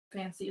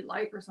fancy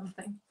light or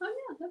something. Oh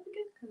yeah, that'd be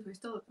good Because we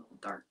still look a little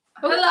dark.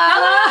 Oh, Hello!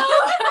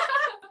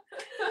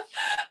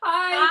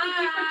 Hi, thank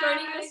you for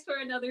joining us for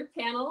another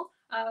panel.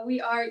 We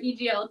are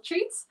EGL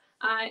Treats.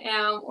 I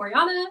am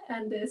Oriana,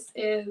 and this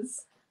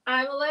is...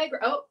 I'm Allegra.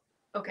 Oh,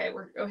 okay,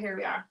 here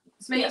we are.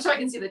 Just making sure I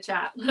can see the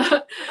chat.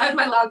 I have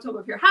my laptop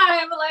up here.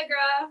 Hi, I'm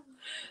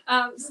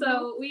Allegra.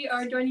 So we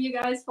are joining you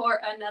guys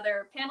for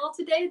another panel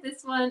today.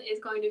 This one is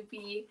going to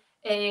be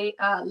a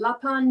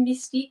Lapin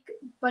Mystique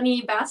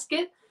bunny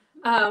basket.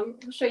 I'll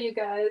show you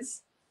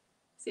guys,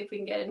 see if we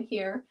can get in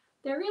here.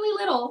 They're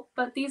really little,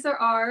 but these are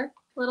our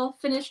little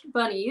finished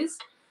bunnies.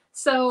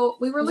 So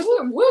we were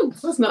looking,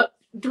 let's not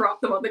drop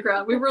them on the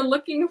ground. We were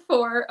looking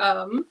for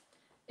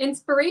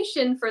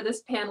inspiration for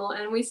this panel,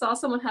 and we saw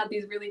someone had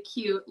these really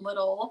cute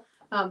little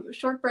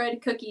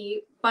shortbread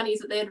cookie bunnies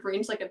that they had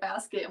arranged like a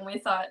basket, and we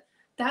thought,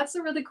 that's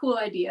a really cool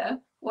idea.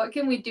 What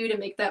can we do to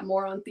make that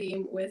more on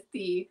theme with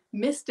the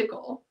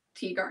mystical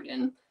tea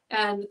garden?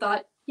 And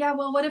thought, yeah,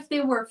 well, what if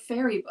they were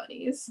fairy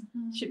bunnies?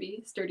 Should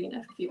be sturdy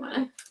enough if you want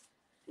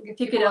to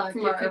pick it up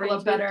from our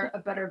arrangement. a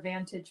better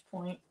vantage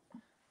point.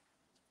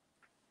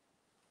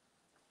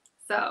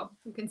 So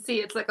you can see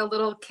it's like a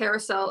little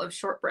carousel of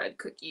shortbread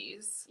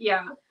cookies.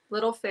 Yeah.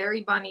 Little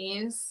fairy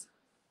bunnies.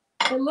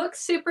 It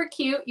looks super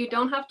cute. You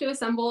don't have to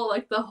assemble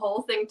like the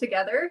whole thing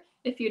together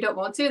if you don't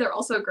want to. They're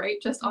also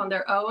great just on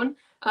their own.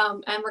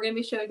 And we're going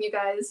to be showing you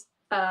guys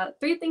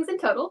 3 things in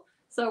total.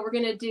 So we're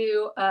going to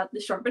do the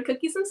shortbread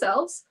cookies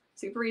themselves.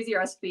 Super easy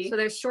recipe. So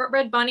there's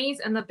shortbread bunnies,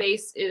 and the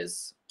base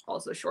is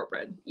also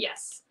shortbread.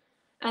 Yes.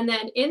 And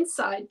then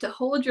inside, to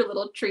hold your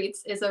little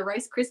treats, is a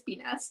Rice Krispie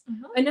nest.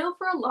 I know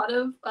for a lot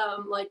of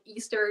like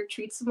Easter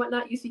treats and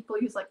whatnot, people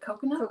use like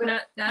coconut.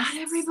 Coconut nests.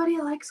 Not everybody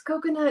likes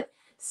coconut.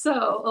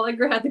 So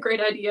Allegra had the great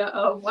idea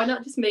of why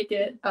not just make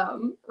it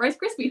Rice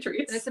Krispie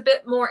treats. And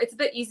it's a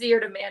bit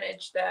easier to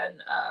manage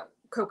than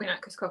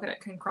coconut, because coconut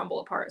can crumble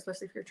apart,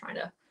 especially if you're trying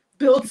to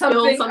build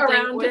something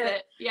around with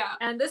it. Yeah.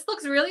 And this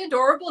looks really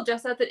adorable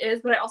just as it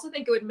is, but I also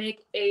think it would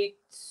make a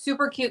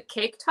super cute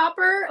cake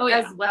topper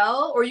as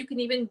well. Or you can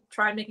even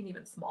try and make an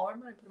even smaller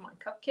one and put them on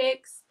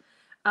cupcakes.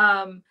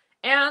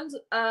 And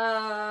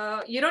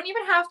you don't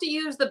even have to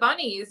use the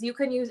bunnies. You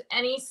can use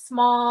any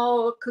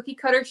small cookie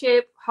cutter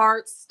shape,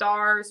 hearts,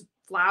 stars,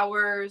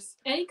 flowers.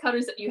 Any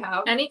cutters that you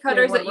have. Any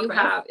cutters that you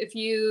have.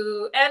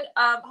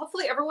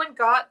 Hopefully everyone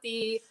got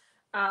the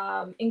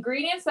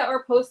ingredients that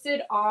were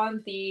posted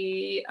on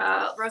the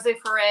Rosé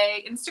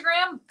Forêt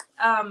Instagram.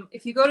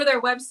 If you go to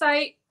their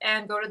website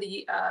and go to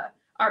the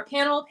our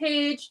panel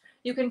page,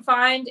 you can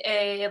find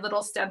a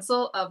little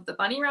stencil of the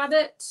bunny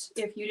rabbit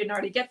if you didn't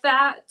already get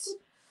that.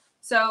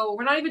 So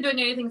we're not even doing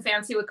anything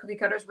fancy with cookie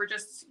cutters. We're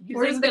just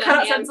using the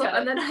cut stencil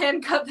and then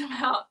hand cut them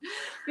out.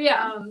 But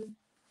yeah.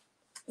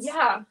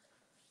 Yeah.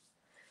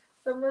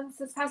 Someone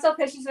says Pastel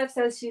Pastry Chef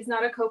says she's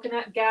not a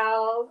coconut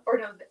gal. Or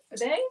no, are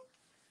they?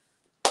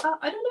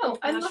 I don't know.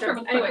 I'm not sure.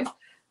 Anyway,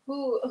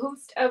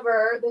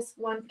 whomsoever, this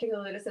one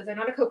particularly says, I'm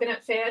not a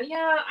coconut fan. Yeah,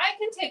 I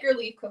can take or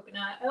leave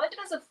coconut. I like it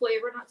as a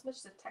flavor, not so much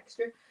as a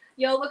texture.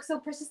 Y'all look so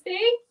precious.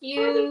 Thank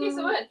you. Oh, thank you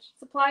so much.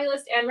 Supply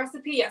list and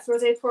recipe. Yes,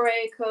 Rosé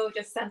Forêt Co.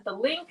 just sent the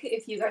link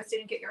if you guys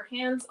didn't get your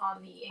hands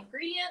on the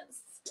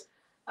ingredients.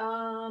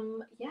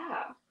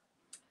 Yeah.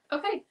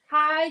 Okay.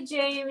 Hi,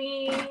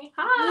 Jamie.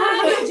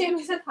 Hi.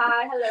 Jamie said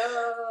hi.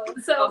 Hello.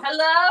 So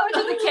hello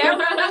to the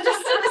camera, not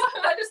just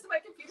to my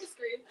computer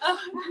screen.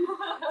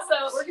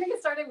 So we're going to get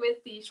started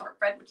with the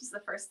shortbread, which is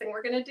the first thing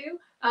we're going to do.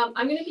 I'm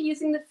going to be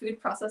using the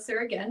food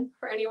processor again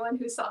for anyone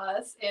who saw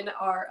us in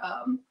our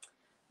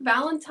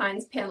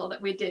Valentine's panel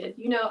that we did.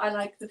 You know, I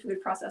like the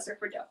food processor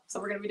for dough, so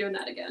we're going to be doing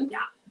that again.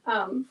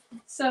 Yeah.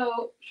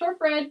 So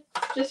shortbread,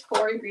 just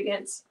 4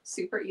 ingredients,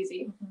 super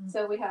easy.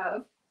 So we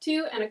have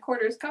 2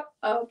 1/4 cup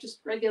of just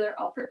regular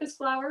all-purpose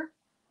flour.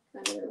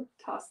 I'm going to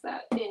toss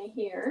that in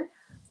here.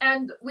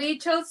 And we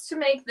chose to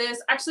make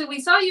this. Actually,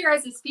 we saw you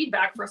guys'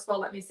 feedback, first of all,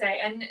 let me say.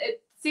 And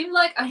it seemed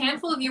like a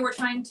handful of you were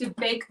trying to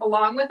bake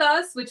along with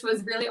us, which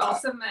was really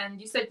awesome.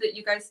 And you said that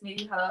you guys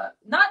maybe had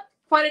not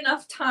quite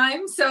enough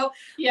time. So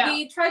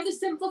we tried to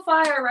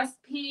simplify our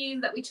recipe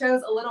that we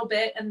chose a little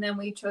bit. And then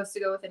we chose to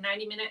go with a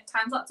 90-minute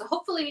time slot. So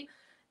hopefully,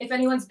 if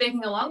anyone's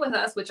baking along with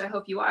us, which I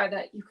hope you are,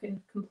 that you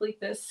can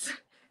complete this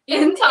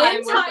in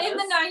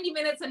the 90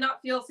 minutes and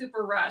not feel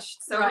super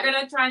rushed. So we're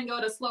going to try and go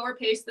at a slower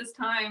pace this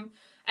time.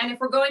 And if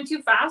we're going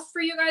too fast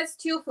for you guys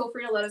too, feel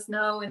free to let us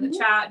know in the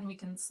chat and we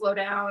can slow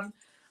down.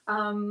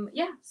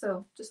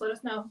 So just let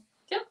us know.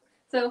 Yep.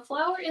 So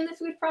flour in the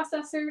food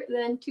processor,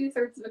 then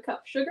 2/3 of a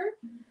cup sugar.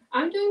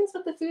 I'm doing this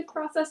with the food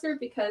processor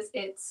because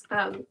it's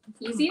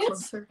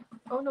easiest.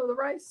 Oh no, the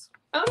rice.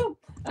 Oh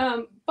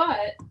no.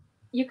 But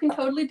you can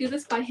totally do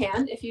this by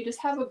hand if you just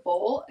have a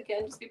bowl.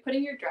 Again, just be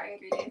putting your dry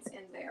ingredients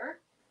in there.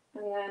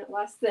 And then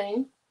last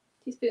thing,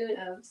 teaspoon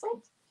of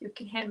salt. You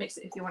can hand mix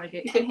it if you want to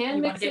get. You can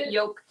hand mix it.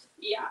 Yolked.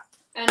 Yeah.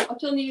 And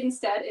what you'll need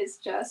instead is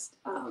just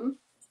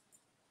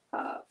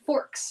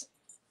forks.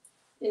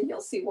 And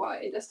you'll see why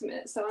in just a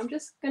minute. So I'm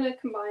just going to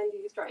combine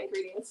these dry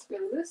ingredients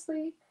really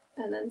loosely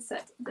and then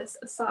set this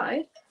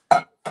aside.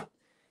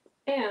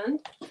 And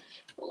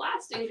the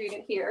last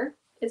ingredient here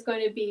is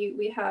going to be,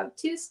 we have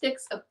 2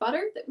 sticks of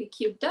butter that we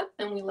cubed up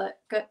and we let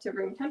get to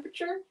room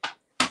temperature.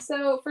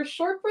 So for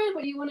shortbread,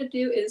 what you want to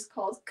do is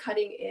called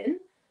cutting in.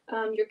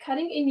 You're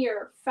cutting in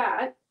your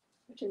fat,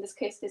 which in this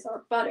case is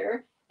our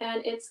butter,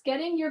 and it's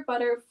getting your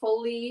butter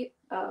fully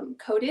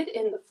coated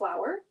in the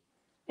flour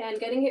and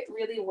getting it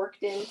really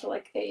worked into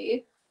like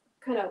a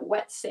kind of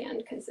wet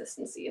sand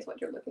consistency is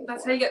what you're looking for.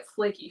 That's how you get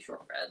flaky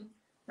shortbread,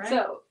 right?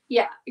 So,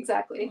 yeah,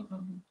 exactly.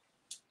 Mm-hmm.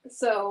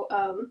 So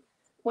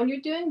when you're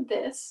doing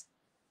this,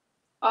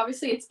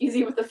 obviously it's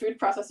easy with the food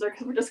processor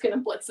because we're just going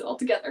to blitz it all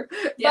together.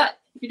 Yeah. But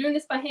if you're doing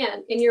this by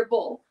hand in your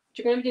bowl,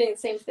 you're going to be doing the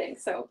same thing.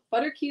 So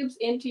butter cubes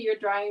into your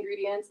dry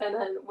ingredients, and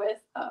then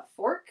with a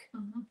fork,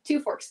 2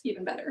 forks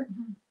even better,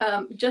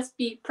 just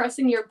be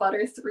pressing your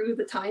butter through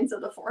the tines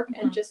of the fork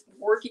and just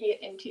working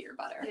it into your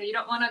butter. Yeah, you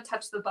don't want to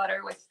touch the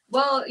butter with,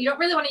 well, you don't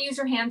really want to use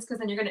your hands because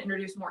then you're going to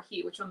introduce more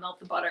heat, which will melt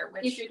the butter,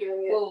 which if you're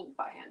doing it will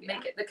by hand,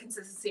 make it the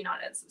consistency not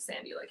as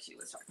sandy like she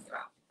was talking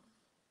about.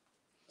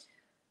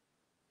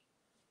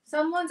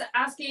 Someone's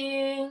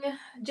asking,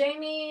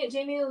 Jamie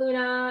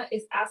Luna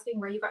is asking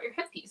where you got your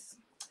headpiece.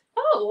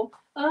 Oh,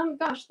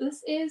 gosh,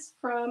 this is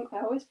from,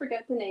 I always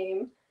forget the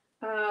name,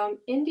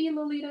 Indie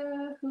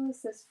Lolita, who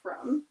is this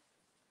from?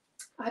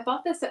 I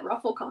bought this at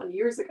RuffleCon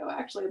years ago,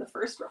 actually, the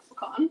first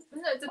RuffleCon.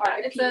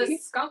 It's a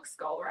skunk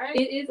skull, right?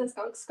 It is a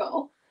skunk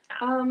skull.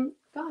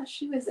 Gosh,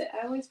 who is it?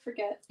 I always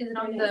forget. Is it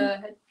on the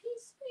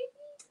headpiece,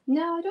 maybe?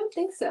 No, I don't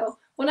think so.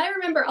 When I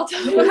remember, I'll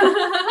tell you.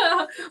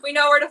 We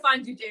know where to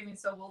find you, Jamie,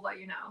 so we'll let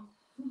you know.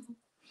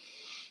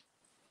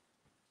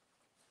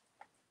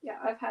 Yeah,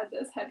 I've had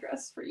this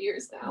headdress for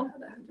years now.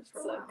 It's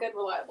a good,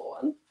 reliable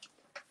one.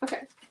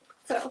 Okay,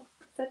 so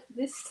set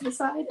this to the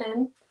side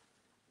and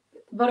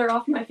get the butter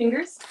off my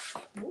fingers.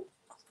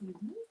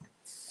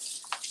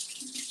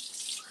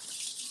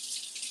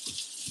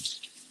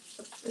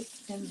 Put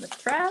this in the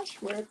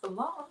trash where it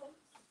belongs.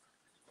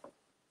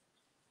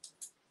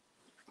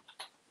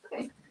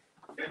 Okay.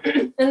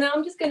 And now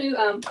I'm just going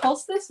to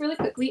pulse this really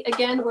quickly.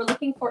 Again, we're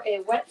looking for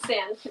a wet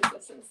sand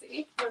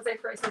consistency. Rosé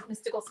Forêt says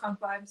mystical skunk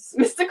vibes.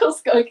 Mystical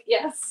skunk,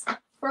 yes.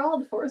 For all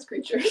the forest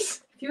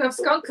creatures. If you have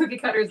skunk cookie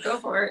cutters, go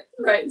for it.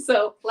 Right,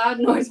 so loud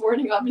noise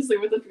warning, obviously,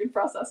 with the food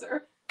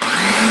processor.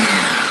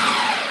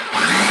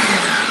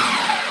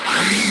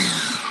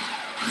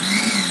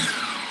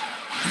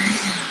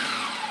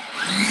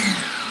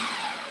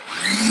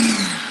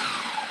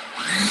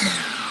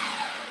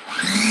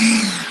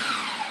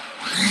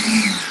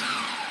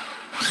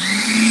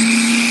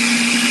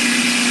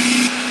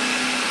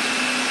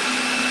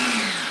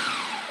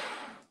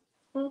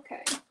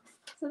 Okay,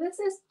 so this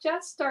is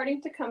just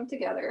starting to come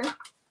together.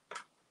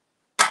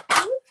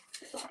 I'll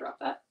drop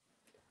that.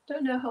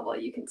 Don't know how well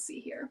you can see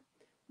here,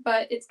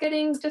 but it's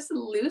getting just a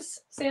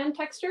loose sand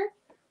texture.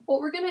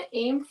 What we're going to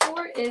aim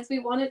for is we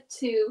want it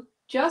to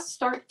just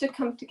start to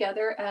come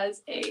together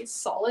as a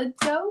solid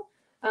dough,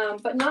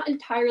 but not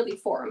entirely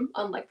form,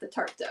 unlike the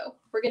tart dough.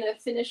 We're going to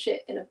finish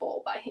it in a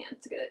bowl by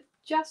hand to get it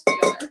just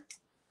together.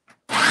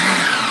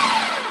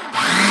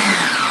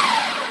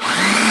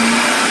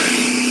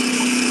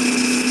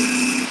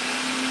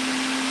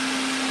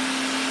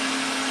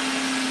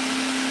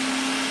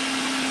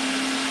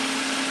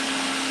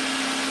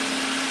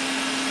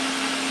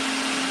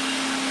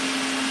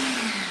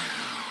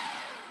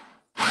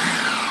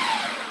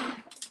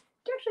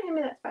 Hand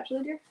me that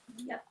spatula, dear.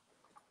 Yep.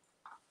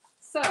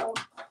 So,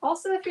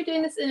 also if you're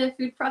doing this in a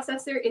food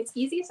processor, it's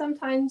easy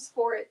sometimes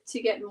for it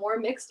to get more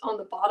mixed on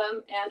the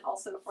bottom and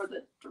also for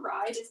the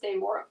dry to stay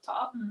more up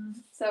top.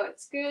 So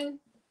it's good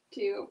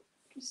to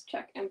just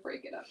check and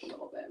break it up a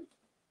little bit.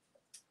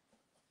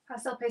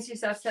 Pastel Pastry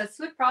Chef says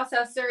food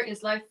processor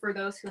is life for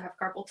those who have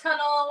carpal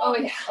tunnel. Oh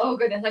yeah. Oh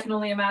goodness, I can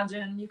only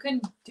imagine. You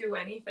can do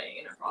anything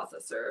in a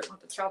processor. You don't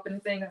have to chop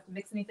anything, you don't have to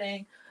mix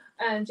anything.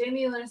 And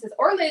Jamie Luna says,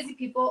 or lazy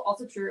people,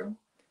 also true.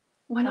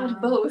 Why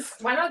not both?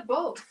 Why not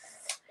both?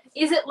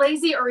 Is it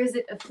lazy or is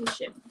it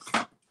efficient?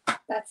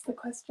 That's the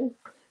question.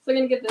 So we're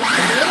going to give this a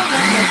little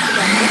bit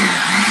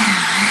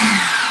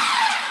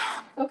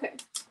together. Okay.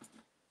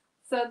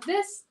 So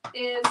this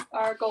is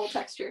our gold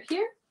texture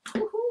here.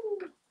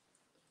 Woohoo!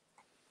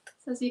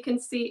 So as you can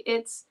see,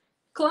 it's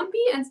clumpy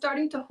and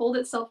starting to hold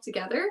itself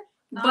together,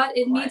 but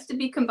it needs to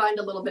be combined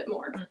a little bit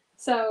more.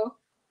 So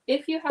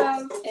if you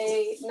have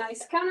a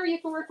nice counter you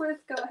can work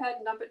with, go ahead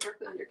and dump it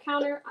directly on your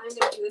counter. I'm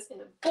going to do this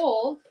in a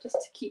bowl just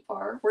to keep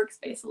our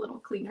workspace a little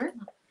cleaner.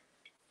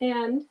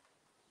 And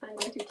I'm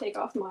going to take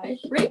off my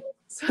ring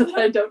so that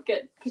I don't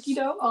get cookie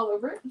dough all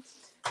over it.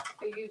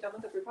 Are you done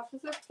with the food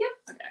processor? Yep.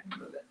 Okay,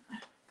 move it.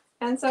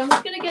 And so I'm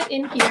just going to get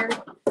in here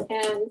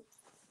and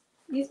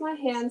use my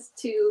hands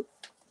to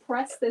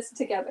press this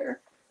together.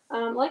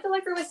 Like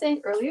Allegra was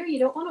saying earlier, you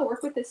don't want to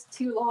work with this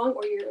too long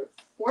or your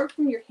warmth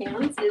from your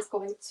hands is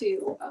going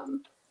to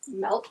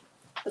melt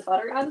the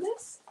butter out of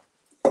this.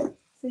 So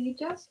you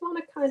just want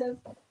to kind of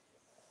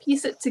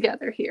piece it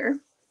together here.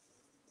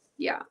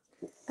 Yeah.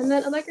 And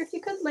then Allegra, if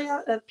you could lay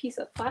out a piece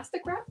of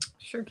plastic wrap.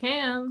 Sure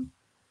can.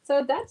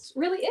 So that's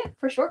really it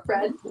for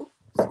shortbread.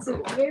 It's a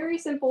very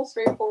simple,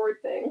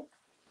 straightforward thing.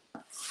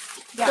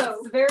 Yeah, So-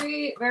 it's a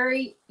very,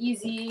 very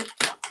easy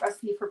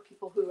recipe for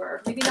people who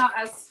are maybe not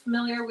as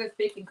familiar with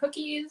baking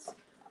cookies,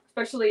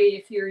 especially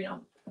if you're,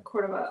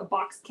 sort of a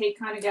box cake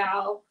kind of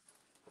gal.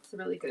 It's a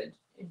really good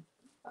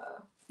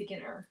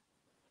beginner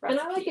recipe.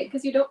 And I like it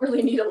because you don't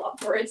really need a lot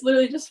for it. It's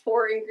literally just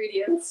 4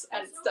 ingredients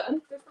and it's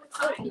done.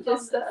 You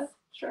just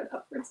shred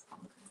upwards.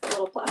 A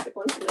little plastic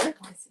ones in there.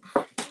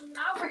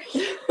 Not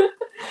working.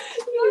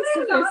 You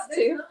can do this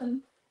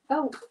too.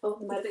 Oh,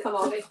 it might have come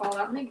off. They fall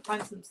out. I'm gonna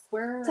find some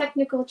square.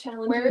 Technical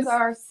challenges. Where's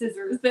our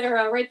scissors?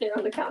 They're right there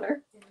on the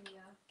counter. In the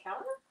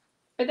counter?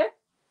 Right there.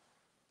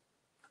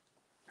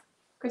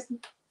 Kristen.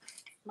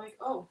 Mike,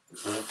 oh.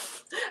 I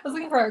was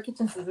looking for our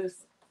kitchen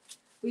scissors.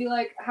 We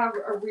have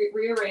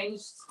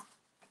rearranged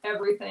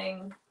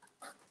everything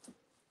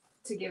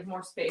to give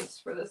more space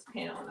for this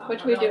panel. Now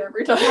Which we do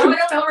every time. Now I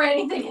don't know where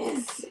anything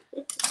is.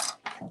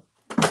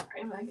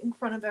 I'm in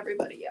front of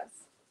everybody,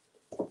 yes.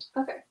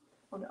 Okay.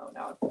 Oh no,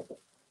 now I've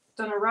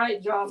done a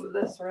right job of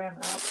this around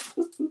now.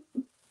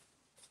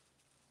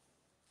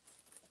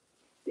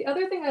 The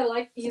other thing I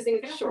like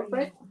using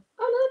shortbread.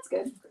 Oh no,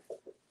 that's good.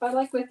 I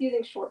like with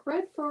using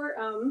shortbread for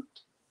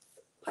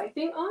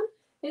piping on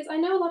is I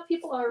know a lot of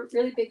people are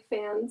really big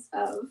fans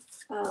of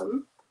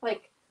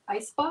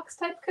icebox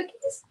type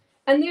cookies,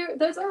 and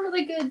those are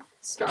really good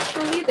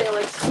structurally.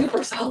 They're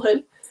super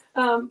solid,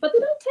 but they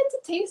don't tend to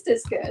taste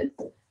as good.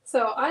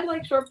 So I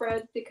like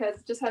shortbread because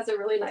it just has a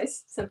really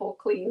nice, simple,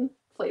 clean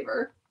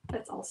flavor.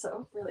 That's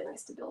also really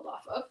nice to build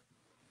off of.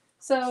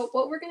 So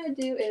what we're gonna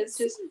do is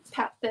just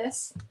pat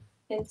this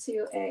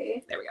into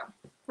a There we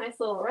go. nice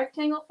little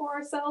rectangle for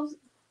ourselves.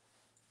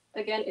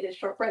 Again, it is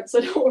shortbread,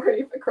 so don't worry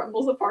if it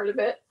crumbles a part of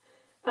it.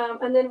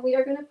 And then we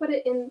are going to put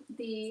it in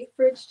the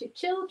fridge to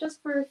chill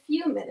just for a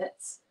few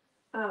minutes.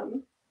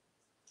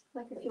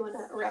 If you want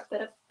to wrap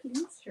that up,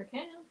 please. Sure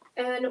can.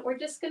 And we're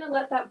just going to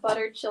let that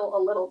butter chill a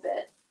little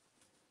bit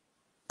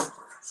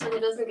so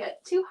it doesn't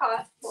get too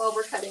hot while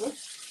we're cutting.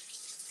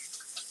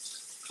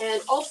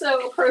 And also,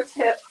 a pro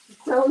tip,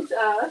 don't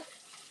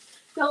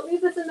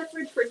leave this in the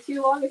fridge for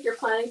too long if you're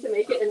planning to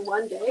make it in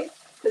one day,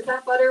 because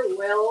that butter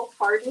will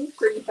harden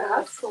pretty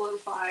fast,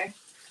 solidify.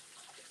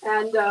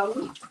 And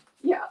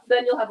yeah,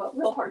 then you'll have a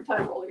real hard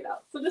time rolling it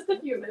out. So just a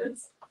few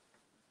minutes.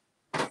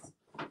 Let's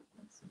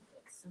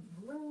make some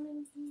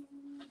room in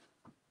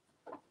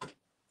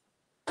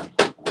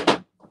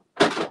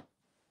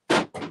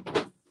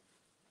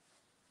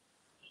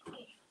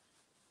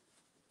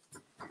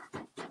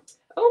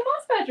Oh,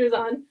 Moss Badger's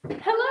on.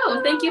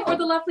 Hello, thank you for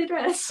the lovely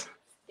dress.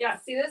 Yeah,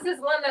 see, this is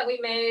one that we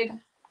made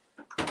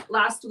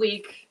last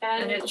week,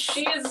 And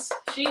she is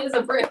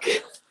a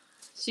brick.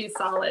 she's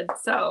solid,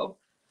 so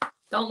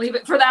don't leave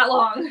it for that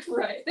long.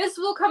 Right. This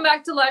will come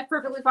back to life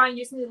perfectly fine.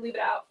 You just need to leave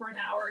it out for an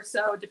hour or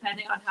so,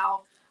 depending on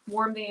how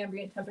warm the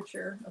ambient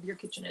temperature of your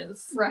kitchen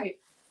is. Right.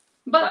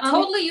 But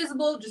totally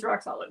usable, just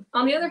rock solid.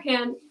 On the other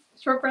hand,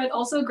 shortbread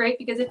also great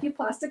because if you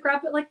plastic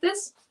wrap it like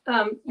this,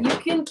 you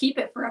can keep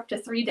it for up to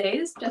 3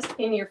 days just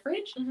in your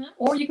fridge,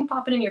 or you can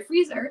pop it in your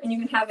freezer and you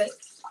can have it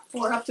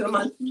for up to a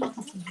month.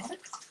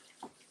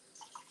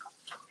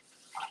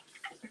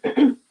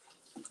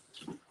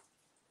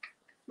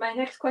 My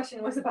next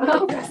question was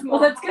about Well,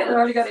 that's good. I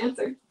already got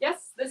answered.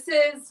 Yes, this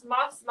is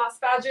Moss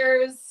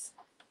Badger's.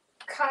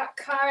 I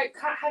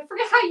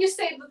forget how you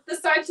say the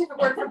scientific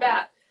word for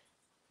bat.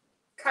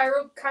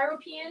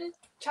 Chiropteran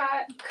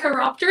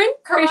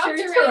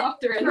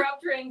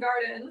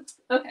garden.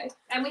 Okay.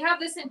 And we have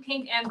this in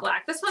pink and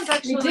black. This one's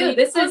actually We do.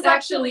 This is one's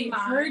actually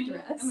mine, her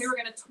dress. and we were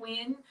gonna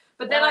twin,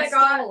 but then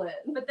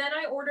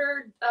I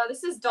ordered.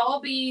 This is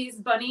Dalby's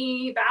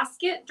bunny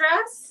basket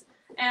dress,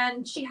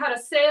 and she had a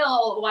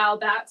sale a while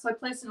back, so I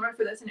placed an order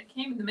for this, and it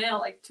came in the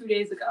mail 2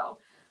 days ago.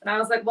 And I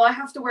was like, well, I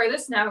have to wear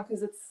this now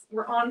because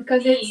we're on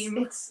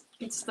theme.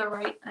 It's the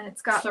right, and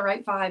it's got the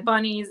right vibe.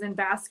 bunnies and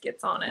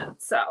baskets on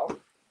it.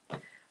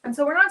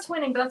 So we're not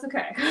twinning, but that's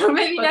okay.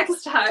 Maybe But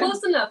next time.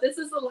 Close enough. This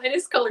is the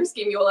lightest color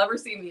scheme you will ever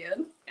see me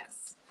in.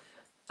 Yes.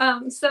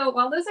 So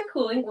while those are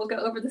cooling, we'll go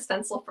over the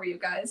stencil for you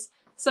guys.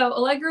 So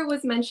Allegra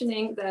was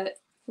mentioning that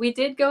we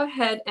did go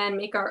ahead and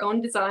make our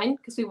own design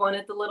because we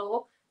wanted the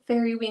little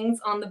fairy wings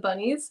on the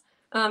bunnies.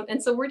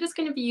 And so we're just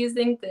going to be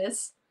using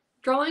this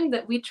drawing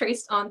that we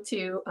traced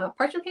onto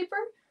parchment paper.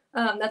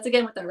 That's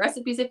again with our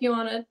recipes if you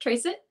want to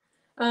trace it.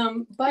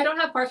 But I don't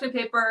have parchment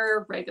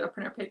paper. Regular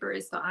printer paper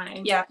is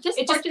fine. Yeah, it just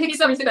parchment picks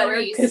paper up is the better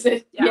grease. because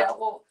Yeah.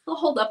 it'll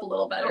hold up a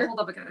little better. It'll hold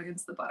up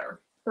against the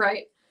butter.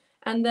 Right.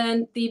 And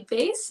then the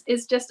base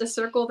is just a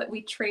circle that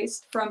we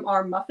traced from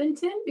our muffin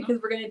tin because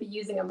we're going to be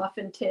using a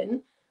muffin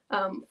tin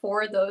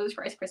for those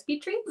Rice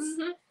Krispie treats.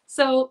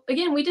 So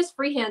again, we just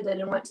freehanded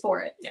and went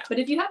for it. Yeah. But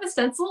if you have a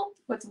stencil,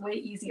 it's way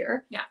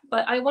easier. Yeah.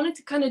 But I wanted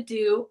to kind of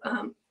do,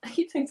 I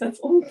keep saying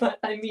stencil, but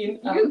I mean,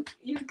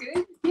 You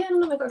good? yeah, I don't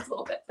know my throat's a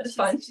little bit, but it's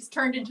fine. She's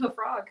turned into a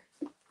frog.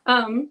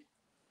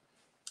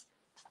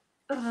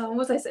 What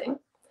was I saying?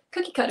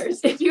 Cookie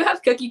cutters. If you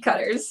have cookie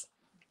cutters,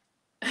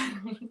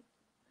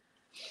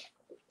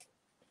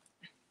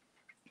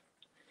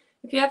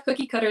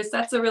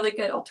 that's a really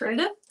good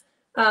alternative.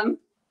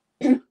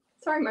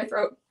 Sorry, my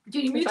throat. Do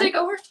you need me to take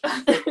over?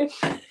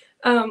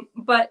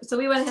 But so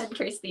we went ahead and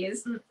traced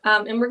these,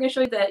 and we're going to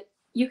show you that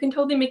you can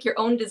totally make your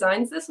own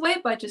designs this way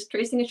by just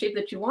tracing a shape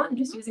that you want and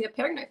just using a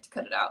paring knife to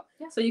cut it out.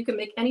 Yeah. So you can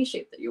make any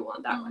shape that you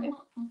want that way.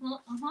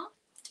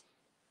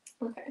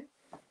 Okay.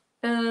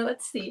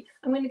 Let's see.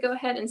 I'm going to go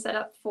ahead and set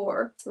up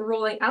for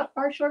rolling out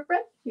our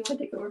shortbread. You want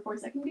to take over for a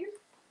second, dear?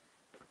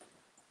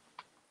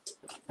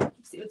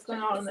 See what's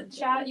going on in the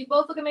chat. You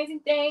both look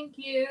amazing. Thank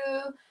you.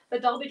 The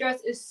Dolby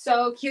dress is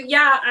so cute.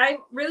 Yeah, I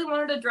really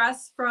wanted a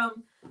dress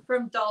from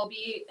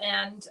Dolby,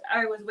 and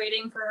I was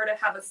waiting for her to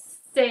have a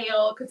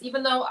sale because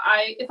even though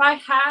if I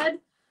had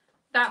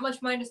that much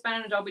money to spend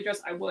on a Dolby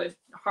dress, I would.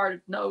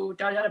 No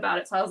doubt about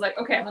it. So I was like,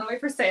 okay, I'm gonna wait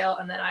for sale,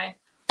 and then I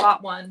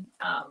bought one.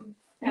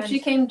 And she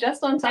came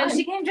just on time. And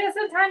she came just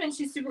on time, and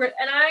she's super good.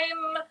 And I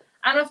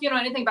don't know if you know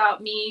anything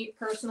about me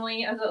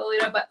personally as a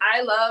Lolita, but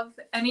I love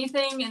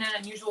anything in an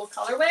unusual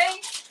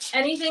colorway.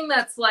 Anything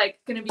that's like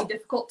going to be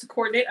difficult to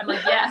coordinate, I'm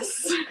like,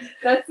 yes.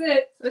 That's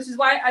it. Which is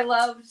why I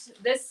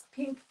loved this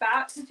pink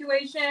bat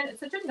situation. It's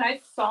such a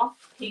nice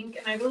soft pink,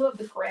 and I really love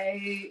the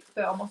gray,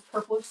 the almost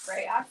purplish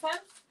gray accent.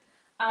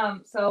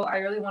 So I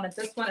really wanted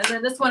this one. And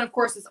then this one, of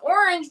course, is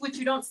orange, which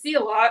you don't see a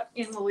lot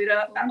in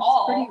Lolita at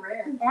all. Pretty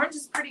rare. Orange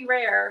is pretty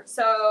rare.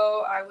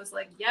 So I was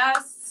like,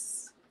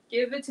 yes,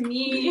 give it to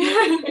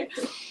me.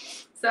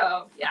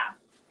 So, yeah.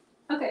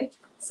 Okay.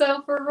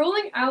 So for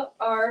rolling out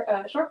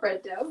our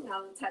shortbread dough,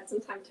 now that it's had some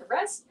time to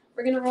rest,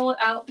 we're going to roll it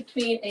out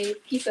between a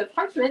piece of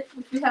parchment,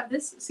 which we have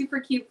this super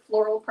cute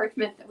floral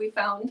parchment that we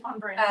found On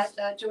brand.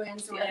 at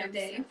Joann's the other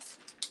day.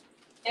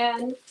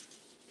 And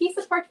piece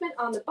of parchment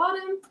on the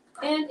bottom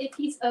and a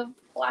piece of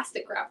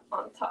plastic wrap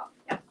on top.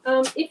 Yeah.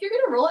 If you're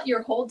going to roll out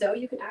your whole dough,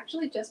 you can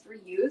actually just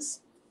reuse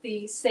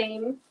the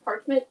same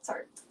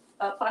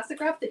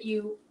plastic wrap that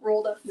you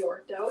rolled up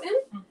your dough in.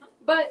 Mm-hmm.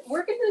 But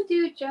we're going to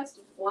do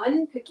just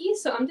one cookie,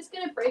 so I'm just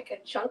going to break a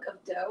chunk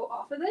of dough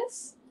off of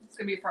this. It's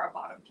going to be for our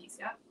bottom piece,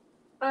 yeah?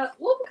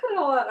 We'll cut it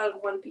all out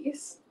of one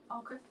piece.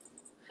 Okay.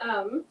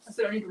 So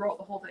we don't need to roll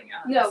the whole thing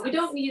out. no, we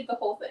don't need the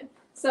whole thing.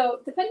 So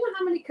depending on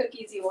how many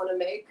cookies you want to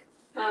make,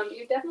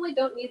 you definitely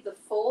don't need the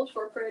full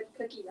shortbread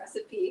cookie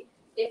recipe.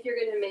 If you're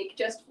going to make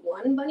just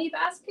one bunny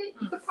basket,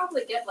 you could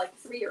probably get like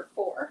 3 or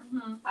 4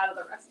 out of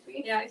the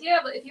recipe. Yeah, if you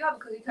have a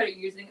cookie cutter you're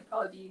using,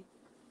 you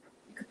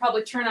could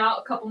probably churn out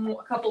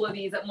a couple of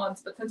these at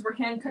once. But since we're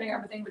hand cutting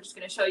everything, we're just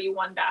going to show you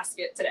one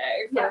basket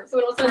today. So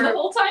it'll spend the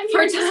whole time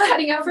here just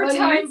cutting out for bunnies.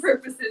 time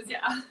purposes.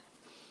 Yeah.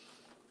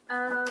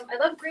 I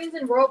love greens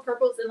and royal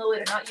purples in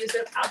Lolita. Not used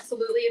it.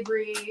 Absolutely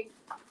agree.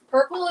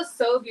 Purple is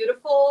so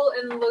beautiful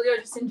in Lolita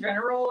just in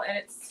general,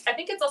 and I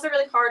think it's also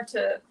really hard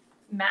to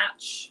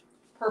match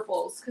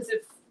purples because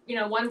if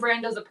one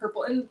brand does a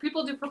purple, and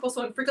people do purple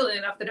so infrequently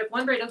enough that if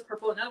one brand does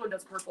purple and another one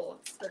does purple,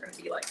 they're going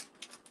to be like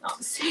not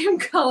the same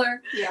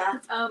color. Yeah.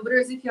 But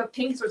whereas if you have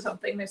pinks or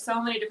something, there's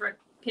so many different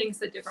pinks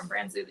that different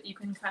brands do that you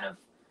can kind of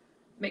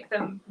make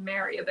them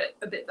marry a bit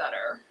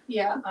better.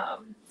 Yeah.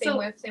 Same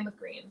with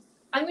greens.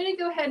 I'm going to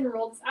go ahead and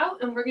roll this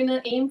out, and we're going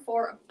to aim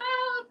for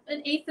about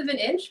 1/8 of an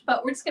inch,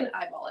 but we're just going to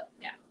eyeball it.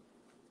 Yeah.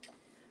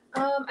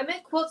 I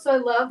meant quilt, so I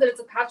love that it's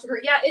a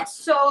patchwork. Yeah, it's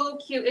so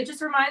cute. It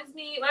just reminds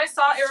me, when I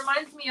saw it, it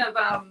reminds me of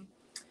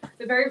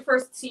the very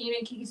first scene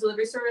in Kiki's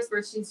Delivery Service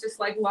where she's just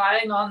like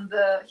lying on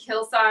the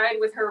hillside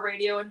with her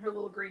radio and her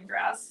little green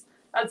dress.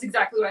 That's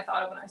exactly what I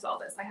thought of when I saw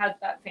this. I had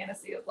that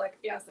fantasy of like,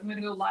 yes, I'm going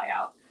to go lie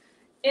out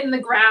in the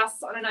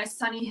grass on a nice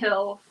sunny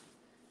hill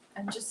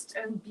and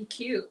be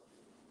cute.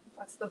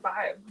 That's the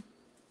vibe.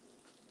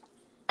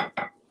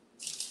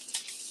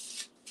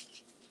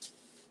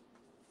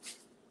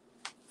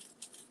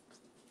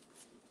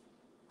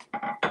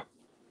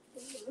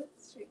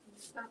 Let's straighten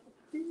this out.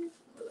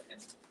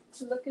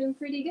 Looking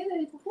pretty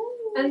good.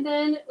 And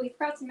then we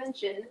forgot to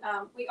mention,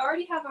 we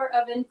already have our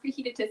oven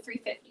preheated to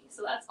 350,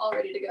 so that's all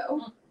ready to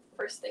go.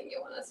 First thing you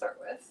want to start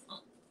with.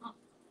 All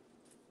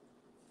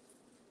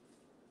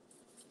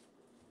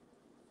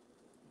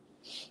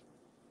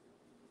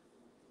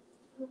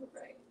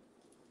right.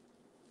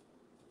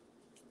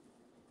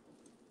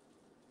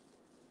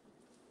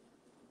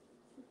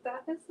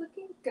 That is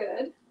looking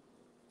good.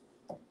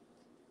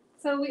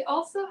 So we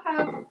also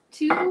have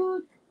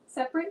 2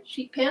 separate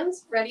sheet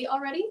pans ready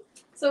already.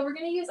 So we're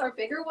going to use our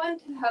bigger one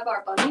to have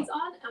our bunnies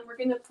on, and we're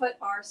going to put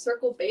our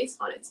circle base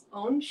on its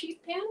own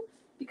sheet pan.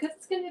 Because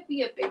it's going to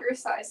be a bigger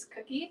size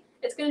cookie,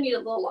 it's going to need a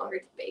little longer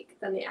to bake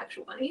than the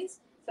actual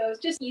bunnies. So it's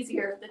just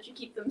easier that you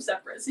keep them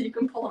separate so you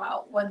can pull them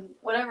out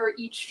whenever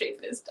each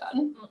shape is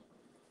done.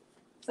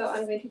 So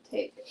I'm going to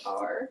take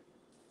our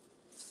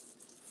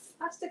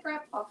plastic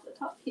wrap off the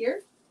top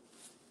here.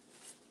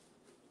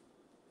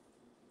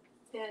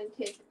 And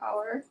take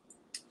our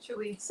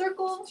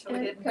circle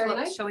and paring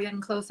knife. Shall we get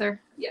in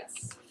closer?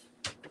 Yes.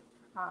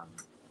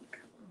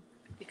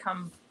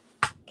 Become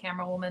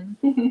camera woman.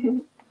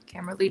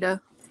 Camera Lita.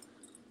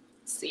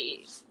 Let's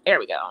see. There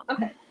we go.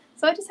 Okay.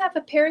 So I just have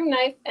a paring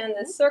knife and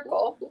the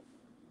circle.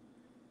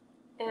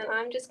 And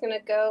I'm just going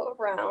to go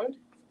around.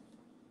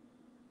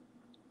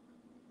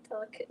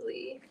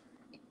 Delicately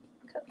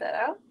cut that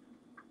out.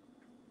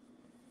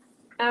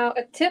 Now,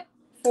 a tip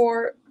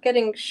for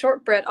getting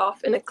shortbread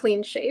off in a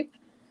clean shape,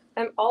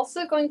 I'm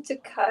also going to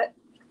cut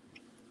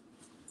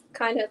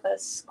kind of a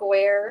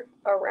square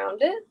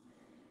around it.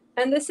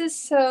 And this is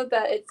so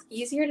that it's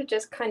easier to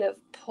just kind of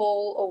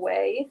pull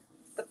away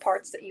the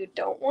parts that you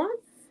don't want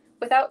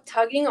without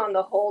tugging on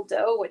the whole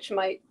dough, which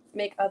might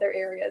make other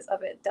areas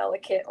of it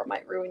delicate or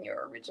might ruin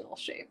your original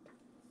shape.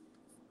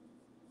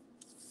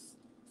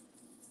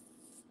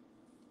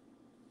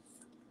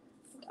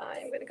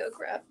 I'm going to go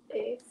grab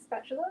a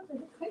spatula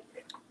really quick.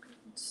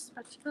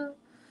 Spatula.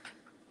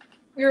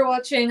 We were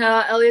watching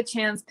Elliot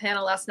Chan's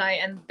panel last night,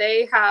 and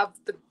they have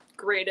the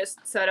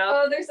greatest setup.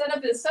 Oh, their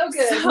setup is so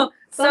good. So,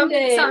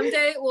 Someday.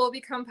 someday we'll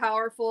become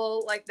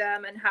powerful like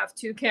them and have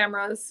 2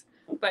 cameras,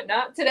 but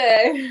not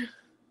today.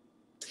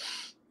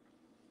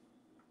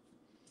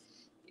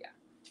 Yeah.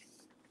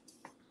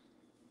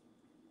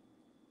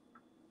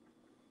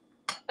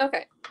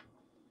 Okay.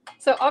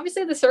 So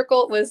obviously the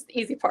circle was the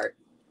easy part.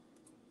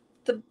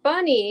 The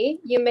bunny,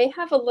 you may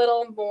have a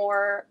little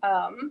more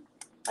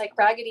like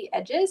raggedy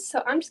edges.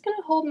 So I'm just going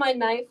to hold my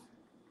knife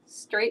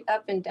straight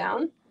up and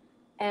down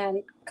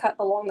and cut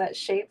along that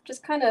shape,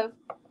 just kind of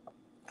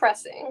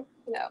pressing,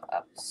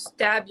 up.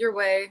 Stab your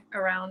way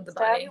around the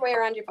bunny. Stab your way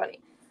around your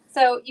bunny.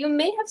 So you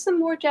may have some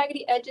more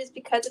jaggedy edges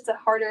because it's a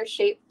harder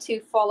shape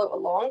to follow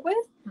along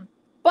with,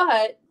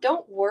 but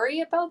don't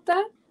worry about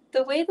that.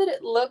 The way that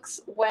it looks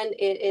when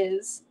it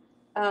is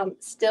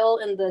still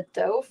in the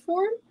dough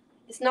form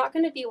is not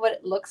going to be what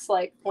it looks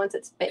like once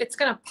it's baked. It's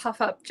going to puff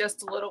up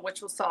just a little,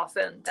 which will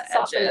soften the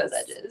Soften edges. those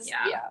edges.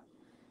 Yeah.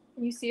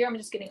 You see, I'm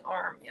just getting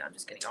arm. Yeah, I'm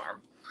just getting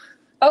arm.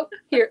 Oh,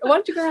 here. Why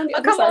don't you go around the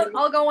other side?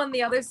 I'll go on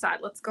the other side.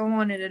 Let's go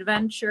on an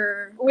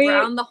adventure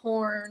around the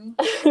horn.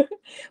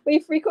 We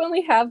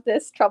frequently have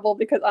this trouble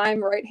because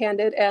I'm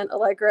right-handed and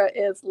Allegra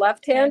is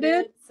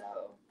left-handed.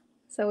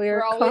 So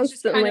we're always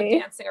constantly just kind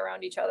of dancing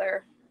around each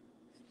other.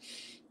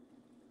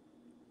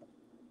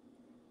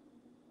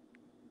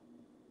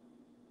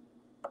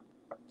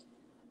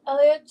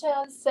 Elliot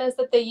Chan says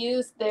that they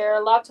use their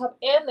laptop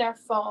and their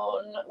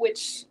phone,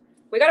 which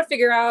we got to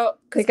figure out.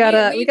 We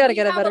gotta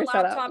get a better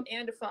setup. Laptop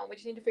and a phone. We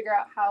just need to figure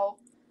out how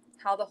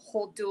the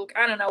whole dual.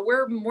 I don't know.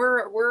 We're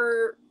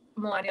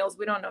millennials.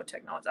 We don't know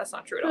technology. That's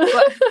not true at all.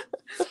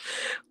 But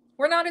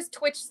we're not as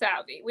Twitch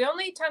savvy. The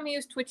only time we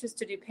use Twitch is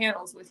to do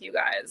panels with you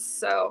guys.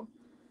 So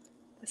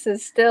this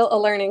is still a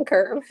learning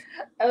curve.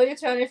 Elliot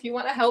Chan, if you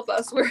want to help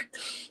us,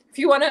 if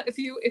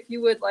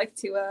you would like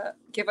to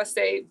give us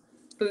a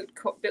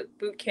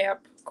boot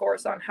camp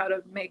course on how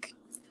to make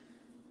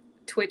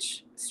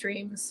Twitch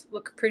streams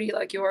look pretty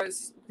like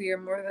yours, we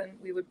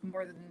would be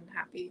more than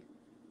happy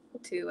to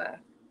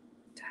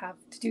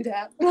do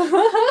that.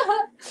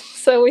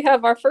 So we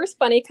have our first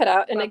bunny cut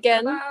out, and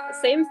again,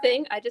 same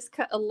thing. I just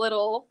cut a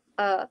little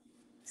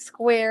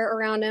square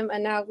around him,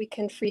 and now we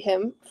can free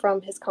him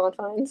from his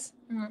confines.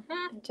 Mm-hmm.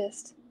 And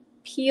just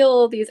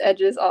peel these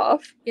edges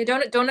off. Yeah,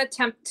 don't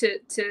attempt to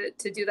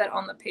do that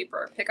on the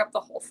paper. Pick up the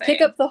whole thing.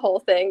 Pick up the whole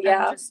thing,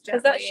 yeah. Because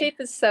that gently...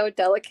 shape is so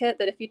delicate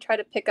that if you try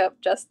to pick up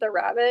just the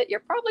rabbit, you're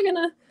probably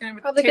gonna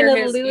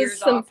lose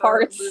some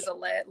parts. Lose a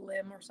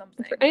limb or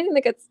something. For anything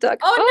that gets stuck.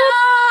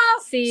 Oh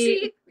no!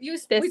 See,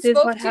 this is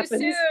what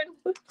happens.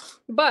 Soon.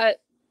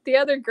 But the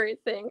other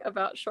great thing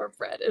about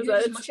shortbread is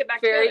that it's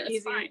very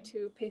easy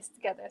to paste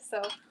together.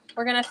 So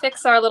we're gonna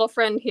fix our little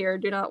friend here.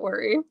 Do not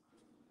worry.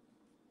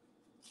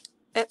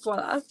 Et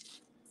voila.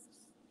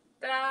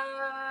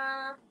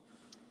 Ta-da!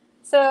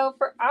 So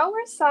for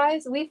our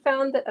size, we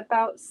found that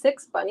about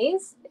 6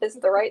 bunnies is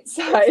the right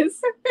size.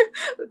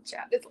 The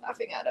chat is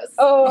laughing at us.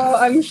 Oh,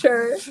 I'm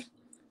sure.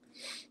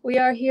 We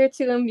are here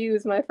to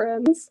amuse, my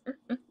friends.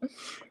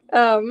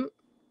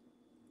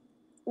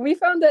 We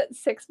found that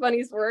 6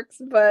 bunnies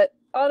works, but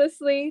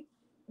honestly,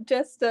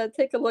 just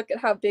take a look at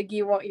how big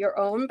you want your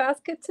own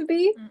basket to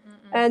be,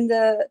 and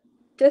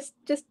just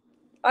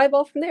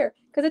eyeball from there.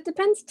 Because it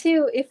depends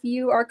too if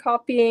you are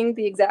copying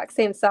the exact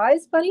same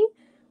size bunny.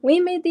 We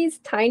made these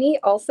tiny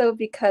also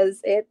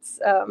because it's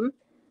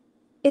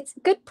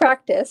good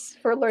practice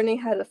for learning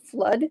how to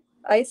flood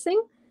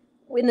icing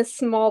in a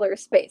smaller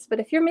space. But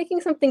if you're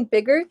making something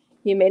bigger,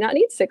 you may not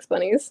need 6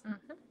 bunnies.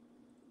 Mm-hmm.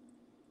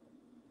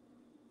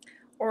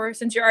 Or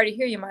since you're already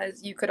here,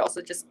 you could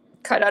also just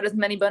cut out as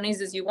many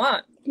bunnies as you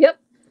want. Yep.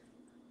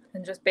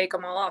 And just bake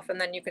them all off, and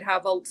then you could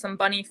have some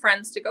bunny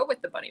friends to go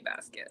with the bunny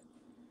basket.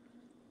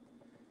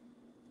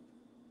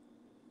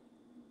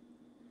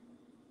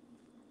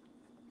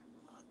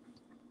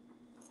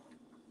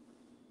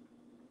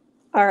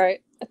 All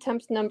right,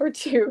 attempt number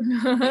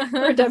 2,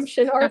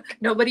 redemption arc.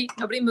 Nobody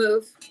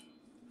move.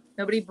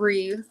 Nobody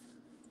breathe.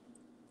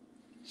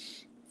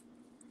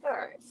 All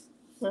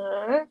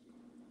right.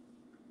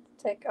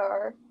 Take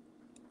our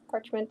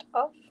parchment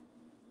off.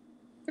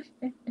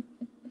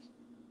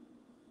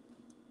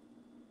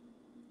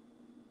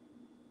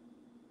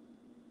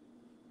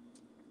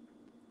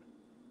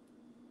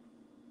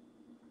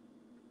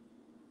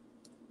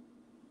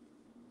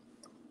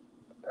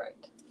 All right.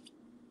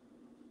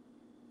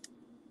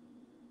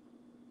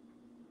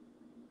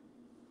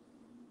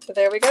 So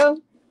there we go.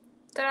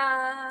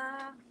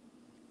 Ta-da!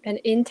 An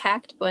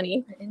intact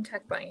bunny. An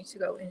intact bunny to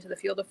go into the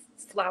field of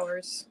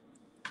flowers.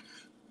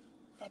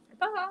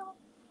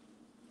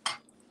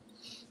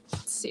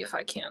 Let's see if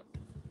I can't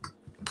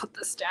put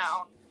this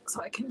down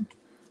so I can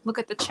look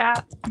at the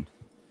chat.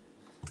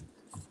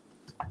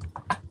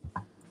 Let's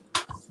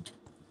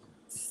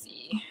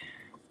see.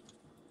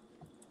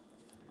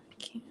 I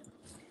can't.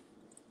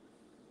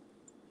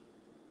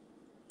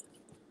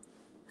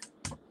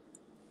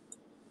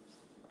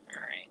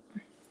 All right.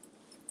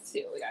 Let's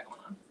see what we got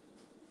going on.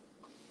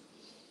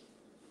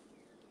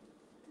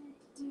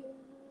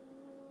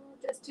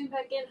 Just tune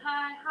back in.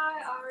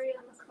 Hi, Ari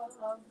on the call.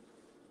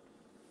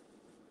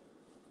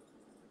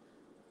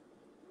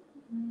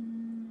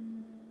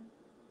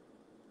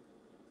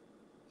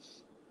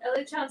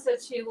 Ellie Chan said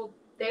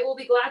they will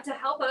be glad to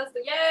help us.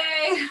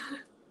 Yay!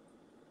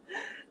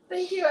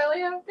 Thank you,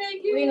 Elia.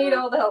 Thank you. We need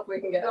all the help we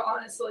can get.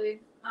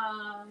 Honestly.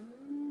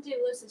 Jim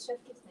Lewis says chef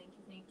kiss.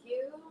 Thank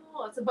you.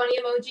 Lots of bunny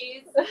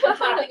emojis,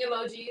 clapping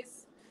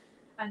emojis,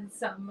 and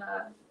some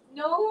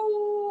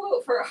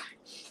no for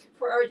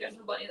our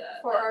gentle bunny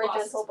that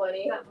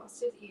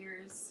lost his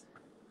ears.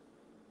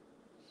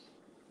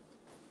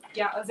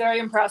 Yeah, I was very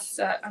impressed.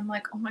 I'm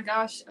like, oh my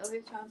gosh,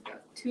 Elliot John's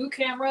got 2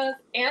 cameras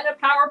and a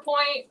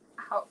PowerPoint.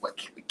 What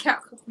can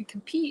we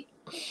compete?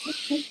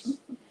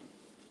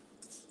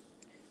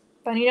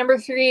 Bunny number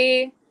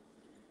 3,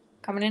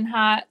 coming in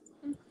hot.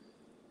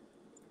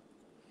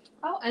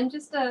 Oh, and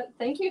just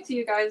thank you to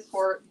you guys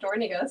for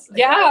joining us.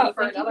 Yeah,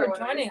 for thank another you for one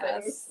joining of these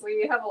us. things.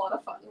 We have a lot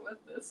of fun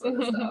with this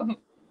sort of stuff.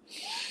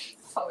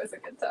 It's always a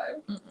good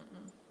time.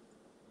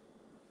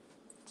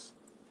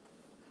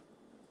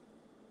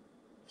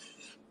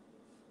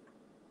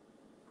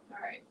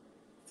 All right,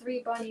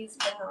 3 bunnies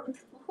down.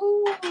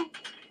 Woo-hoo.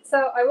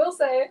 So I will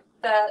say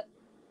that,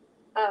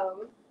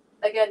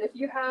 again, if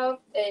you have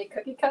a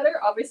cookie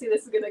cutter, obviously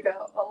this is going to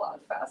go a lot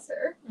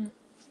faster.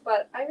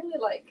 But I really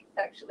like,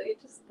 actually,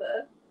 just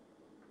the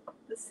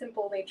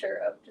simple nature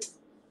of just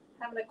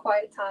having a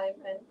quiet time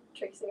and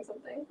tracing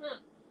something.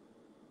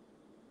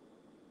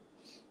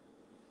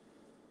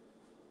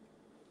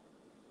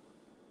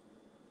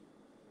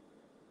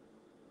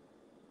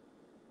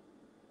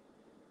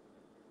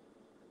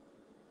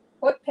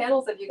 What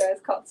panels have you guys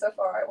caught so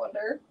far, I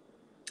wonder?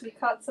 We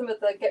caught some of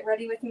the Get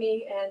Ready With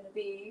Me and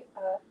the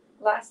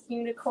Last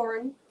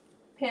Unicorn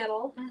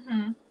panel.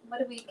 What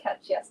did we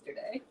catch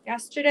yesterday?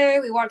 Yesterday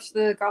we watched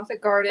the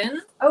Gothic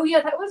Garden. Oh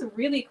yeah, that was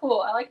really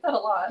cool. I like that a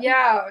lot.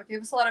 Yeah, it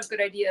gave us a lot of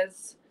good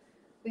ideas.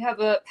 We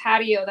have a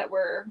patio that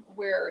we're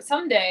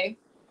someday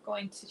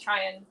going to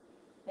try and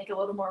make a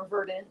little more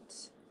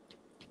verdant.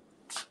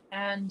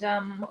 And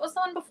what was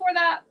the one before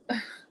that?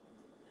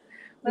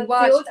 We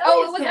watched. It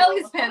was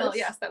Ellie's panel.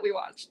 Yes, that we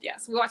watched.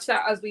 Yes, we watched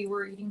that as we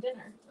were eating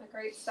dinner. A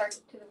great start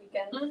to the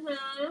weekend.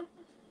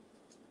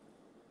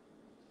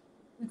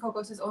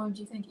 Coco says,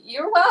 "OMG, thank you."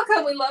 You're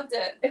welcome. We loved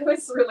it. It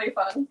was really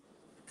fun.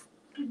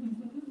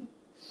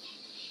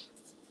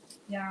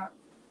 Yeah.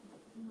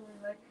 We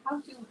were like, how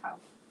do you have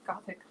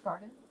Gothic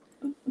Garden?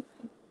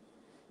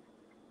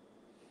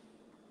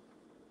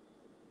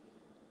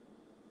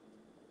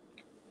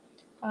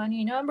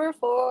 Bunny number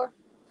 4.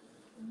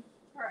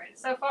 All right.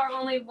 So far,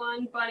 only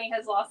 1 bunny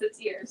has lost its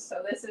ears,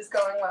 so this is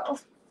going well.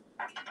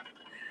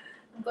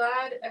 I'm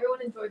glad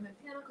everyone enjoyed my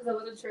panel because I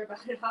wasn't sure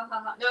about it. Ha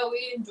ha ha. No,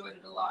 we enjoyed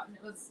it a lot, and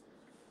it's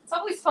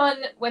always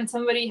fun when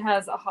somebody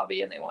has a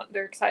hobby and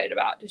they're excited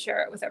about to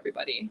share it with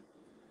everybody.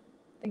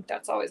 I think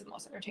that's always the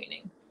most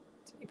entertaining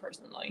to me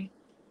personally.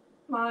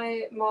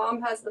 My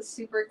mom has the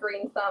super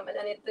green thumb, and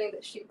anything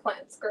that she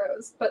plants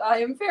grows. But I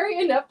am very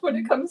inept when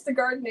it comes to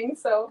gardening,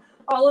 so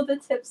all of the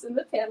tips in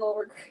the panel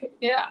were great.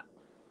 Yeah.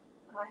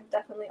 I've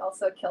definitely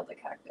also killed a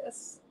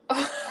cactus.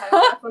 I'm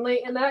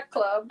definitely in that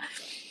club.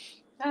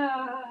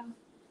 Gotta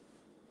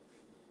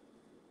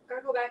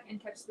go back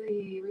and catch the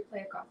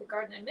replay of Gothic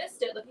Garden. I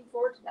missed it. Looking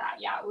forward to that.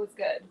 Yeah, it was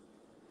good.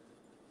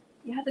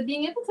 Yeah,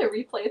 being able to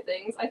replay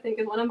things, I think,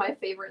 is one of my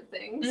favorite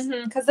things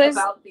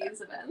about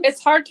these events.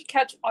 It's hard to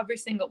catch every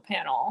single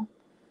panel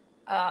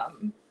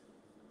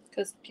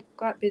because people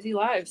got busy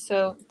lives.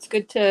 So it's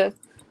good to,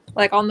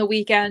 like, on the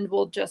weekend,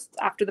 we'll just,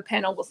 after the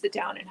panel, we'll sit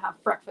down and have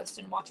breakfast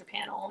and watch a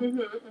panel.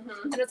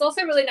 And it's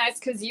also really nice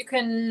because you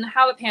can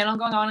have a panel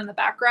going on in the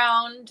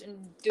background and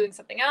doing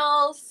something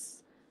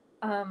else.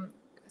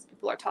 Because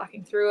people are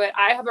talking through it.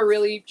 I have a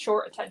really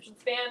short attention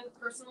span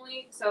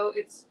personally, so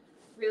it's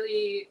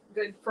really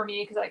good for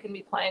me because I can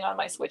be playing on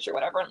my Switch or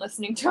whatever and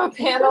listening to a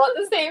panel at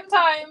the same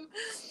time.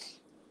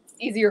 It's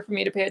easier for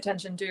me to pay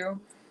attention to.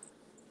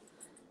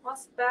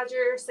 Moss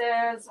Badger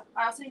says,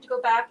 I also need to go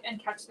back and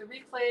catch the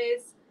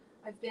replays.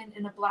 I've been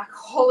in a black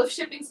hole of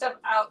shipping stuff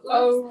out. Oops.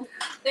 Oh,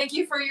 thank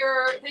you for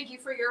your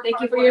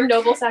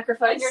noble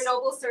sacrifice and your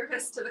noble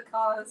service to the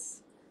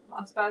cause,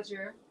 Moss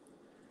Badger.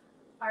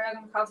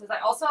 Ariana McCall says, I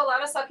also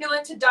allowed a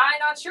succulent to die,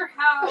 not sure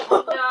how.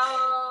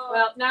 No.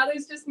 Well, now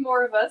there's just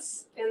more of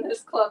us in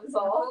this club is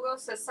all. Hugo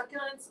says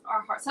succulents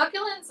are hard.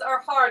 Succulents are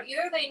hard.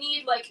 Either they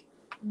need like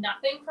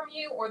nothing from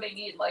you, or they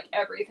need like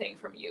everything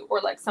from you,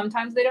 or like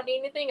sometimes they don't need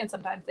anything and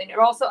sometimes they need.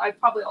 Also, I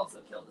probably also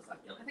killed a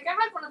succulent. I think I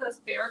had one of those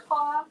bear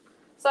claw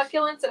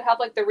succulents that had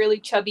like the really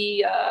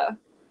chubby I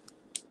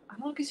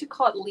don't know, I guess you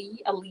call it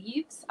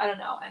leaves. I don't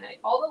know. And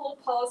all the little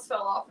paws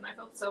fell off and I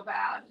felt so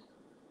bad.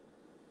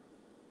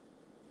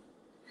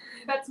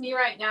 That's me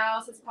right now.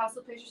 Says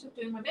possible pictures of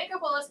doing my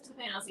makeup while listening to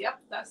the panels.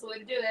 Yep, that's the way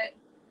to do it.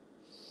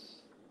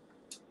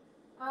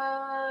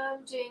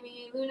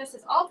 Jamie Luna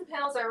says all the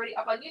panels are already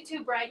up on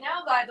YouTube right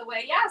now, by the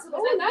way. Yeah, so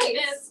there's nothing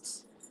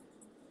missed.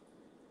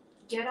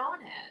 Get on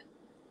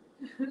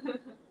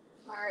it.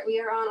 Alright, we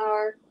are on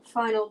our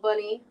final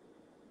bunny.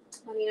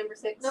 Bunny number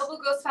 6. Noble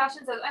Ghost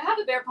Fashion says, I have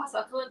a bear paw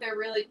succulent. They're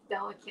really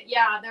delicate.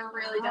 Yeah, they're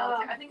really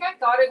delicate. I think I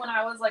got it when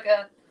I was like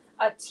a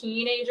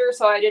teenager,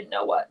 so I didn't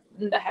know what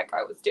the heck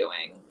I was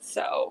doing.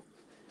 So,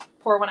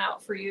 pour one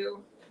out for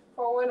you.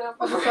 Pour one out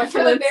for the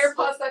For the bear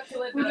paw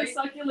succulent. For the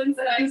succulents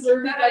that I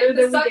deserve better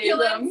than we gave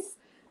them. Succulents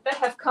that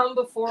have come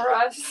before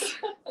us.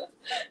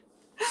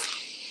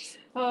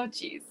 Oh,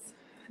 jeez.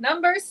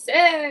 Number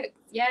 6.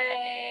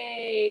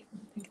 Yay.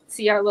 You can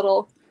see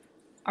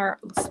our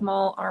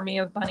small army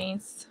of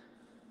bunnies.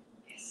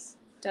 Yes.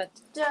 Da,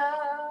 da,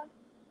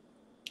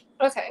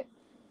 da. Okay.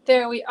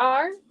 There we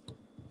are.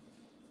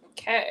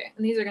 Okay.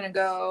 And these are going to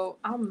go,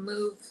 I'll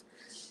move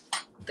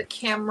the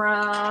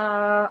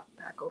camera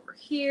back over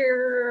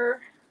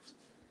here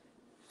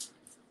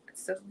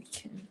so we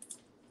can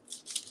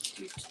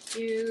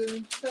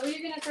do. So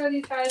we're going to throw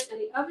these guys in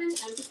the oven,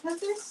 and because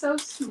they're so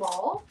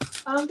small,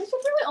 this should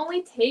really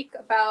only take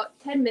about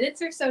 10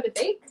 minutes or so to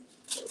bake.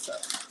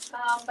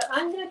 But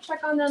I'm going to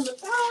check on them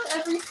about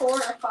every 4 or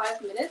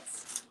 5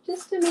 minutes,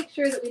 just to make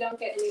sure that we don't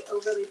get any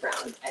overly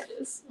browned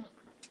edges.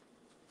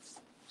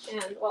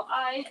 And while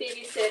I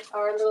babysit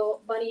our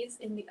little bunnies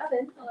in the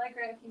oven,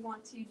 Allegra, if you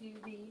want to do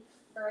the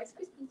Rice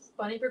Krispies.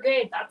 Bunny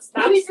Brigade. That's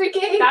Bunny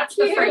Brigade. That's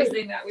the Cute.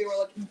 phrasing that we were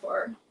looking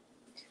for.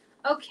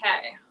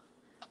 Okay.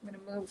 I'm going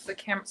to move the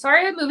camera.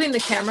 Sorry I'm moving the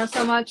camera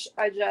so much.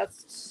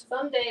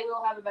 Someday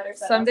we'll have a better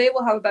setup. Someday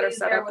we'll have a better Please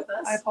setup. bear with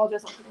us. I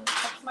apologize. I'm going to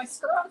catch my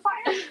skirt on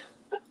fire.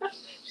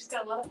 She's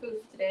got a lot of food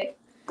today.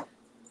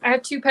 I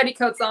have 2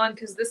 petticoats on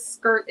because this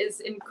skirt is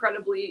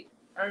incredibly,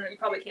 I don't know, you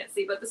probably can't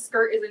see, but the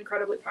skirt is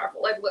incredibly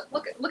powerful. Like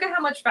look at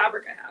how much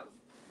fabric I have.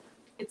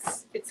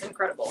 It's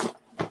incredible.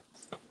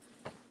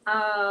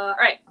 All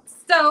right.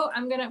 So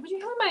I'm gonna. Would you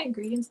have my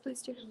ingredients,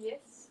 please, too?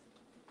 Yes.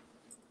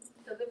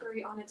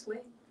 Delivery on its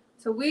way.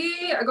 So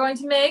we are going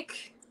to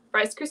make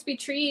Rice Krispie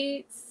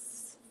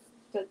treats.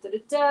 Da, da, da,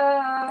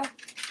 da.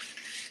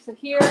 So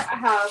here I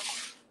have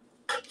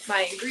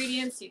my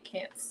ingredients. You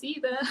can't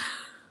see them.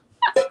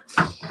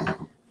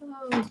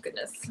 Oh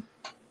goodness.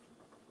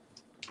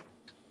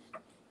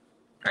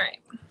 All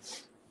right.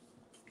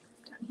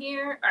 Down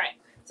here. All right.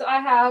 So I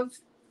have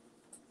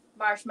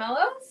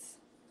marshmallows.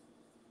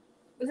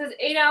 This is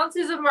 8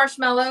 ounces of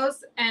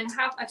marshmallows, and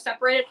I've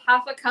separated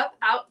half a cup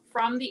out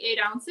from the 8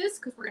 ounces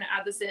because we're going to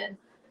add this in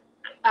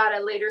at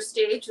a later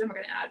stage. Then we're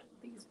going to add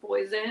these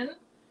boys in.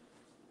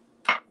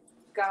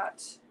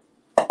 Got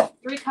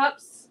 3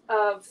 cups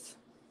of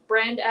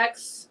Brand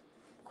X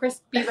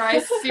crispy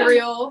rice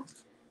cereal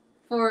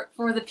For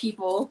the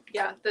people.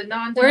 Yeah, the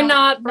We're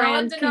not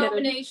brand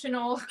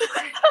non-denominational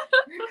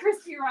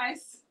crispy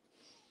rice.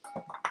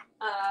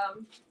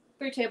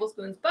 3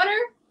 tablespoons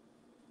butter.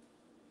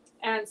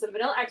 And some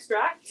vanilla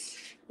extract.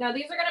 Now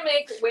these are going to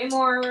make way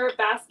more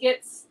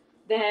baskets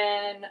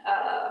than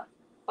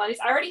bunnies.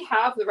 I already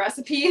have the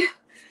recipe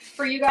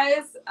for you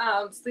guys.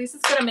 So this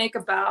is going to make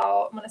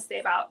about, I'm going to say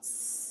about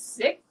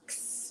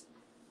 6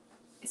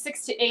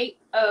 to 8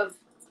 of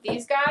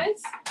these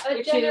guys.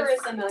 A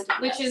generous amount of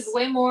which is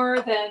way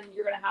more than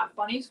you're going to have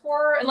bunnies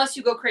for, unless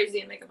you go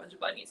crazy and make a bunch of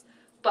bunnies.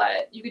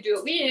 But you could do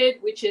what we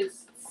did, which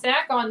is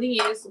snack on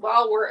these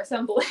while we're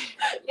assembling.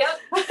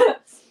 Yep.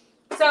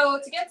 So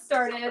to get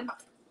started,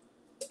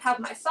 have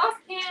my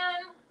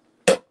saucepan,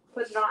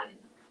 put it on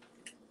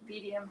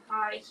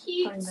medium-high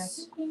heat.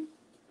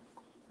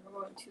 We're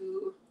going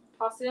to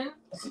toss in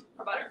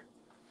our butter.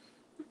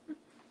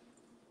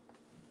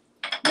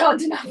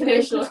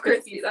 Non-denominational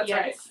crispy, that's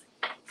right.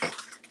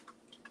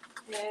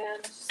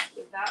 And just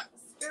give that a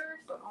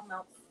stir so it all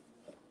melts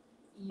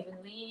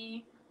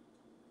evenly.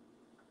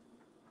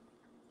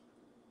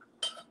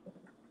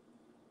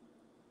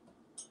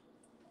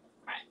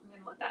 Alright, I'm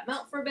gonna let that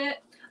melt for a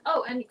bit.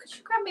 Oh, and could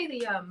you grab me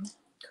the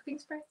cooking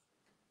spray?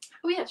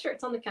 Oh yeah, sure.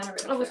 It's on the counter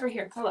right Oh, it's right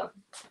here. Hello.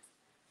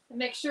 And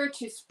make sure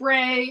to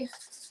spray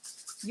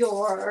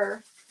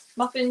your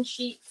muffin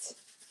sheet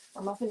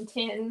or muffin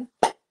tin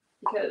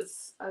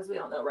because, as we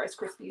all know, Rice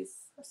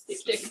Krispies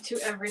stick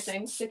to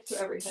everything. Stick to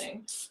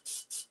everything.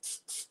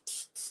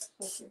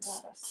 So give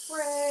that a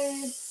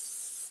spray.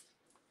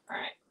 All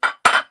right.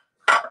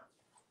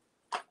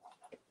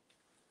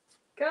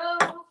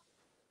 Go.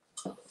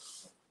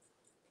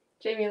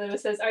 Jamie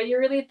Lewis says, "Are you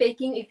really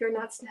baking if you're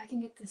not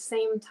snacking at the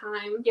same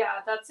time?"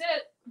 Yeah, that's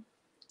it.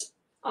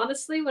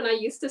 Honestly, when I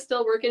used to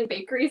still work in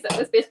bakeries, that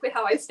was basically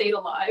how I stayed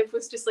alive,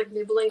 was just like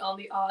nibbling on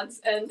the odds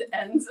and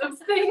ends of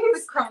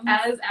things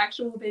as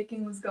actual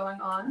baking was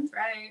going on. That's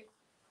right.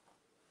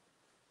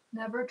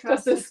 Never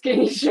Trust trust a a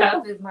skinny skinny chef.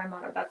 chef is my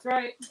motto. That's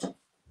right.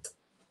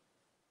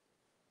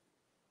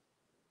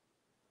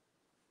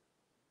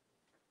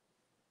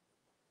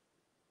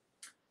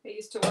 I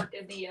used to work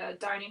in the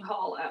dining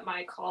hall at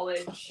my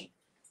college,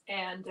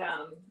 and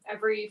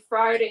every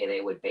Friday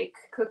they would bake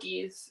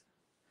cookies.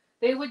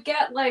 They would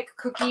get like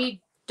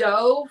cookie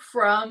dough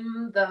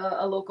from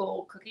a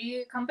local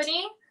cookie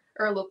company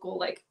or a local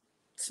like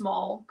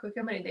small cookie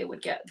company. They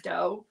would get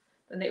dough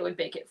and they would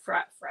bake it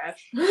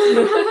fresh.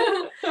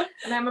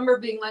 And I remember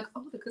being like,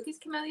 "Oh, the cookies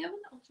came out of the oven.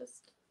 I'll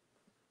just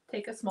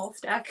take a small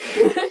stack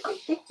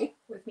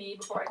with me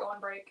before I go on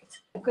break,"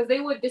 because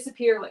they would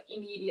disappear like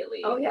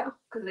immediately. Oh yeah,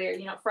 because they're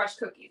fresh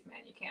cookies,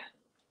 man. You can't.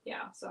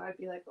 Yeah, so I'd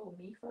be like, "Oh,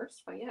 me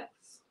first, but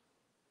yes."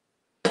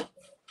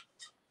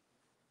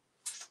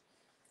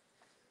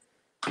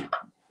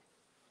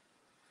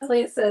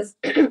 Elliot says,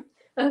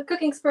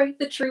 cooking spray,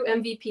 the true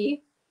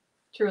MVP.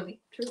 Truly.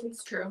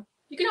 It's true.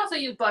 You can also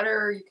use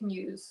butter. You can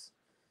use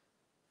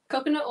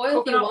Coconut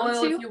oil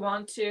if you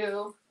want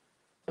to.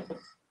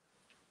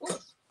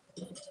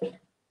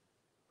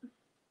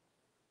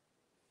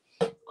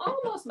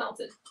 Almost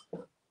melted.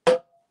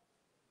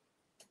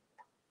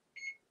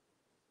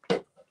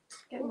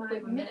 Get my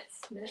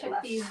minutes. Check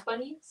left these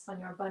bunnies. on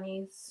your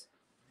bunnies.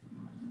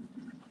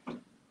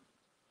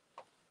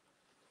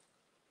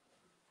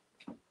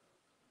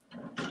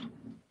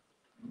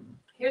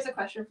 Here's a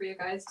question for you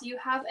guys. Do you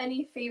have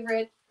any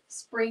favorite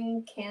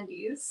spring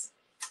candies?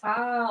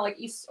 Like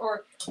Easter,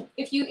 or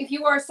if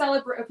you are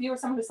someone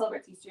who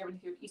celebrates Easter, you have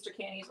any Easter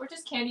candies, or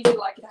just candies you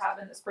like to have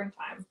in the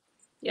springtime.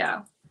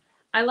 Yeah,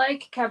 I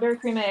like Cadbury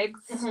cream eggs.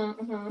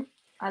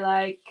 I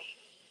like.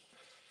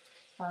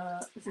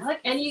 I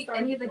like any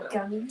of the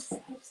gummies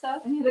type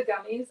stuff. Any of the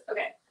gummies.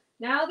 Okay,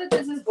 now that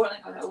this is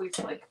boiling, oh no, we've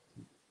like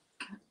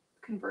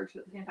converged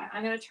at the same time.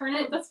 I'm gonna turn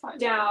it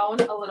down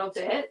a little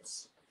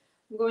bit.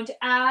 I'm going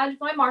to add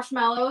my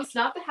marshmallows,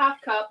 not the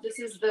half cup. This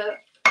is the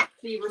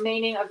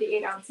remaining of the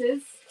 8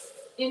 ounces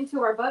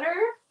into our butter.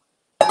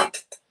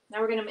 Now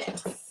we're gonna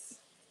mix.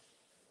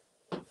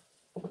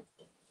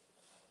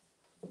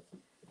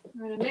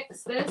 We're gonna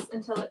mix this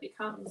until it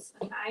becomes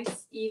a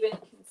nice, even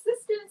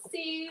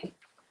consistency.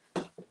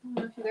 I don't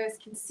know if you guys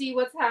can see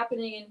what's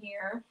happening in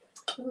here.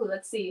 Ooh,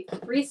 let's see.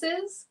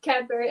 Reese's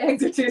Cadbury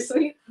eggs are too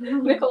sweet,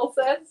 Nicole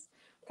says.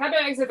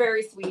 Cadbury eggs are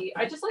very sweet.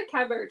 I just like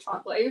Cadbury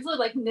chocolate. I usually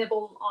like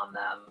nibble on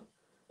them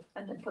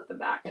and then put them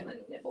back and then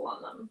nibble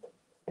on them.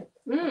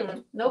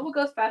 Noble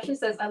Ghost Fashion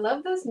says, I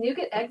love those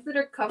nougat eggs that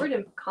are covered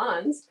in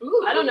pecans.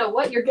 Ooh. I don't know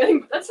what you're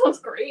getting, but that sounds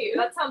great.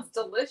 That sounds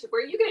delicious.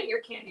 Where are you getting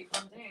your candy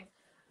from? Dang.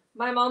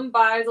 My mom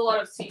buys a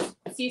lot of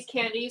C's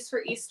candies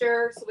for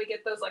Easter, so we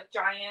get those like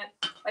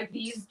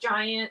these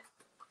giant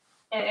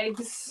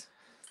eggs.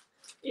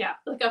 Yeah,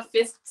 like a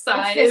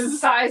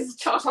fist-size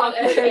chocolate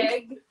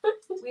egg.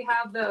 We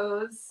have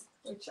those,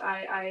 which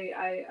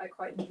I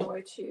quite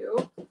enjoy too.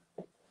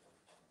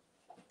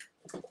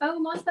 Oh,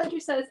 Moss Badger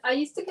says, I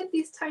used to get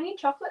these tiny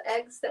chocolate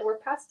eggs that were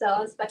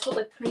pastel and speckled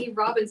like tiny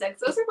robin's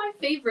eggs. Those are my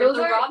favorite.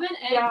 The robin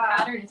egg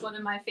pattern is one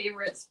of my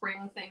favorite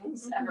spring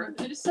things ever.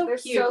 They're just They're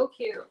so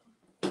cute.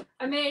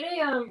 I made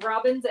a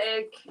robin's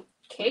egg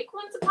cake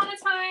once upon a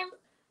time.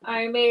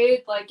 I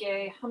made like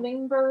a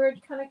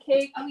hummingbird kind of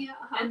cake. Oh yeah.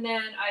 And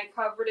then I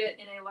covered it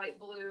in a light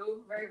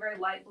blue, very, very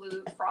light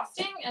blue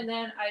frosting. And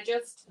then I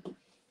just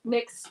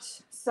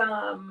mixed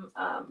some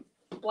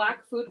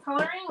black food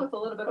coloring with a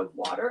little bit of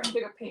water and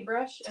took a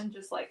paintbrush and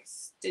just like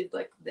did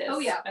like this. Oh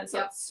yeah. And so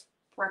it's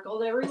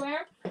spreckled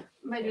everywhere.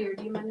 My dear,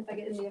 do you mind if I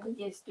get in the oven?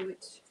 Yes, do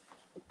it.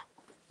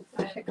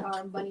 Check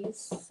our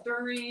bunnies.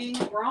 Stirring.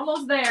 We're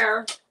almost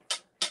there.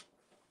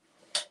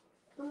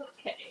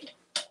 Okay.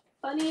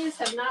 Bunnies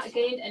have not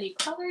gained any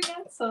color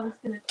yet, so I'm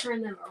just going to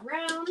turn them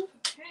around.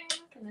 Okay.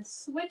 I'm going to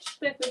switch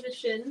their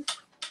position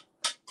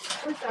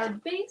with our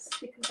base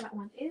because that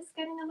one is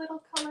getting a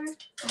little color.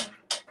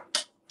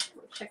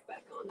 We'll check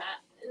back on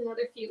that in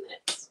another few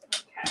minutes.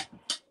 Okay.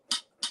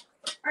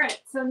 All right,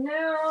 so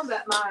now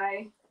that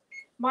my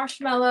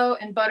marshmallow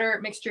and butter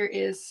mixture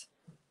is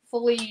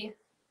fully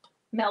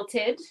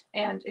melted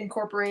and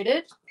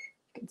incorporated,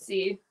 you can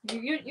see,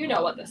 you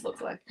know what this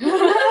looks like.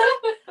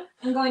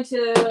 I'm going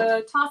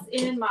to toss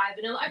in my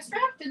vanilla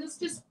extract, and this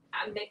just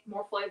make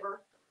more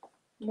flavor,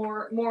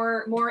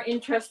 more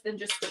interest than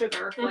just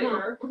sugar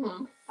flavor.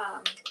 And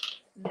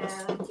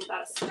then give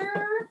that a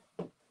stir.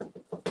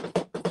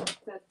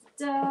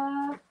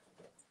 Da-da.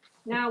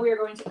 Now we are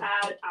going to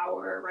add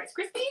our Rice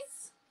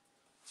Krispies.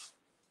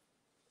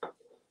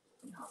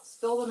 I'll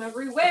spill them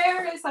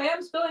everywhere. Yes, I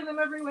am spilling them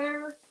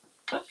everywhere.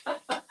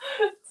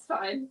 It's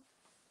fine.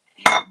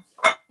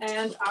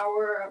 And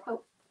our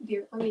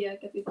Dear, let me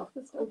get these off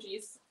this one.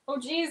 Oh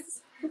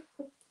geez.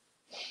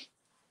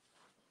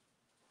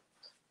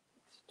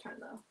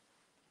 Turn the.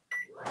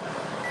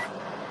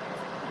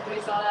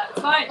 Everybody saw that. It's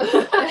fine.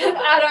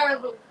 Add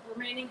our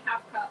remaining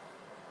half cup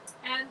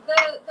And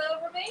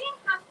the remaining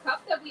half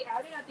cup that we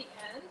added at the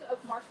end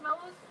of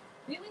marshmallows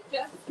really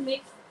just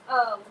makes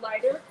a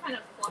lighter, kind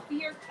of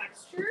fluffier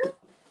texture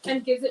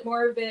and gives it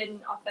more of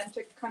an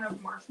authentic kind of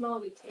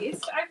marshmallowy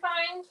taste, I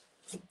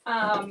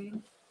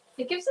find.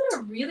 It gives it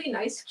a really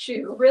nice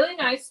chew. Really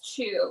nice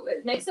chew.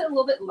 It makes it a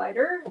little bit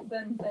lighter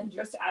than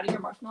just adding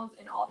your marshmallows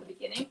in all at the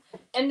beginning.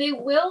 And they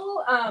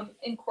will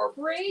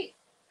incorporate,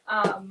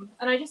 and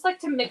I just like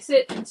to mix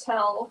it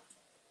until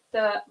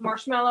the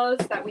marshmallows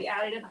that we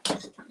added in, I have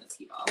to turn this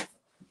heat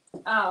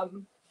off,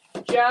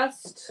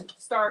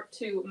 just start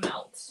to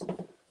melt.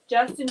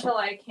 Just until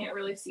I can't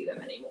really see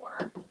them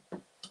anymore.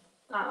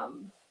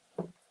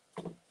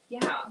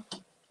 Yeah.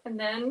 And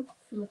then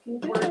Looking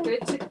good. we're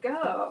good to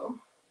go.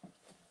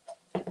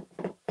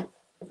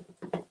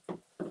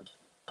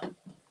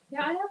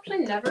 Yeah, I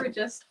actually never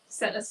just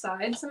set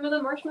aside some of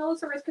the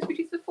marshmallows or Rice Krispie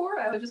treats before.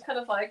 I was just kind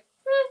of like,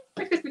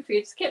 Rice Krispie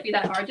treats can't be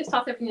that hard. Just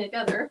toss everything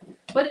together.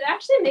 But it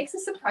actually makes a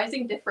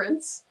surprising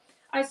difference.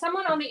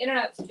 Someone on the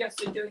internet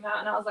suggested doing that,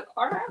 and I was like,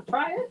 all right, I'll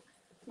try it.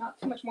 Not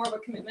too much more of a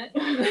commitment.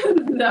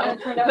 No,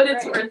 but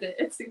it's worth it.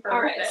 It's super all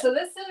worth right, it. so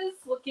this is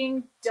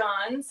looking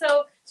done.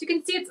 So you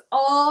can see it's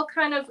all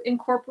kind of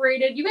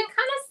incorporated. You can kind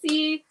of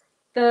see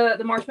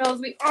the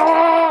marshmallows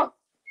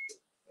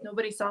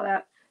nobody saw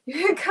that. You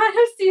can kind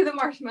of see the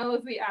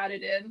marshmallows we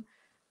added in.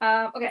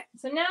 Okay,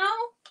 so now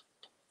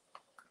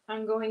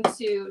I'm going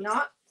to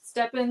not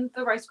step in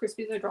the Rice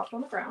Krispies I dropped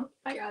on the ground.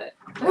 I got it.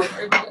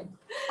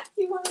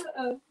 You want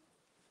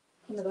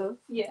one of those?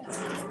 Yes.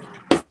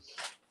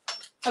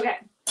 Okay,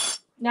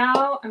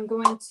 now I'm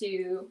going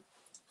to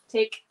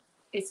take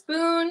a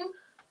spoon.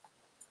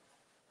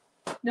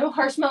 No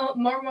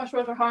more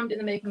marshmallows are harmed in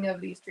the making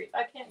of these treats.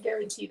 I can't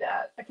guarantee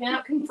that. I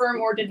cannot confirm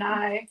or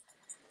deny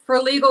for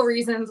legal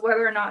reasons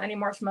whether or not any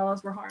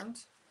marshmallows were harmed.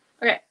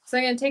 Okay, so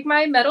I'm going to take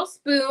my metal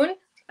spoon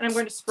and I'm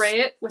going to spray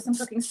it with some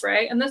cooking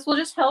spray. And this will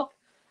just help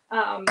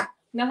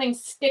nothing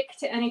stick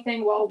to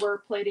anything while we're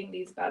plating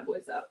these bad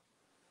boys up.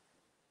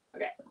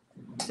 Okay,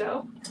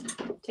 so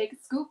take a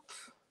scoop.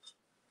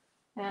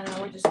 And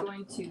we're just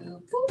going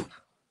to boop.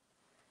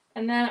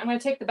 And then I'm going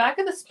to take the back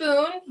of the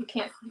spoon. You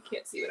can't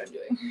see what I'm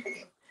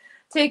doing.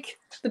 Take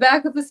the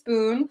back of the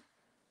spoon.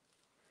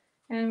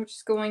 And we're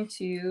just going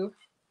to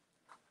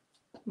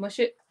mush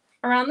it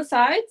around the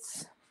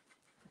sides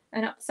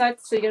and up the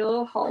sides so you get a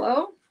little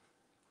hollow.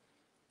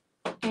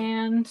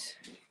 And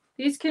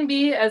these can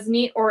be as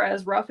neat or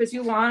as rough as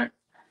you want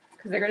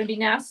because they're going to be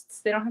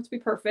nests. They don't have to be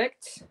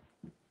perfect.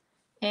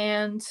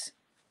 And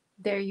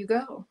there you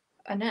go,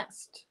 a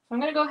nest. So I'm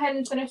going to go ahead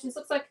and finish. This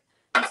looks like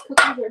these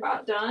cookies are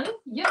about done.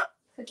 Yep,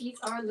 cookies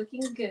are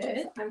looking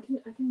good. I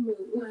can move.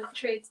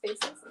 Trade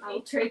spaces.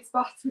 I'll trade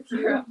spots with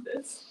you around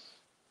this.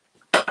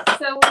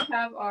 So we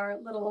have our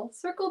little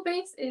circle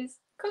base is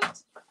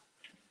cooked.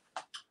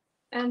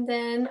 And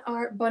then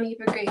our bunny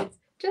brigades.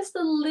 Just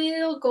a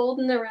little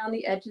golden around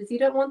the edges. You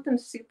don't want them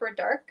super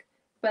dark,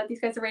 but these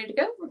guys are ready to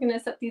go. We're going to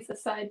set these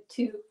aside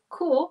to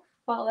cool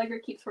while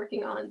Allegra keeps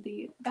working on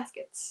the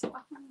baskets.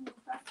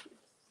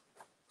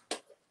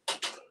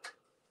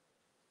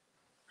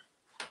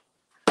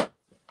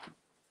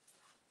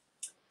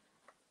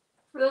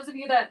 For those of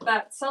you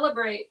that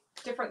celebrate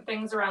different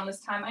things around this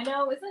time, I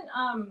know isn't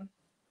am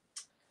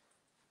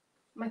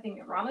I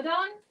thinking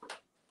Ramadan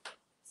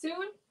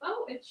soon?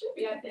 Oh, it should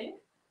be, I think.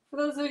 For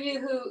those of you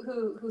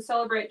who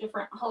celebrate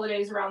different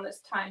holidays around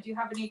this time, do you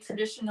have any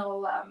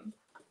traditional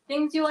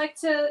things you like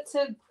to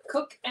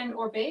cook and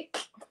or bake?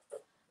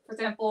 For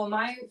example,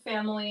 my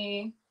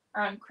family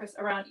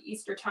around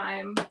Easter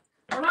time,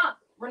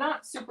 we're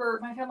not super.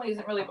 My family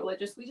isn't really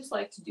religious. We just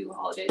like to do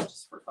holidays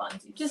just for fun.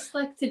 Just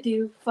like to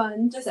do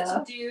fun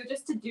stuff.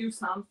 Just to do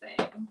something.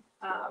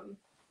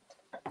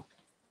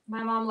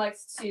 My mom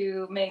likes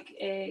to make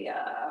we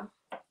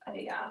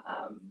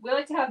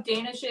like to have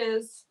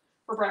danishes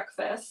for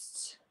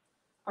breakfast,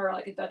 or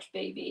like a Dutch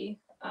baby.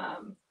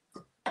 And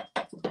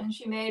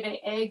she made an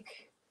egg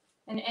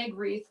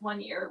wreath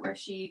one year where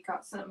she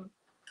got some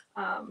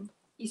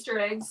Easter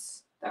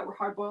eggs that were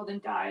hard boiled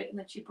and dyed, and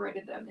then she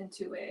braided them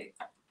into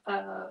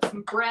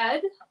some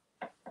bread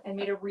and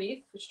made a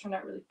wreath, which turned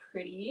out really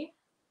pretty.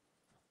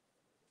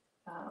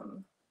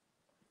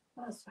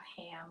 That was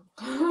a ham.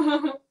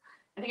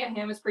 I think a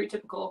ham is pretty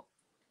typical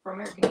for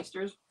American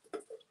Easters.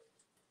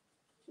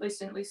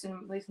 At least in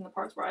the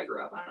parts where I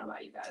grew up. I don't know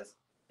about you guys.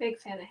 Big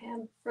fan of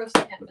ham. Roast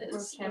ham is.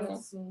 Roast ham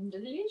is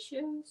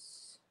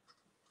delicious.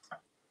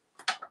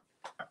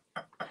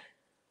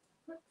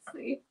 Let's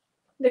see.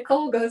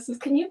 Nicole goes,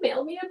 can you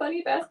mail me a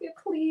bunny basket,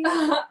 please?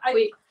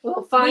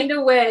 We'll find find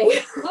a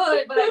way.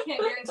 Could, but I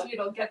can't guarantee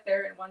it'll get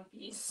there in one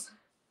piece.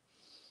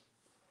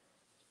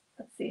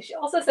 Let's see. She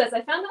also says,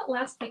 I found out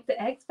last week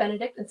that eggs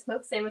Benedict and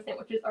smoked salmon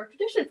sandwiches are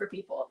tradition for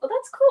people. Oh,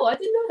 that's cool. I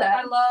didn't know that.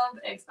 I love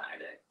eggs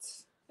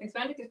Benedict. Eggs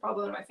Benedict is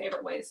probably one of my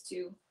favorite ways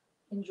to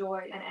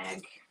enjoy an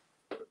egg.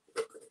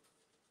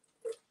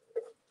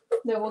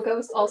 Noble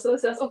Ghost also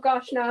says, oh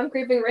gosh, now I'm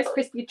craving Rice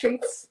Krispie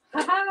treats.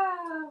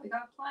 Haha, we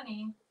got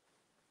plenty.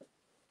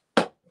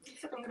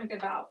 Looks like I'm gonna get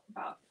about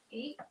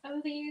 8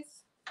 of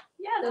these.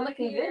 Yeah, they're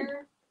looking good.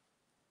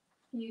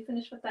 You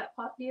finished with that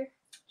pot, dear?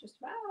 Just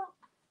about.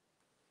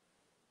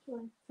 Do you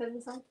want to set it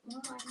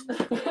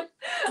aside?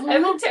 I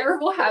have a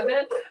terrible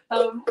habit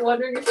of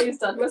wondering if she's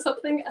done with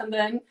something and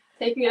then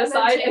taking it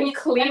aside and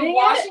cleaning and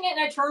washing it, and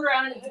I turned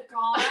around and it's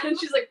gone. And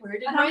she's like, "Where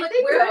did and my I'm like,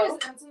 thing where go?" is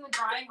it? And it's in the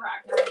drying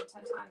rack now 10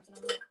 times, and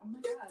I'm like, oh my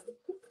god,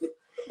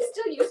 you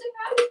still using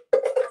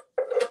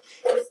that?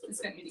 This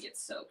is gonna need to get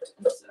soaked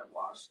instead of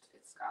washed.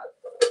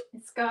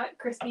 It's got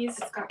crispies.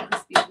 It's got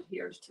crispies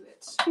adhered to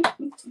it.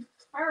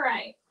 All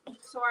right,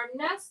 so our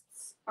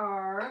nests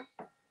are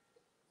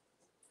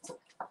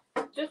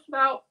just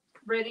about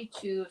ready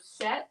to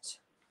set.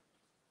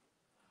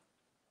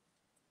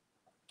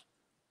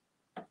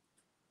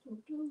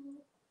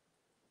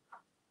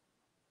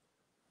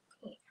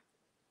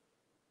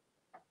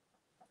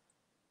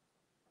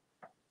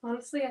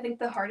 Honestly, I think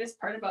the hardest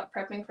part about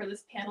prepping for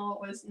this panel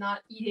was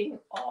not eating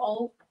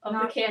all of the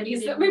Not candies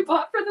eating that we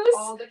bought for this.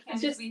 All the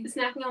It's candies just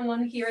snacking on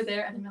one here or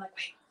there, and then we're like,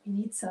 wait, we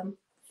need some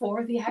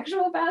for the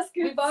actual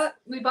basket.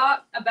 we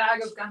bought a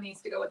bag of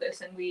gummies to go with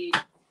this, and we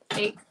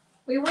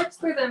worked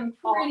through them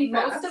pretty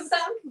most fast. of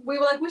them. We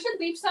were like, we should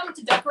leave some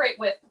to decorate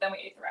with, but then we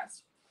ate the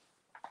rest.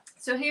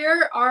 So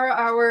here are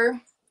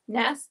our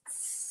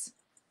nests.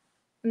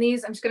 And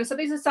these, I'm just going to set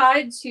these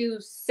aside to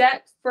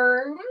set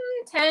for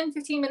 10,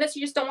 15 minutes.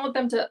 You just don't want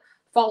them to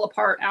fall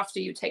apart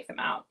after you take them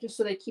out, just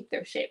so they keep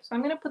their shape. So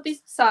I'm going to put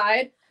these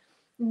aside.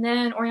 And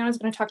then Oriana's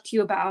going to talk to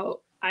you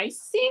about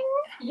icing.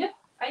 Yep,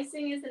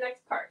 icing is the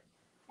next part.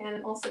 And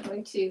I'm also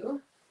going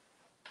to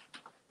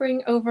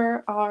bring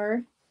over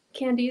our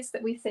candies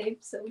that we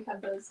saved, so we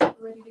have those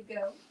ready to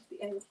go at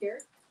the end here.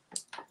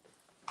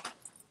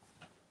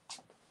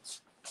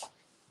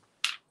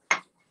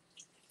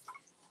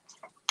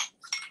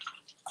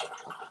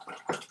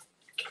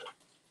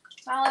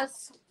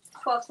 Alice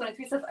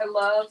 1223 says, I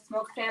love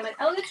smoked salmon.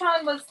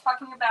 Elgachan was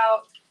talking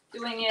about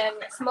doing in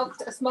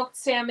smoked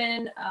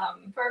salmon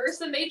For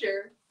Ursa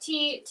Major.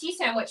 tea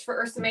sandwich for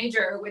Ursa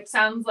Major, which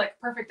sounds like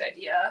a perfect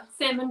idea.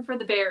 Salmon for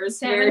the bears.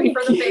 Salmon Very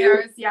for the cute.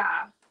 bears,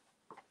 yeah.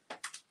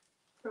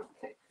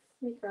 Okay,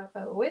 let me grab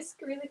a whisk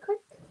really quick.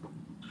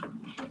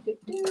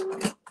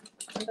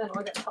 And then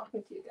I'll get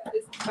talking to you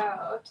guys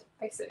about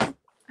icing.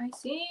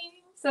 Icing.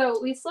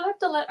 So we still have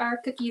to let our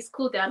cookies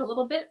cool down a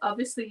little bit.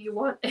 Obviously, you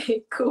want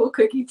a cool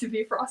cookie to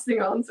be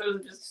frosting on, so it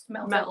doesn't just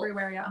Smells melt.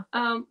 everywhere, yeah.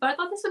 But I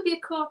thought this would be a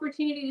cool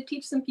opportunity to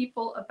teach some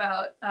people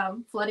about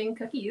flooding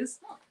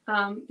cookies,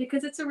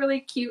 because it's a really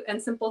cute and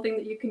simple thing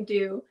that you can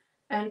do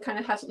and kind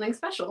of have something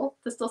special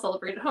to still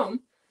celebrate at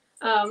home.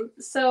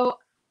 So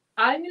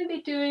I'm going to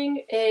be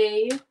doing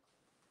a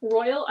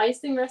royal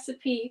icing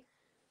recipe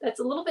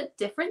that's a little bit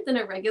different than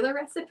a regular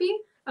recipe.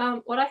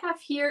 What I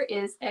have here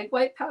is egg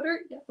white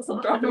powder. Yeah, this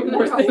will drop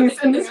more things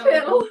in this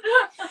panel.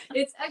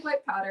 It's egg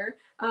white powder,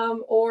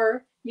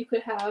 or you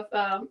could have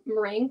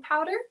meringue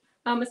powder.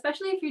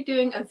 Especially if you're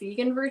doing a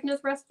vegan version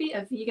of the recipe,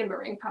 a vegan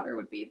meringue powder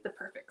would be the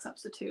perfect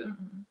substitute.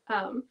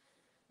 Mm-hmm.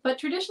 But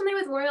traditionally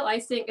with royal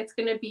icing, it's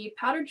going to be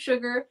powdered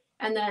sugar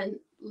and then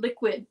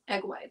liquid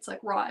egg whites, like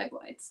raw egg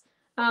whites.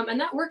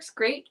 And that works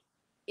great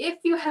if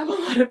you have a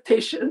lot of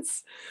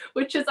patience,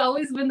 which has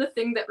always been the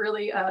thing that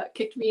really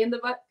kicked me in the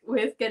butt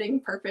with getting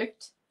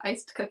perfect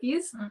iced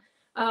cookies.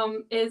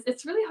 Is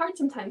it's really hard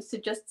sometimes to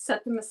just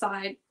set them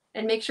aside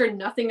and make sure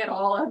nothing at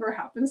all ever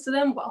happens to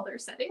them while they're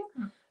setting.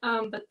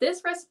 But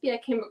this recipe I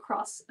came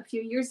across a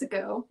few years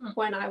ago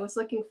when I was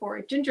looking for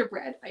a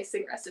gingerbread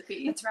icing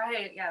recipe. That's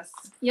right, yes.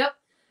 Yep.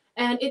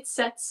 And it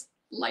sets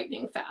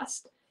lightning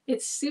fast.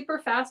 It's super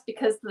fast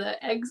because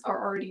the eggs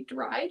are already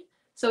dried,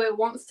 so it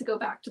wants to go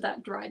back to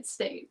that dried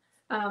state.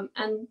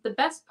 And the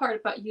best part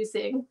about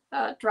using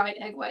dried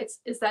egg whites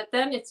is that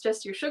then it's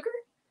just your sugar,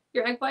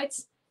 your egg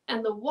whites,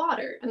 and the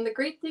water. And the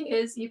great thing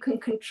is you can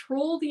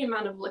control the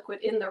amount of liquid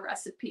in the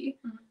recipe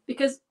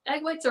because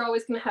egg whites are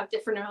always going to have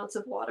different amounts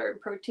of water and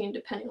protein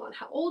depending on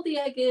how old the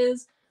egg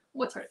is,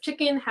 what sort of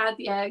chicken had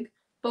the egg.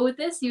 But with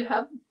this, you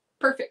have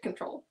perfect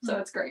control. So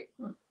it's great.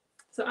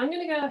 So I'm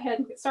going to go ahead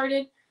and get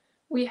started.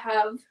 We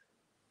have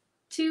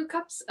 2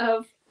 cups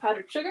of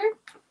powdered sugar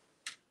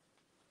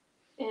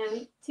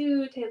and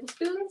 2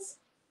 tablespoons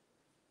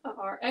of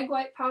our egg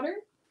white powder.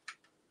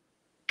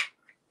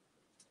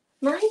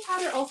 Meringue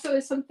powder also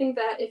is something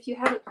that if you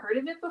haven't heard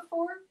of it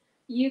before,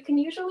 you can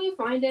usually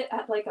find it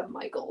at like a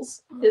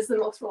Michael's is the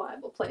most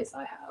reliable place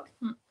I have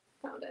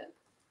found it.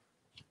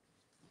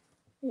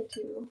 I need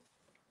to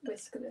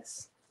whisk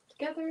this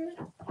together.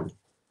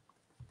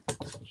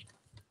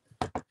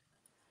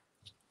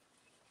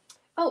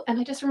 Oh, and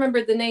I just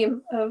remembered the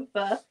name of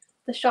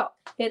the shop.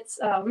 It's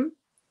oh,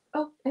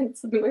 and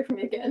it's slipping away from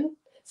me again.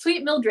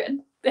 Sweet Mildred.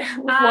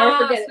 Before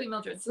I forget Sweet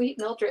Mildred. Sweet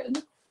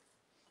Mildred.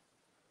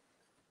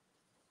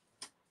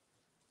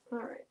 All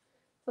right,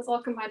 let's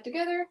all combine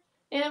together,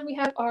 and we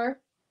have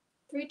our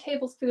 3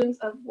 tablespoons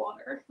of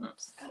water.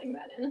 Just adding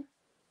that in.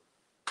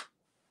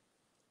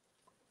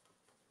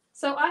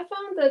 So I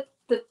found that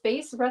the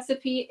base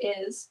recipe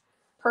is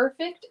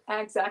perfect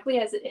exactly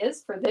as it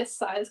is for this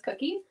size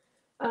cookie.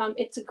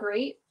 It's a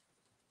great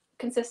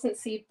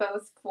consistency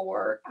both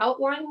for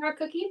outlining our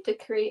cookie to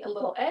create a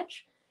little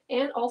edge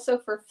and also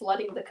for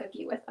flooding the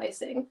cookie with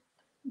icing.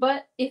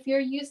 But if you're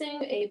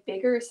using a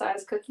bigger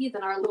size cookie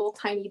than our little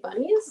tiny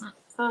bunnies,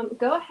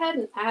 go ahead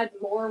and add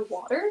more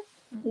water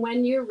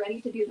when you're ready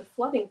to do the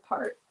flooding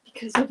part,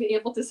 because you'll be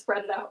able to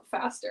spread it out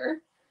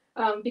faster.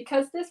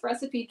 Because this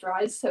recipe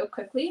dries so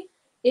quickly,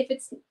 if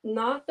it's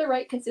not the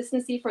right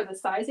consistency for the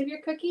size of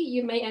your cookie,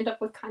 you may end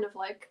up with kind of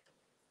like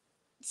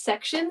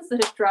sections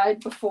that have dried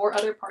before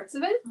other parts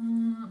of it.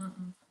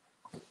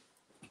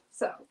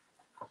 So,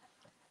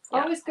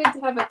 always good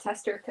to have a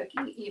tester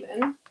cookie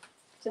even,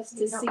 just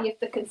to see if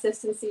the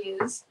consistency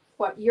is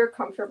what you're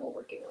comfortable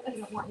working with.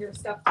 You don't want your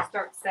stuff to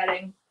start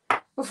setting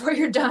before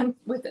you're done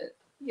with it.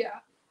 Yeah.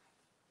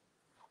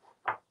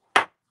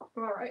 All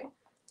right.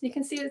 You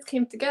can see it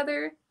came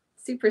together.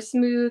 Super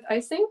smooth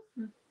icing.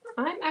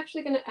 I'm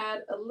actually going to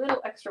add a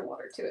little extra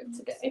water to it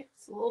today.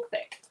 It's a little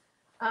thick.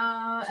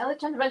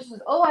 Alexandra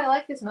mentions, oh, I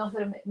like this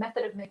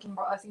method of making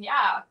raw icing.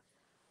 Yeah,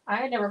 I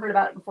had never heard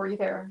about it before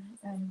either.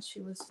 And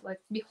she was like,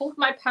 behold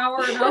my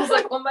power. And I was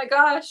like, oh my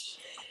gosh.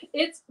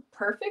 It's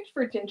perfect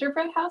for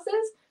gingerbread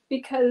houses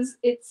because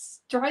it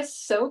dries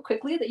so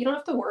quickly that you don't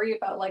have to worry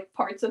about like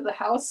parts of the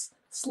house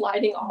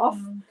sliding off.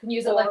 Can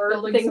use it like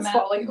building things cement.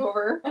 falling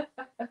over.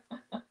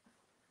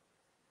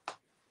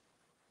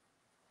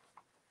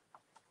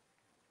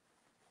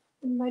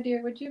 My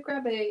dear, would you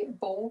grab a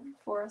bowl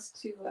for us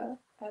to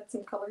add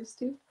some colors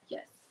to?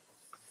 Yes.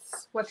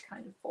 What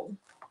kind of bowl?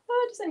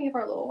 Just any of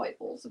our little white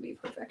bowls would be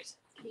perfect.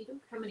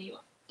 How many you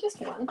want? Just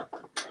one.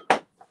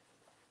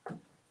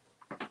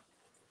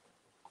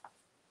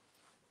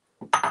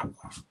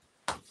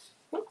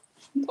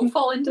 Don't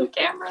fall into the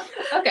camera.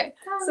 Okay,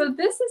 so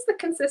this is the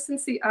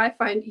consistency I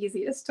find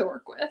easiest to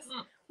work with,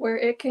 where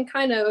it can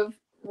kind of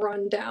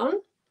run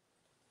down.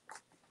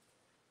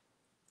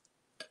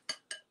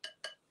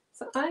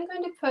 So I'm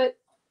going to put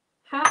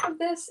half of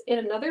this in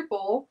another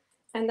bowl,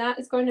 and that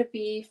is going to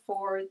be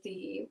for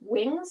the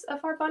wings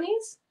of our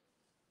bunnies.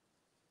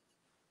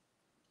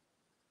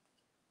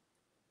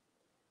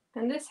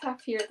 And this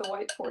half here, the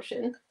white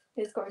portion,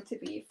 is going to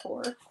be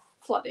for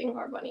flooding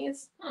our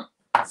bunnies.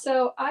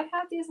 So I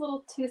have these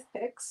little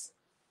toothpicks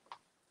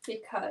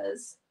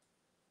because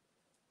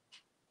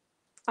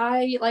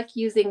I like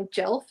using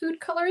gel food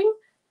coloring.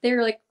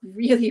 They're like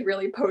really,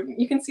 really potent.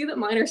 You can see that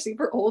mine are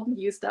super old and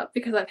used up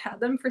because I've had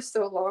them for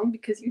so long,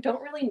 because you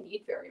don't really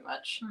need very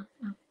much.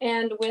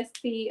 And with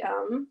the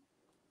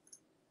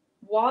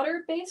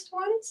water-based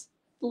ones,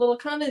 the little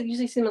kind of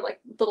usually seem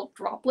like little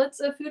droplets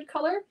of food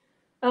color.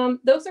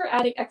 Those are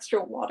adding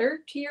extra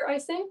water to your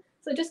icing.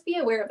 So just be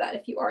aware of that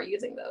if you are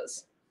using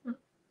those.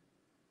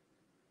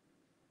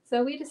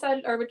 So we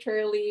decided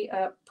arbitrarily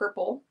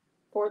purple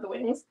for the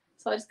wings.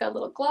 So I just got a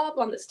little glob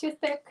on this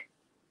toothpick.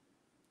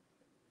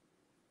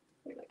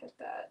 I'm gonna get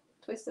that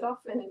twisted off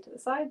and into the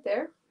side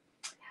there.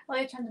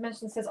 Like trying to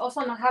mention, says also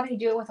not having to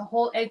deal with a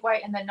whole egg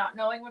white and then not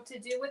knowing what to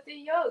do with the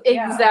yolk.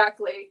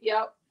 Exactly.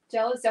 Yep.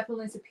 Gel is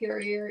definitely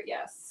superior.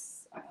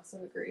 Yes, I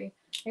also agree.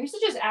 I used to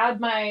just add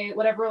my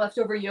whatever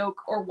leftover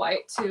yolk or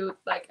white to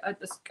like a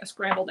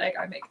scrambled egg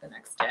I make the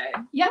next day.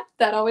 Yeah,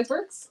 that always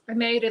works. I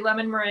made a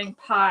lemon meringue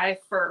pie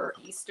for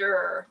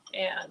Easter,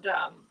 and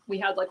we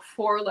had like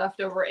 4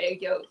 leftover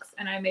egg yolks,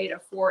 and I made a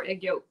 4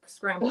 egg yolk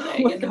scrambled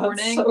egg in the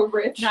morning. So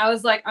rich. And I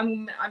was like, I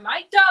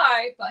might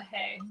die, but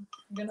hey, I'm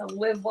gonna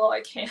live while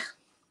I can.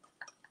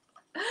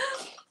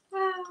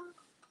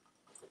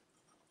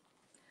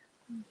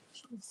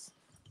 She's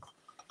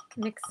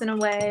mixing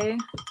away.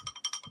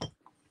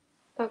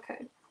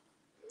 Okay.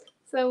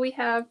 So we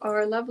have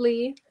our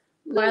lovely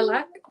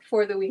lilac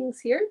for the wings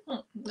here.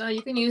 No,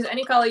 you can use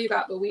any color you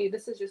got, but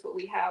this is just what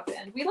we have,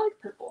 and we like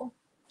purple.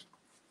 It's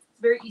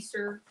very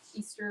Easter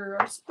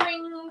or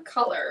spring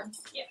color.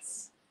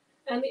 Yes.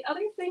 And the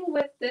other thing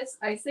with this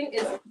icing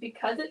is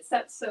because it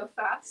sets so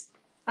fast,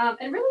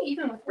 and really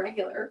even with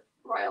regular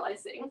royal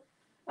icing,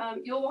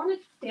 you'll want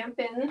to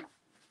dampen.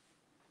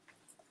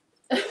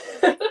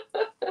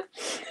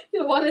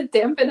 You'll want to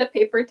dampen a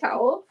paper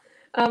towel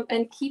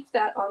and keep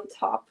that on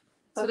top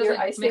of your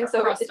icing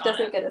so it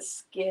doesn't get a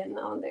skin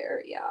on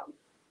there. Yeah.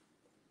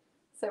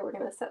 So we're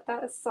going to set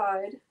that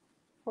aside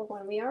for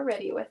when we are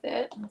ready with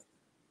it.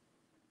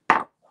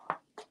 And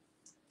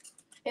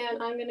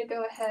I'm going to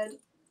go ahead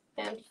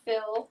and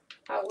fill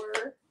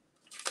our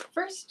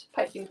first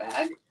piping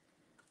bag.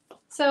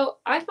 So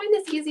I find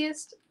this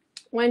easiest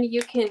when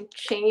you can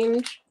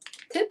change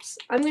tips.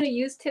 I'm going to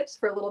use tips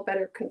for a little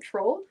better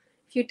control.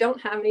 If you don't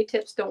have any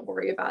tips, don't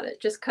worry about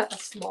it. Just cut a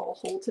small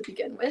hole to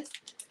begin with.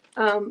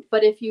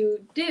 But if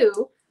you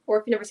do, or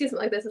if you never see something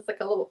like this, it's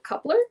like a little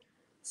coupler.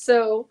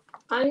 So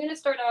I'm going to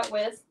start out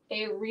with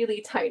a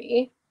really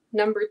tiny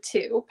number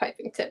 2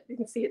 piping tip. You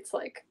can see it's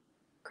like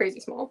crazy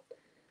small.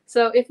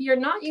 So if you're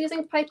not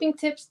using piping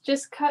tips,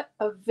 just cut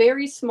a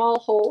very small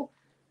hole,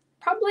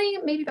 probably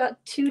maybe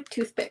about 2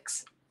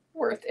 toothpicks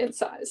worth in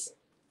size.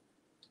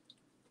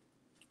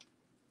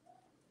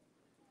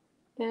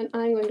 And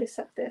I'm going to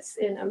set this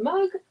in a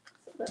mug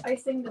so the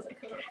icing doesn't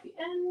come out the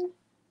end.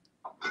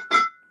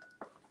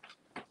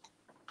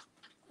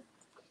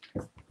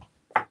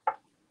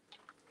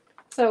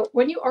 So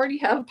when you already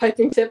have a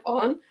piping tip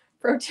on,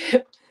 pro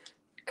tip,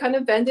 kind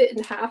of bend it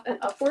in half and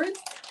upwards,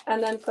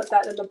 and then put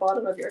that in the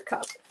bottom of your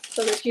cup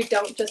so that you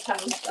don't just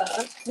have an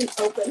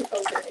open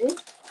opening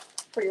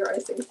for your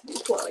icing to be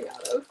flowing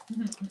out of.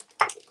 Mm-hmm.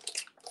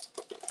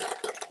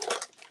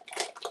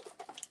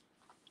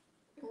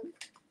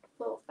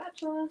 Little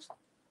spatula.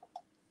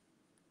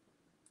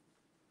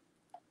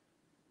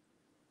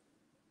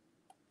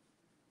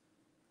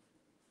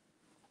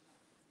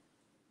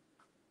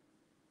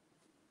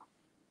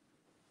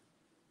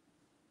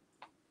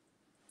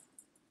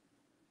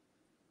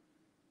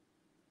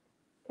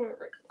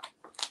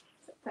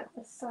 Set that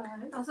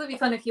aside. Also, it'd be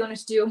fun if you wanted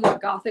to do a more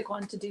gothic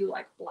one to do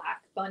like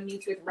black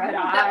bunnies with red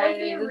eyes. That would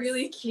be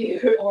really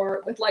cute.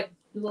 Or with like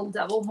little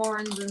devil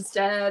horns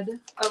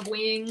instead of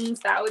wings.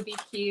 That would be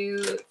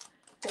cute.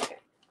 Okay,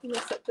 I'm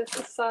gonna set this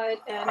aside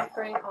and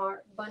bring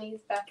our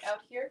bunnies back out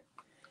here.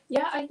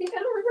 Yeah, I think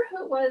I don't remember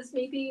who it was.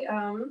 Maybe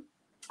I'll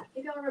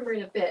remember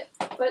in a bit.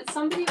 But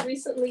somebody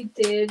recently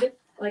did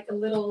like a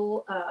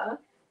little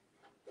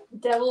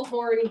devil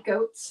horn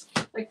goats,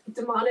 like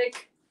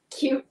demonic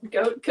cute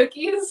goat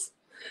cookies.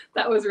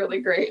 That was really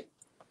great.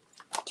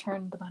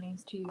 Turn the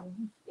bunnies to you.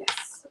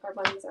 Yes, our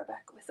bunnies are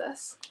back with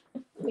us.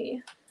 Let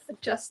me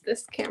adjust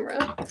this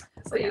camera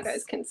so you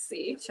guys can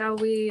see. Shall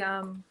we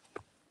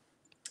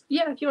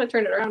Yeah, if you want to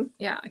turn it around.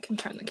 yeah, I can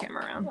turn the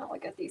camera around. I'll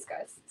get these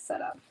guys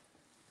set up.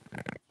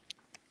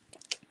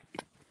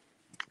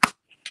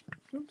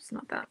 Oops,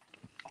 not that.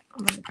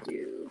 I'm gonna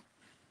do.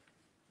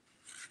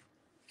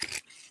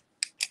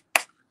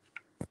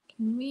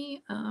 Can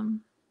we let me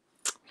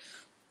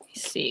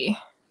see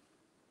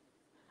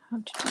how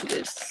to do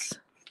this.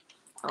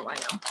 Oh, I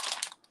know.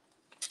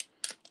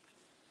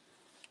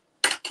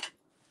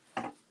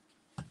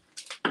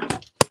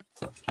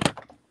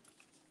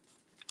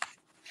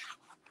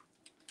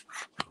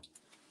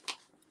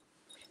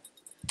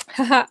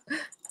 Haha,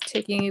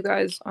 taking you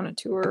guys on a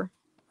tour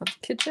of the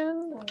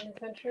kitchen.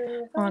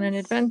 On an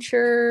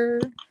adventure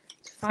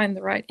to find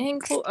the right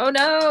angle. Oh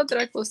no, did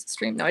I close the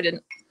stream? No, I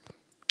didn't.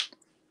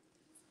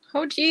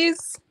 Oh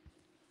geez.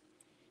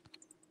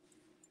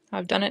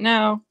 I've done it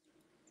now.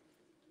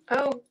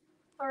 Oh,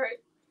 all right.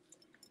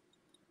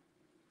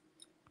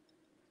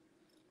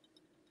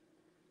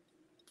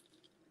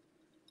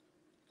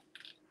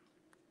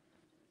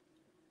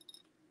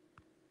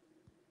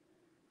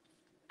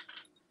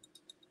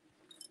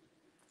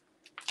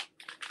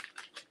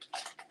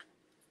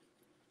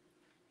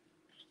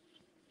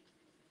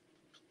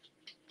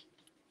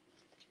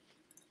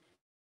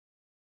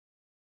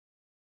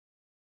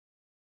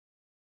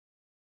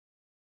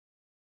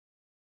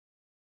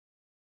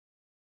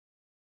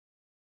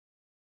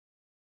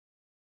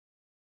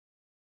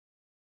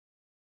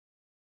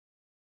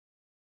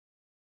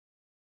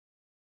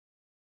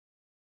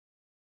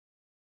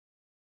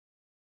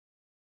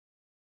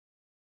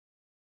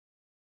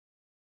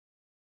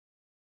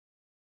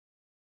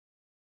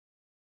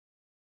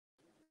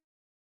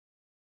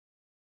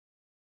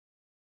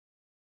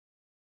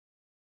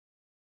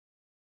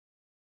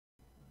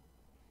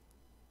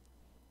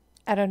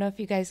 I don't know if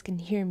you guys can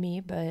hear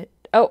me, but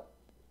oh,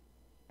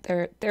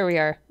 there we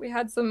are. We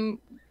had some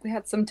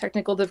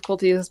technical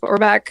difficulties, but we're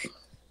back.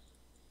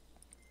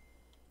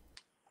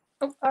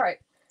 Oh, all right.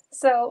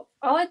 So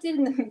all I did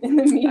in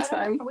the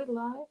meantime. Are we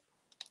live?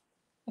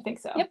 I think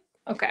so. Yep.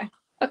 Okay.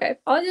 Okay.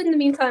 All I did in the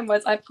meantime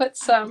was I put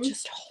some.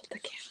 Just hold the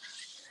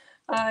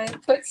camera. I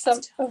put some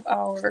of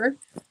our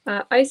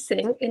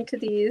icing into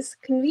these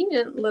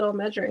convenient little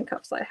measuring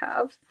cups I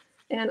have,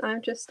 and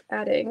I'm just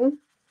adding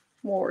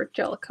more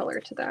gel color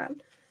to that.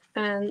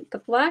 And the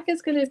black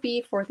is going to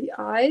be for the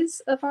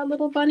eyes of our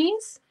little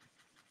bunnies.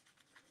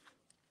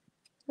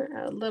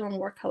 Add a little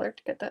more color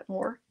to get that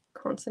more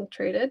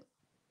concentrated.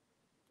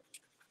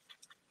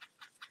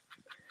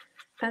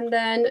 And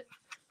then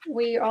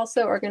we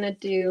also are going to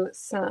do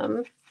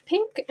some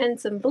pink and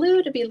some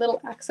blue to be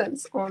little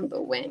accents on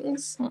the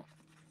wings.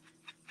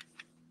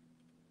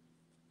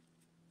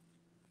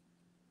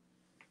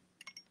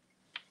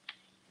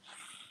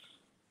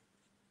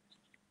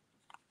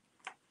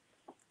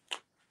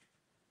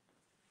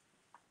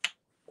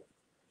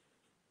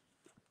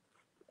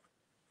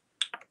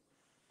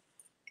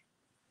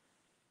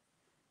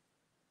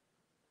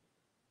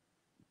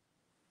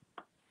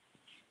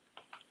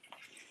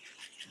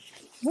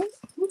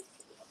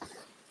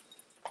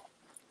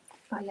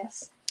 Ah,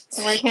 yes.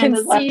 The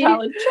right-handed,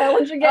 left-handed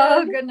challenge again.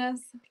 Oh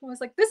goodness! I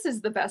was like, this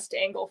is the best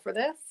angle for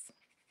this.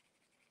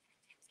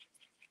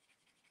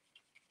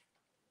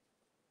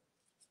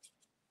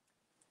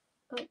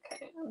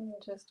 Okay, and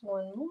just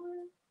one more.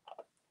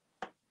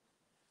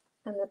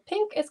 And the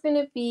pink is going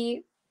to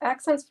be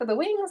accents for the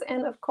wings,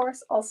 and of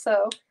course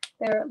also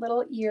their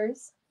little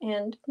ears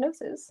and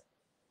noses.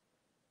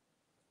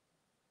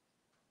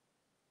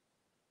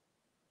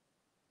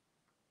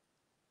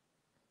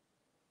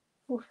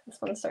 Ooh, this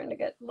one's starting to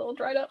get a little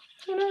dried up.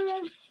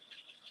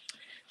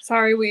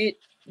 Sorry, we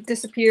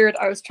disappeared.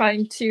 I was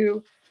trying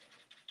to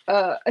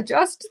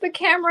adjust the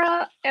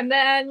camera, and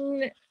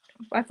then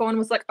my phone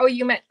was like, "Oh,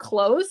 you meant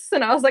close,"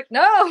 and I was like,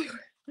 "No."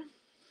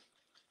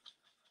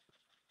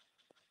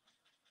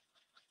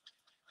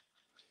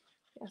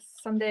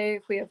 Someday,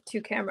 if we have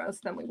 2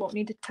 cameras, then we won't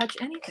need to touch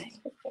anything.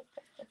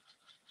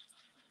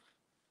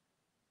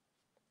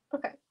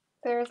 Okay,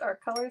 there's our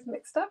colors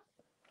mixed up.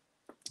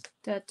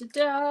 Da da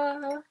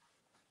da.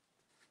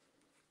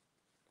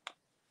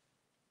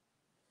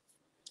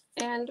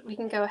 And we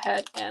can go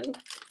ahead and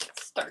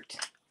start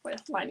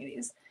with lining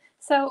these.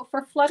 So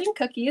for flooding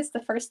cookies,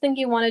 the first thing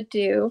you want to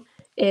do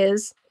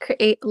is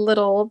create a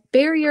little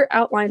barrier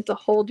outline to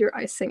hold your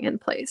icing in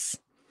place.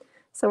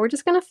 So we're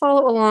just going to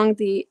follow along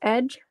the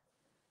edge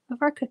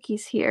of our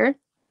cookies here.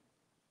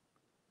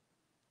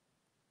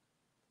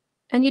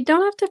 And you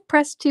don't have to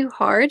press too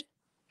hard.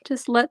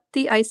 Just let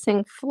the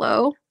icing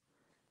flow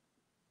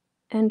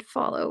and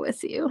follow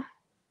with you.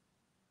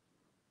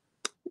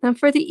 And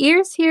for the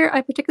ears here, I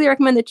particularly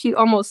recommend that you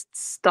almost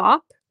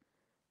stop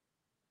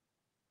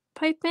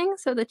piping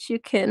so that you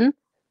can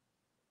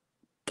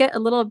get a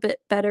little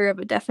bit better of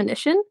a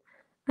definition.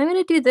 I'm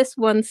going to do this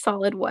one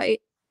solid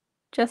white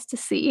just to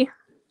see.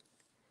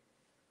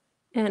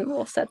 And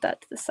we'll set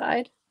that to the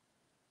side.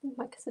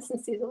 My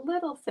consistency is a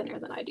little thinner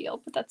than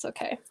ideal, but that's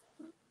okay.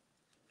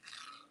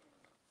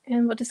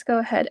 And we'll just go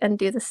ahead and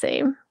do the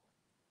same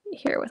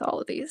here with all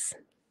of these.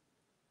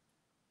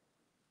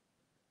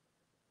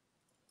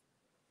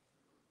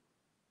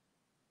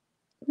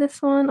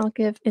 This one I'll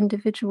give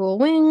individual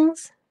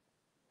wings.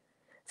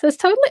 So it's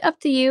totally up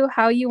to you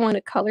how you want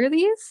to color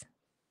these.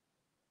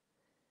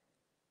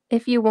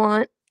 If you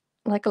want,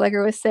 like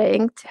Allegra was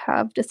saying, to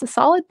have just a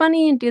solid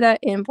bunny and do that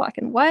in black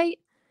and white,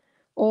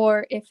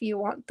 or if you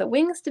want the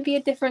wings to be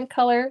a different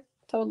color,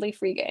 totally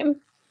free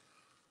game.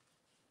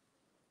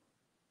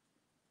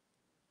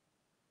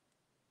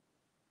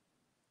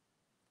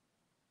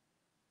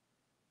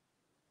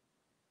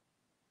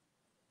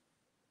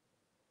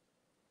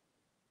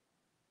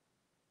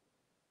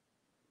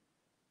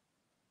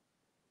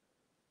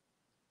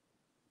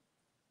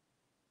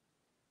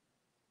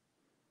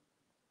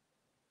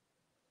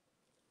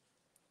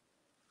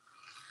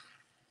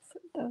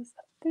 Set those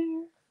up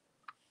there.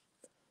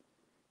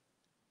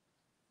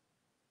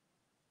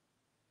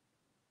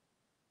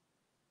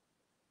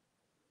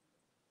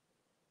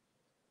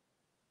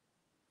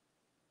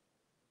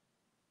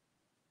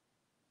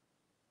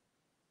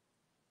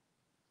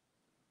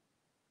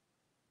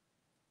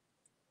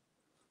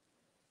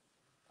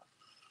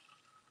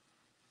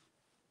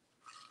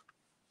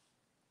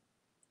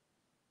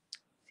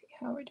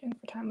 How are we doing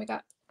for time? We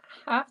got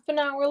half an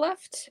hour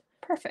left.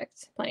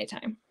 Perfect. Plenty of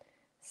time.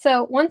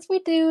 So once we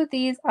do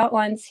these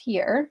outlines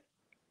here,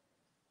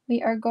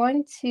 we are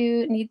going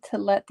to need to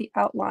let the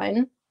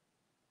outline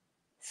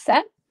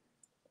set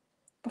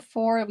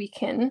before we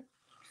can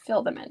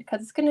fill them in,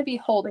 because it's going to be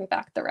holding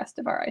back the rest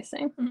of our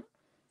icing. Mm-hmm.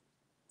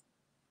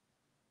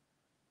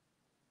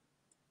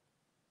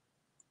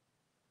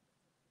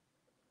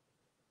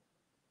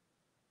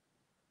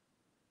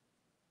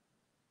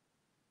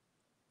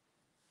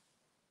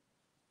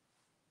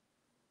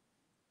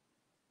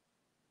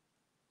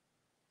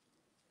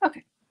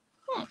 Okay,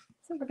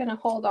 so we're going to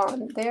hold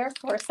on there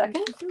for a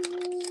second.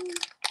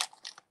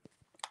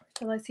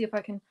 So let's see if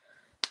I can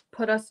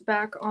put us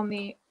back on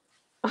the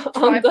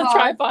On the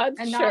tripod,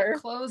 and sure.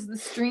 not close the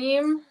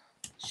stream.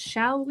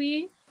 Shall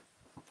we?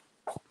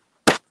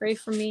 Pray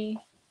for me.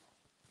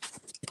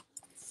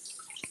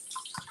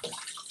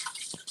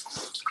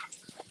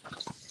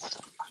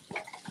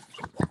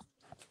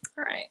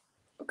 All right.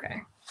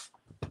 Okay.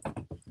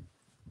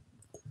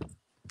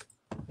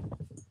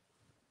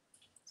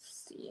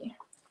 Let's see.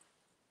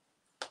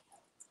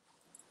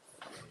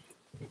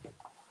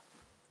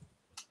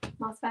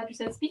 Moss Badger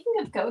says, speaking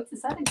of goats,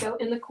 is that a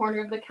goat in the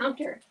corner of the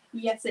counter?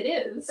 Yes, it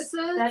is. It's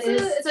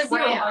a Cyril,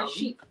 ram. our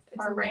sheep. It's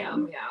Our a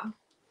ram. Yeah.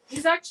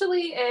 He's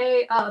actually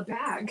a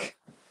bag.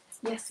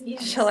 Yes, he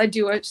is. Shall I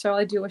do a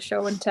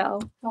show and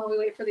tell? While we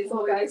wait for these little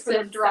While we guys wait for to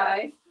them to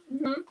dry.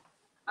 Mm-hmm.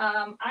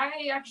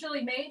 I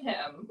actually made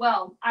him.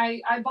 Well,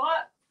 I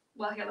bought.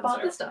 Well, here, let me Bought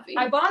start. the stuffy.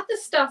 I bought the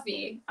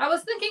stuffy. I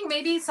was thinking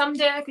maybe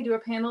someday I could do a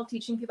panel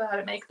teaching people how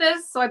to make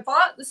this. So I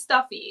bought the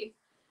stuffy,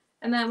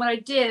 and then what I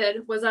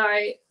did was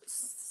I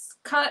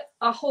cut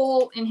a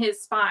hole in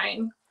his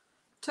spine,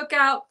 took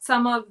out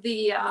some of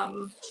the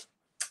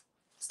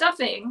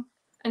stuffing,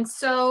 and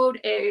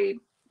sewed a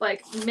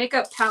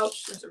makeup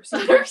pouch.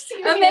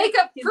 A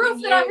makeup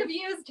proof that I have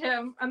used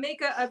him.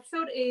 I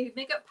sewed a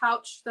makeup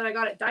pouch that I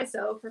got at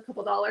Daiso for a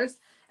couple $,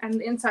 and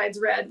the inside's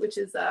red, which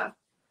is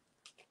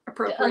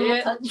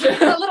appropriate. a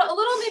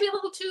little, maybe a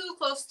little too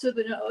close to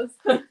the nose.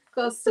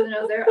 Close to the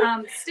nose there.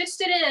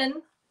 Stitched it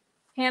in,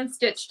 hand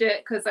stitched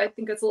it because I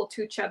think it's a little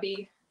too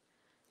chubby,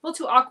 a little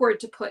too awkward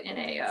to put in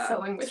a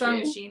sewing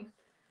machine.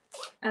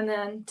 And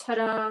then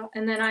ta-da!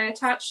 And then I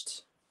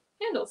attached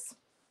handles.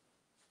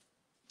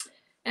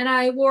 And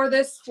I wore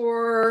this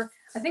for,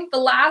 I think, the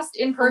last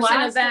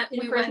in-person event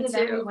we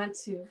went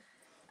to.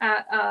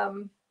 At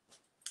what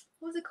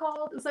was it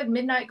called? It was like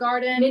Midnight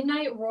Garden.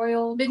 Midnight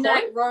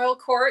Royal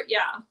Court.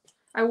 Yeah.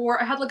 I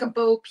had like a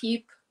Bo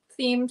Peep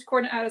themed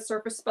coordinate. I had a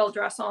surface spell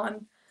dress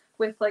on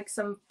with like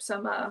some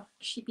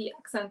sheepy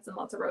accents and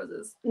lots of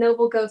roses.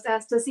 Noble Ghost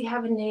asked, does he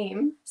have a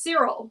name?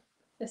 Cyril.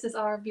 This is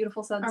our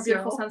beautiful sun Our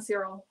cereal. beautiful sun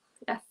cereal.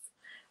 Yes.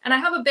 And I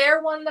have a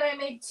bear one that I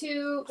made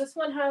too. This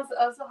one still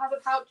has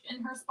a pouch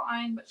in her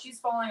spine, but she's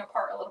falling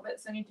apart a little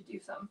bit, so I need to do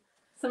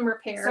Some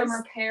repairs. some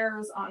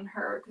repairs on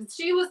her because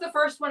she was the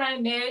first one I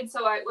made,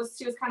 so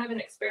she was kind of an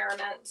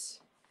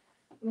experiment.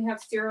 We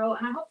have cereal,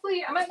 and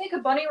I might make a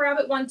bunny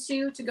rabbit one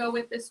too to go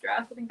with this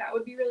dress. I think that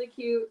would be really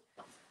cute.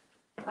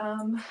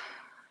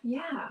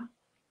 Yeah.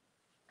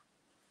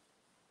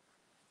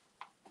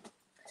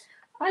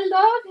 I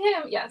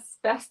love him. Yes,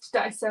 best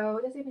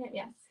Daiso. Does he even?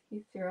 Yes,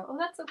 he's cereal. Oh,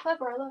 that's so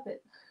clever. I love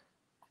it.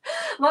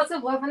 Lots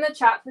of love in the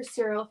chat for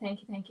cereal.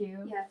 Thank you, thank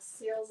you. Yes,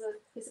 cereal's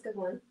is a good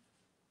one.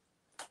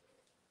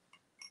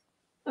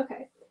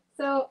 Okay,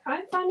 so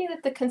I'm finding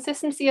that the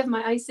consistency of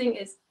my icing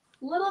is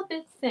a little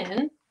bit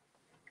thin.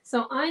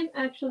 So I'm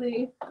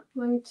actually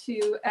going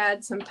to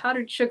add some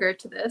powdered sugar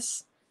to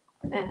this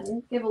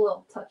and give a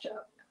little touch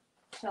up.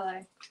 Shall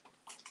I?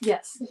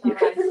 Yes. Shall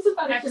I Some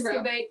powdered sugar.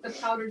 excavate the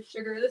powdered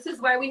sugar? This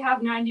is why we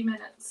have 90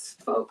 minutes,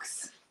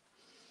 folks,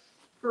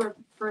 for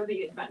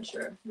the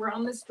adventure. We're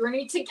on this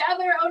journey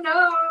together. Oh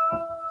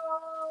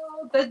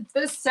no!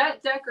 The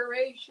set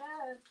decoration.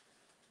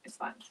 It's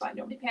fine. It's fine.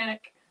 Don't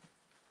panic.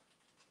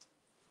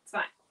 It's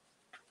fine.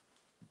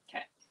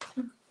 Okay.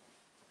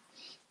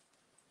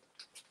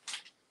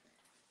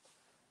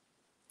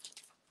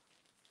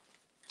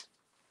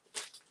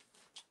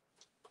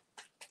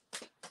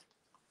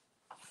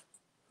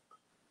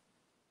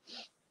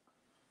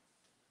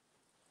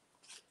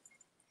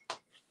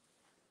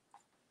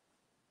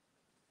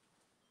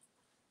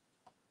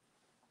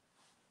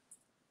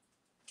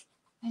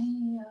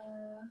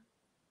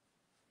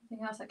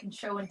 Anything else I can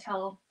show and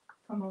tell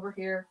from over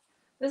here?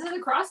 This is a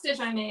cross stitch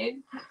I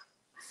made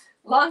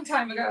long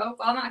time ago.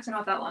 Well, actually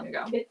not that long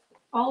ago.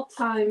 All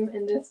time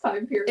in this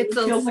time period. It's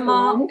a feels small, like a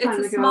long time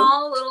ago.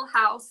 small little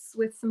house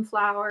with some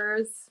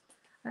flowers.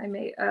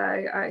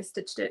 I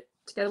stitched it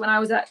together when I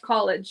was at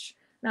college,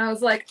 and I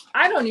was like,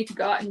 I don't need to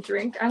go out and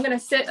drink. I'm gonna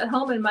sit at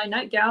home in my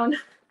nightgown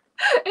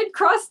and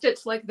cross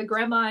stitch like the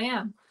grandma I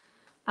am.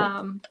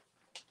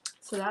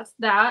 So that's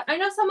that. I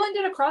know someone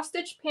did a cross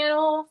stitch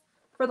panel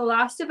for the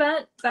last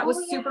event. That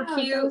was super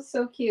cute. That was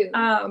so cute.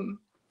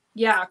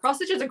 Yeah, cross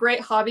stitch is a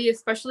great hobby,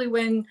 especially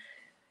when,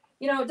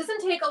 it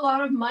doesn't take a lot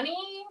of money.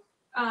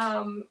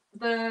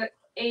 The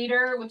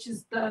aider, which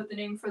is the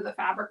name for the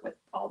fabric with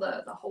all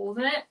the holes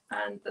in it,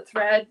 and the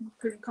thread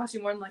could cost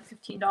you more than like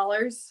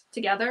 $15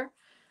 together.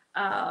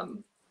 I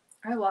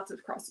have lots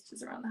of cross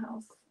stitches around the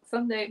house.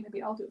 Someday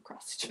maybe I'll do a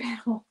cross stitch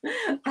panel.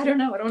 I don't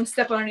know. I don't want to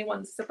step on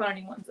anyone's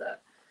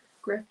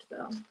grift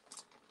though.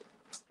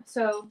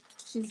 So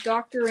she's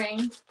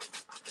doctoring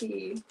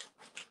the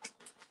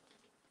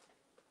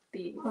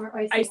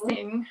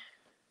icing.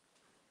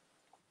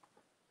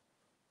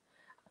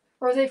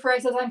 Rosé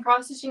Forêt says I'm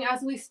cross stitching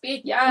as we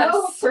speak. Yes.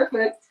 Oh,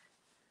 perfect.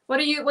 What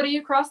are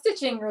you cross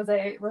stitching,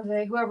 Rosé?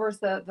 Whoever's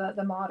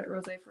the mod at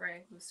Rosé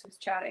Forêt who's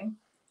chatting.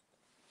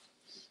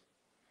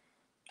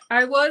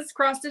 I was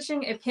cross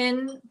stitching a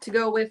pin to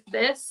go with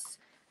this,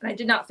 and I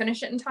did not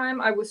finish it in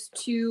time. I was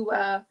too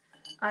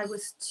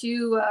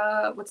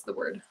what's the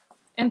word?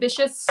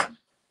 Ambitious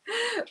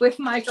with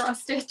my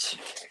cross stitch,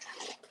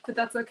 but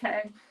that's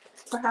okay.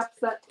 Perhaps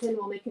that pin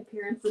will make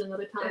appearance at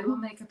another time. It will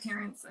make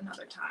appearance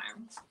another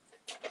time.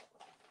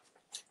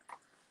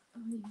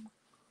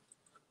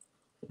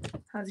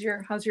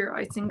 How's your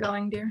icing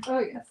going, dear? Oh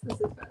yes, this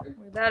is better.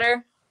 We're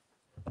better.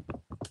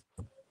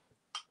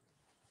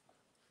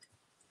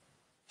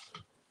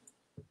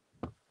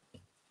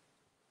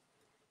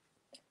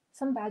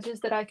 Some badges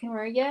that I can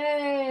wear.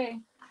 Yay!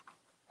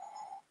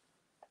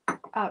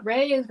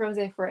 Ray is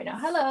Rosé Forêt now.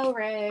 Hello,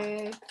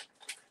 Ray.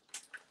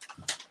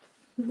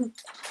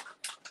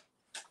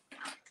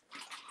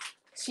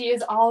 She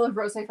is all of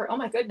Rosé Forêt. Oh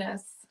my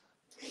goodness.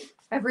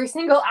 Every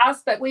single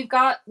aspect. We've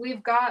got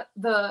the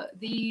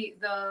MVP,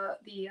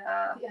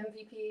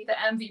 the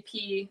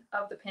MVP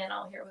of the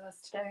panel here with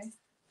us today.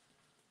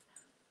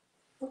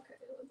 Okay,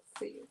 let's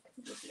see.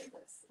 Let's get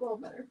this a little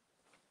better.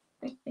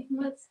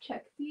 Let's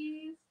check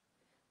these.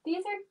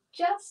 These are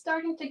just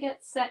starting to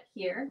get set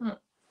here.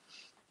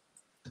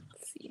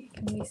 Let's see.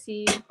 Can we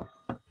see?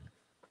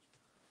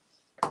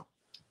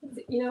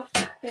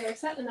 They are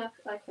set enough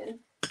that I can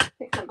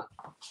pick them up.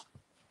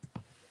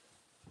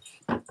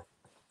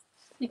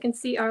 You can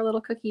see our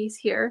little cookies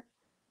here.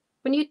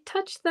 When you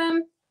touch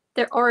them,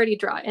 they're already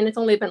dry, and it's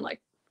only been like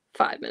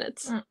 5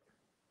 minutes.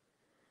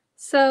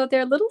 So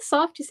they're a little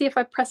soft. You see, if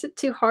I press it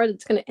too hard,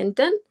 it's going to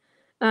indent.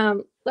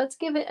 Let's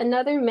give it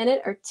another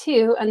minute or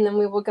two, and then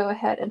we will go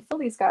ahead and fill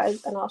these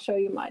guys, and I'll show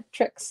you my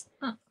tricks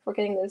for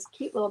getting those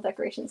cute little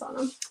decorations on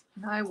them.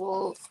 And I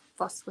will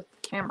fuss with the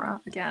camera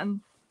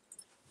again.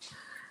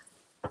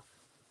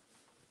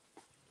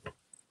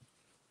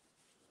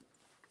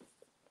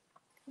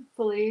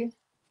 Hopefully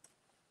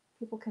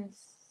people can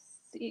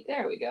see.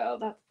 There we go.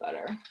 That's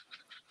better.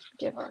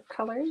 Give our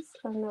colors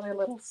another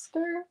little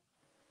stir.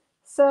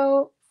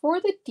 So for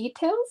the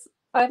details,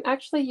 I'm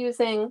actually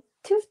using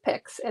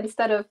toothpicks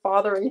instead of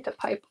bothering to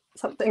pipe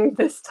something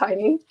this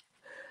tiny.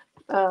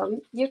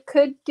 You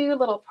could do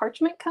little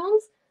parchment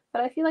cones,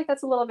 but I feel like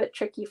that's a little bit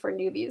tricky for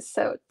newbies.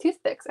 So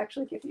toothpicks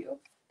actually give you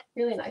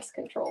really nice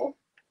control.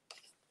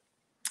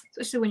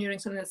 Especially when you're doing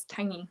something that's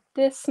tiny.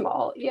 This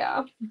small,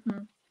 yeah. Mm-hmm.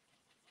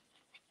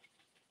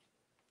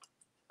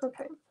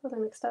 Okay, so they're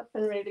mixed up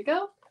and ready to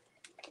go.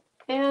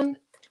 And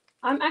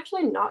I'm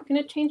actually not going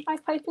to change my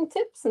piping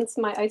tip since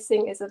my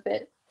icing is a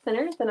bit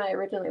thinner than I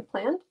originally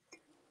planned.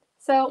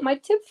 So my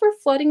tip for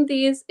flooding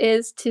these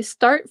is to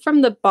start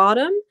from the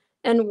bottom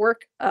and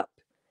work up.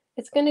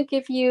 It's going to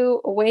give you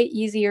a way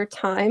easier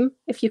time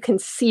if you can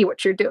see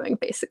what you're doing,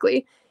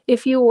 basically.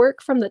 If you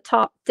work from the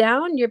top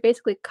down, you're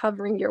basically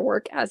covering your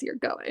work as you're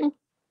going.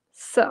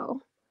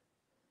 So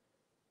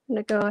I'm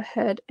going to go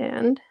ahead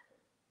and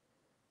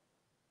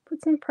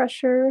put some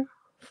pressure,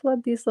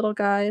 flood these little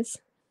guys.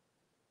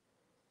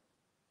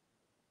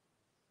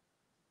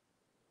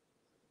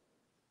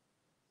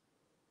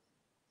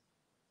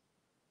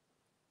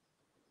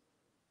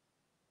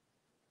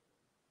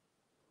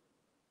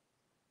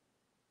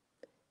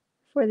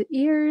 For the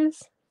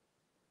ears,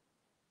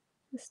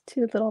 just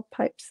 2 little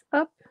pipes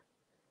up.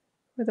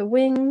 For the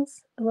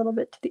wings, a little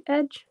bit to the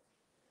edge.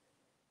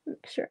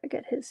 Make sure I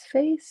get his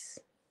face.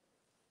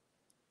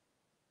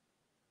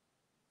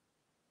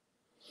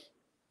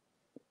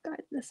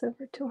 Guide this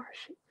over to our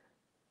shape.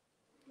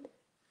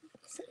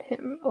 Set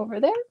him over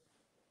there.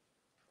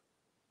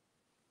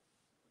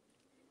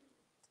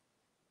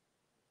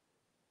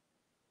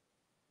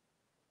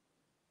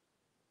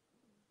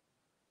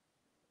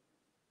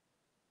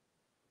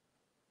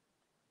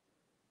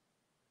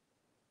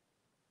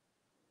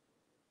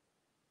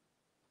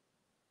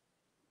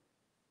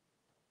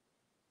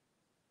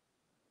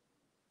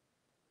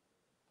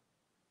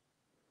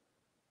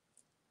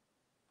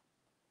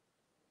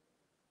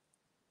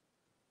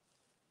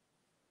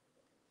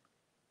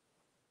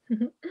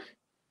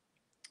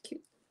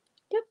 Cute.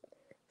 Yep.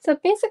 So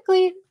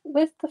basically,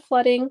 with the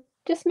flooding,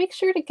 just make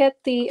sure to get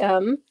the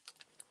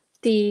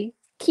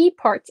key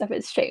parts of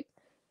its shape.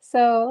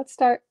 So let's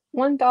start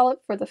 1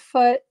 dollop for the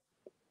foot,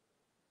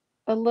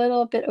 a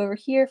little bit over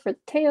here for the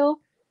tail,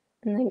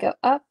 and then go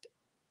up.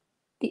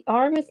 The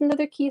arm is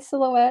another key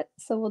silhouette,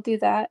 so we'll do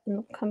that and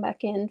we'll come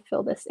back in,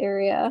 fill this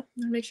area.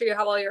 Make sure you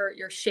have all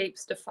your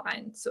shapes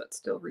defined so it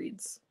still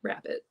reads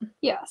rabbit.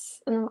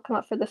 Yes, and then we'll come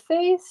up for the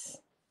face.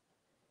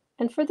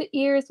 And for the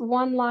ears,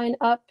 1 line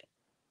up,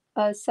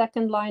 a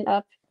 2nd line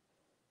up.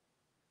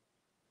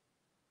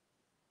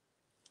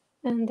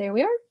 And there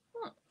we are.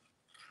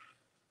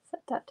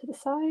 Set that to the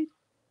side.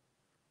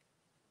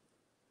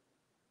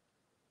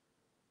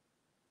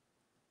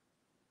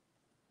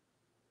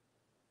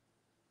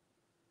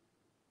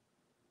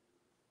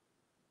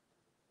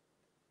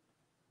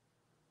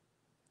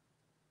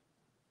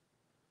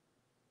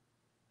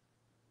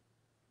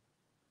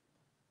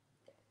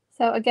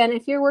 So again,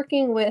 if you're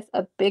working with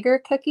a bigger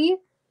cookie,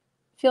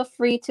 feel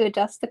free to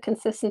adjust the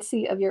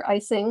consistency of your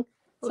icing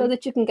so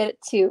that you can get it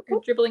to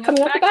dribbling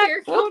coming up out the back back.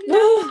 here. Oh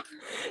no!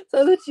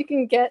 So that you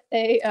can get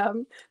a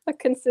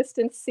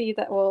consistency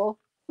that will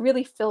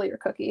really fill your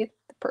cookie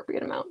the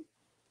appropriate amount.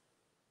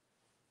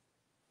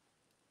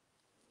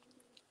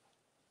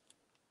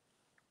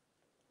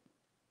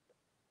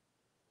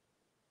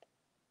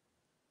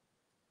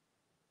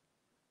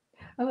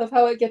 I love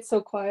how it gets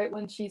so quiet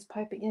when she's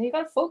piping. And you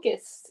gotta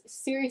focus.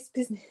 Serious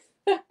business.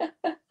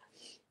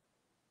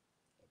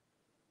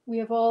 We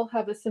have all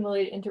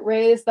assimilated into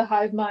Ray is the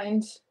hive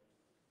mind.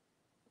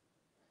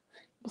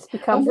 Just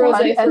become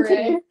Rosé one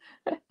Forêt.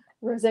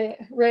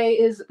 entity. Ray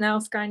is now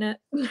Skynet.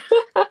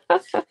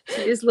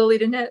 She is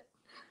Lolita Net.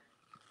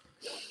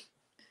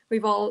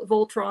 We've all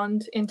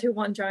Voltroned into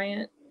one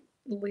giant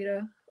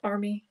Lolita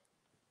army.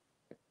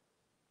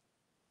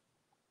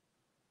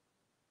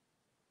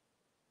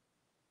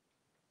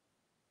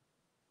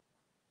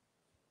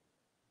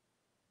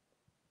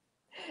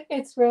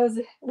 It's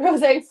Rosé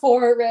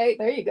Forêt.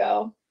 There you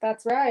go.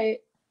 That's right.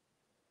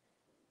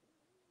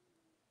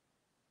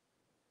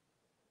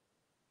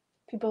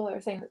 People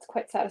are saying it's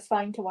quite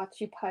satisfying to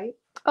watch you pipe.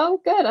 Oh,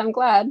 good. I'm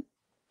glad.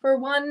 For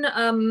one,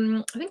 I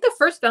think the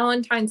first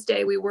Valentine's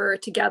Day we were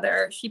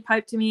together, she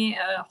piped me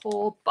a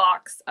whole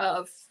box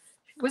of,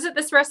 was it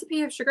this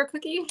recipe of sugar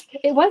cookie?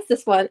 It was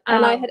this one,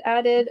 and I had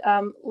added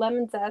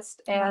lemon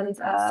zest and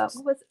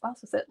what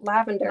else was it?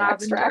 Lavender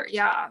extract.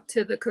 Yeah,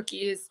 to the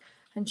cookies,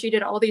 and she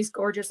did all these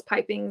gorgeous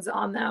pipings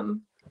on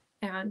them,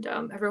 and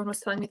everyone was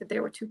telling me that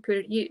they were too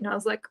pretty to eat, and I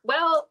was like,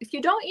 well, if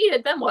you don't eat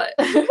it, then what?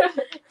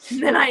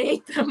 And then I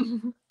ate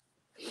them.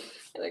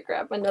 I'm gonna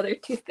grab another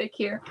toothpick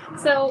here.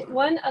 So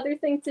one other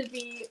thing to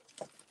be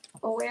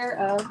aware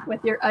of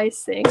with your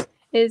icing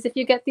is if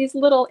you get these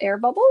little air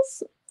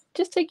bubbles,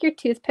 just take your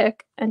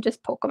toothpick and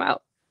just poke them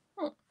out.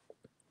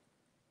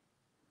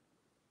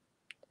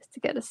 Just to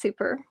get a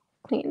super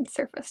clean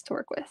surface to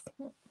work with.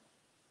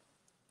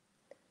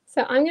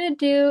 So I'm going to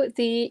do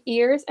the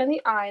ears and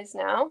the eyes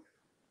now.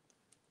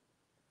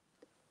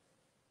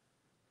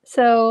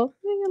 So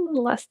maybe a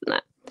little less than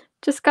that.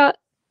 Just got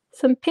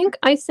some pink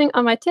icing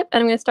on my tip,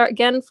 and I'm going to start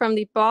again from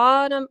the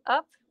bottom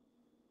up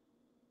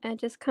and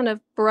just kind of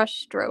brush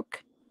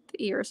stroke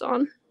the ears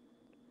on.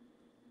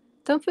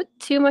 Don't put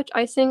too much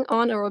icing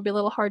on or it will be a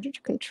little harder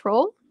to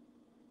control.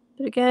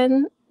 But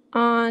again,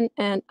 on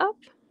and up.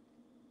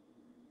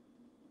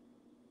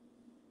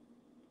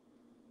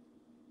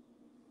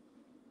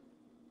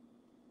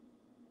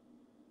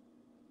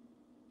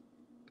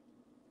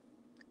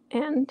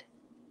 And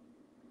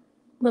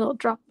a little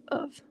drop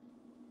of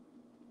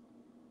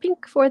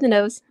pink for the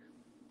nose.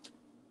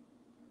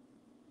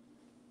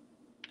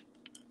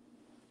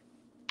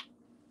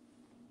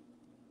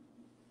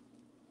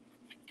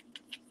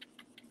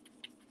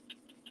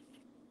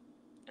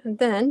 And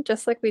then,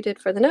 just like we did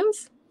for the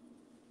nose,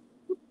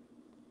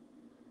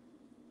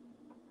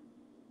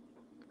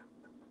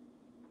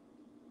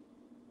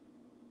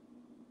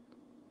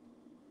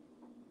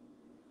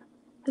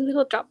 a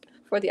little drop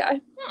for the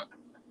eye.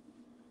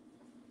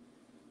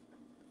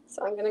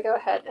 So I'm going to go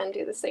ahead and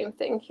do the same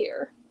thing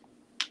here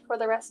for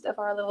the rest of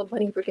our little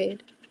bunny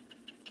brigade.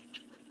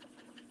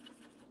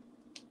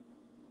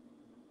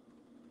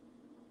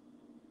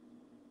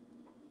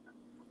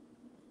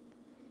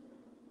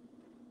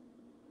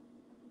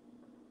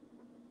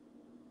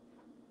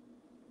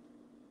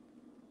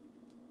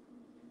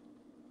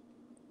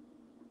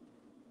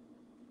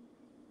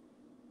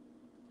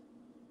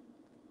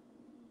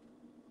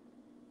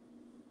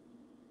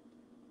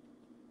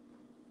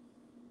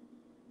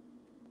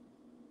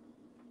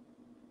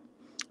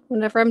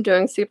 Whenever I'm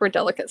doing super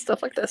delicate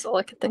stuff like this, all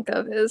I can think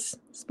of is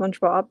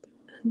SpongeBob.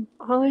 And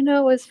all I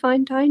know is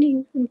fine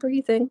dining and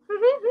breathing.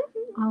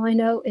 All I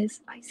know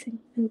is icing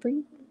and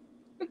breathing.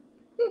 All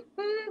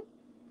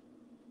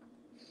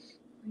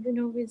you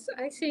know is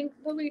icing,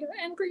 lolita,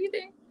 and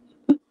breathing.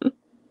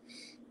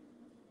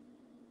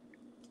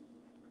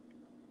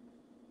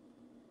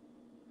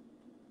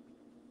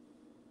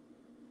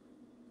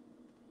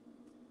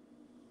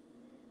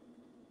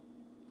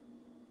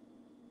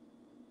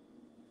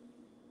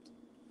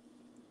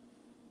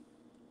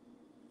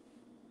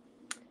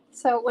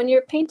 So when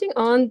you're painting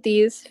on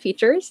these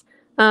features,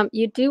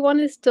 you do want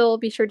to still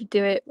be sure to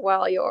do it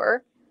while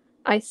your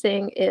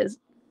icing is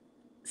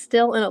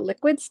still in a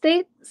liquid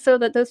state so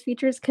that those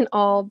features can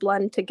all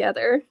blend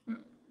together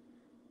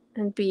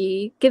and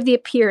give the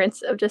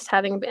appearance of just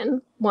having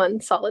been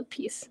one solid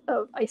piece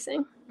of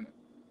icing.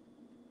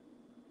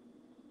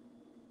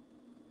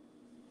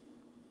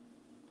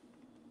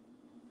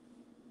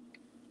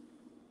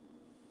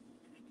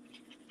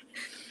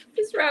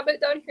 This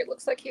rabbit down here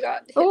looks like he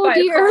got hit Oh by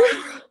dear. a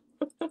car.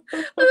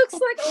 Looks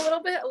like a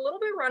little bit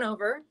run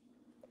over.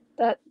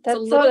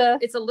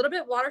 It's a little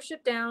bit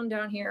watership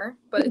down here,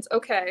 but it's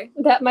okay.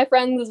 That, my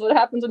friends, is what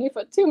happens when you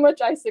put too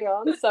much icing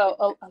on. So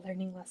a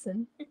learning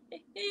lesson.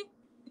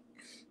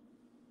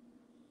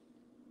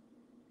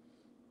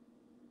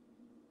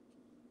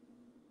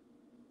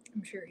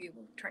 I'm sure he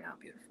will turn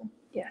out beautiful.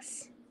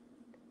 Yes.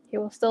 He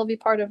will still be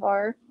part of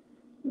our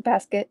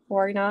basket,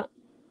 worry not.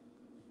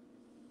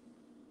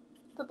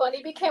 The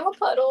bunny became a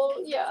puddle,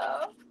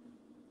 yeah.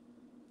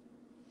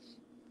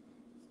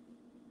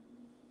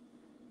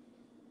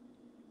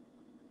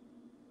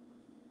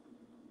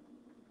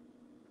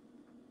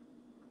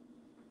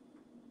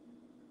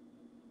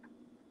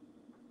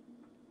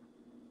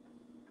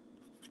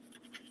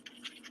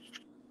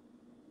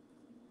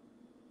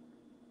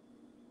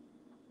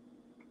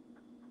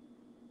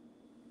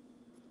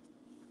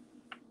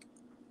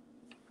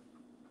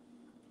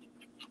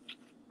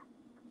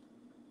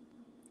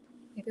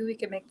 Maybe we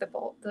could make the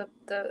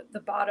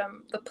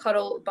bottom, the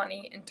puddle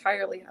bunny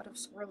entirely out of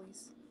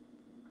swirlies.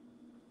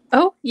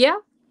 Oh, yeah.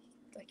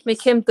 Like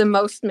Make him the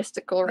most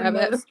mystical the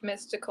rabbit. most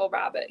mystical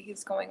rabbit.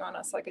 He's going on a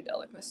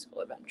psychedelic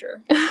mystical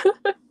adventure.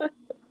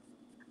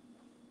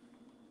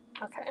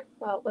 Okay,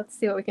 well, let's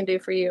see what we can do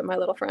for you, my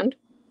little friend.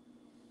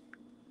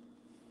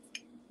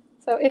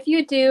 So if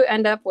you do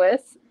end up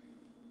with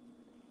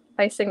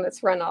icing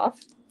that's run off,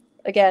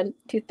 again,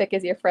 toothpick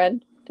is your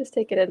friend. Just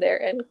take it in there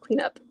and clean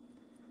up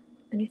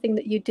anything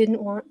that you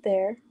didn't want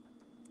there.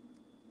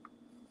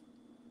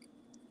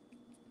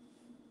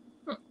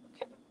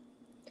 Okay.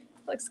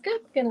 Looks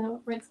good. I'm gonna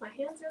rinse my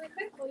hands really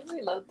quick. Will you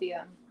reload the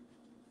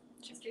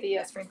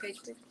screen page,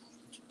 please?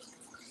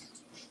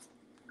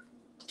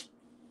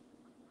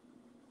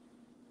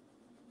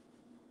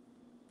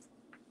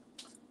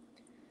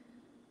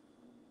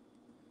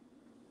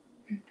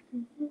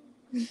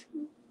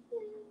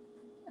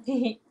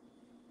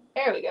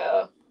 There we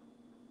go.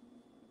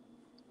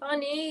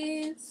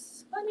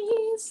 Bunnies,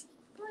 bunnies,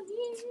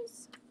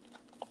 bunnies.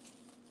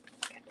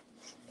 Okay.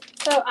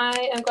 So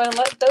I am going to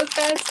let those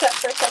guys set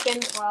for a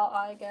second while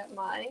I get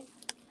my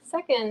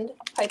second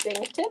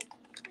piping tip.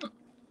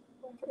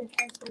 It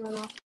has to run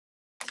off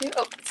too.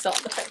 Oh, it's still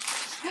on the pipe.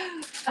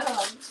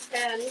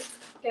 And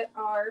get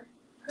our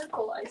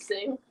purple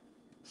icing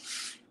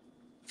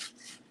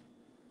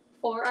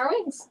for our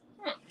wings.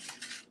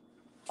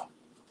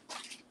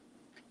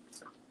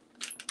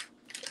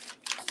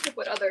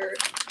 What other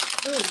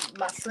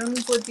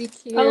mushrooms would be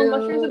cute? Oh,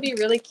 mushrooms would be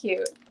really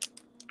cute.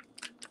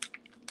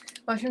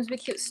 Mushrooms would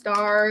be cute.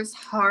 Stars,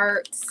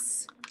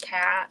 hearts,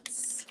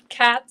 cats.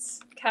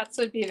 Cats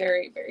would be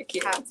very, very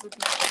cute. Cats would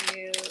be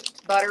cute.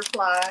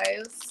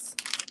 Butterflies.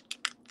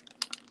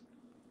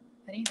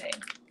 anything.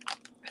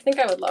 I think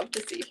I would love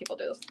to see people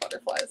do this with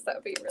butterflies. That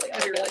would be really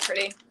That'd be really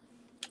pretty.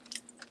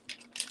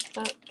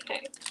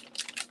 Okay.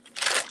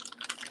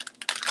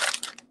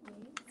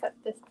 Set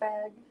this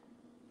bag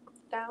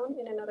down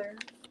in another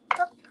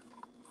cup.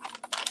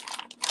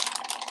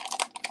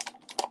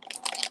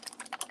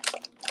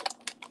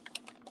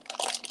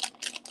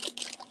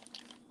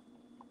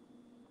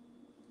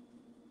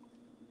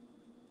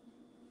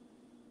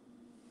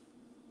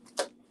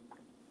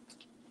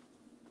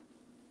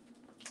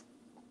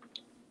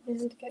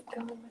 And get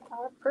going with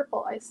our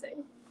purple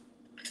icing.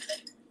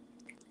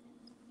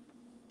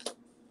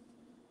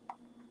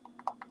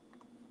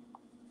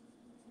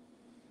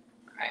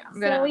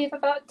 So we have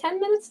about 10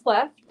 minutes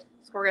left.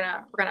 So we're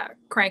gonna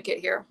crank it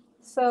here.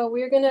 So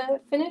we're gonna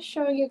finish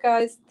showing you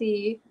guys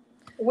the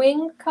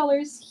wing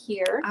colors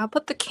here. I'll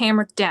put the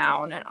camera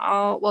down and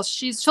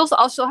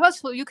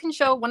you can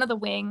show one of the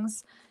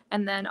wings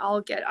and then I'll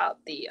get out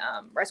the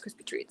Rice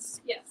Krispie treats.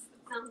 Yes,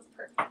 that sounds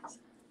perfect.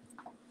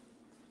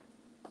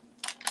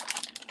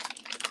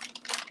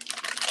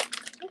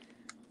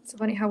 It's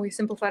funny how we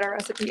simplified our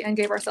recipe and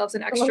gave ourselves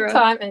an extra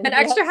time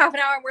extra half an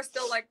hour and we're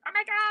still like, oh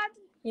my god.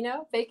 You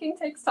know, baking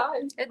takes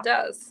time. It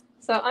does.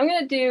 So I'm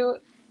gonna do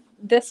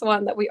this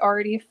one that we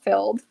already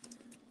filled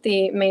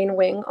the main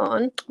wing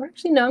on. Or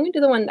actually no, I'm gonna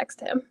do the one next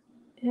to him.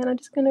 And I'm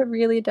just gonna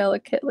really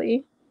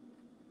delicately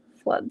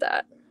flood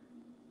that.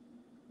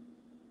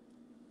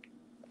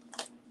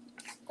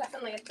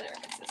 Definitely a thinner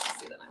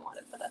consistency than I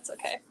wanted, but that's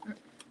okay.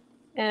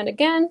 And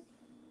again,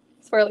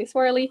 swirly,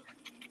 swirly.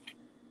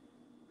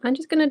 I'm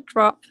just gonna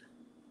drop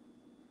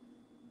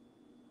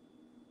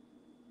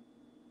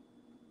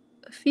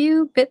a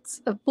few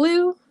bits of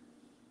blue.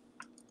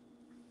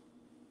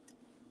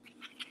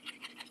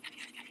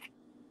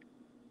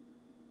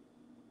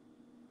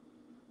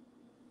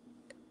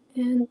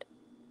 And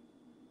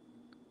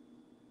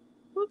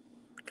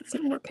get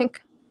some more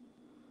pink.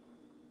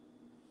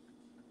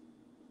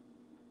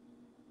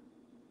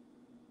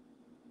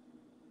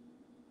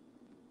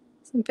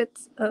 Some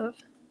bits of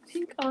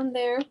pink on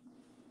there.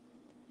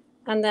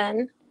 And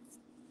then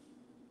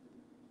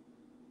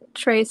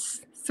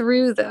trace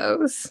through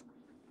those.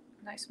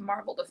 Nice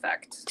marbled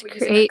effect. To We're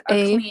create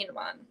using a clean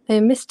one. A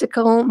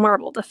mystical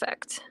marbled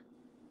effect.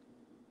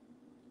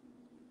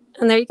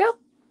 And there you go.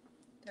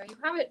 There you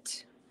have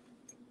it.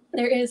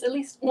 There is at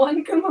least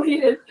one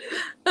completed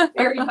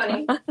fairy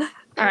bunny. All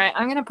right,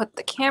 I'm gonna put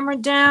the camera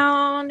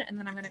down and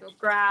then I'm gonna go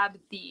grab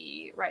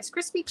the Rice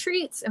Krispie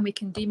treats and we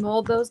can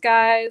demold those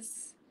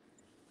guys.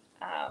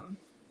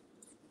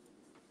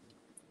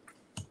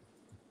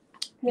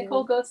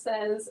 Nicole Go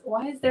says,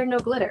 why is there no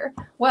glitter?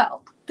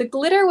 Well, the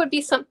glitter would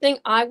be something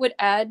I would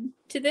add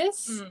to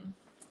this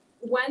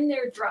when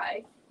they're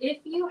dry. If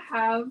you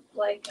have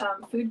like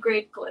food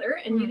grade glitter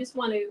and you just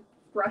want to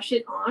brush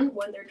it on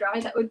when they're dry,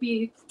 that would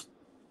be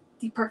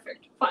the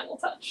perfect final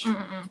touch.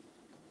 So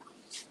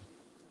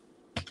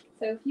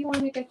if you want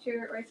to get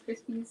your Rice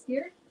Krispies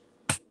here,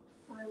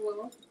 I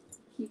will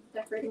keep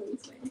decorating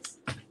these wings.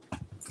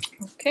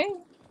 Okay.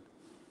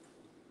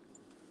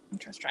 I'm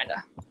just trying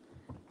to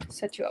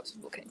set you up so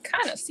people can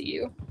kind of see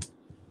you.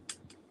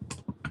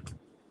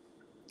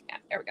 Yeah,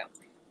 there we go.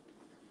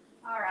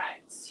 All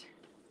right.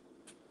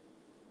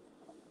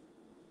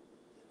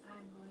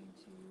 I'm going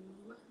to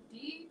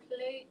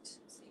deplate. Let's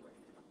see where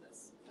to put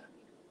this.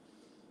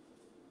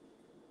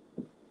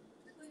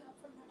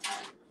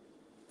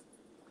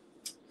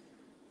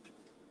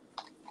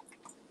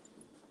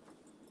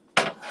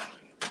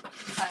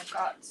 I've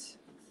got.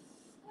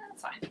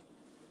 That's fine.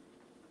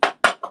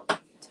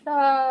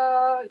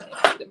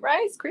 Ta-da! The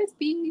Rice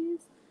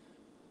Krispies.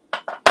 All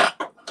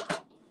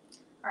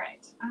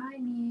right. I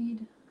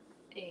need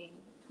a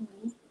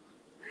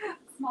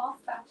small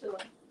spatula.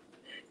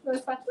 You want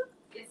a spatula?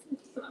 Yes.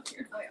 Just come up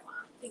here. Oh, yeah. Wow.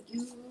 Thank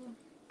you. All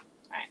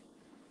right.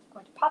 I'm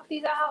going to pop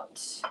these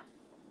out.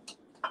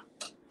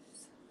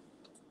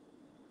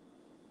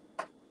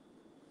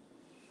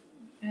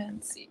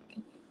 And see,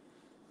 can you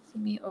see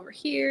me over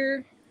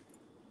here?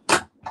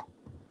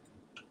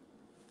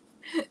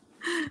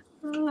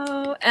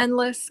 Oh,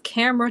 endless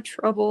camera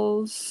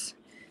troubles.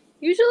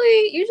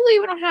 Usually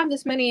we don't have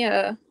this many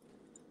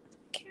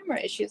camera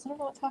issues. I don't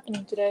know what's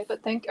happening today, but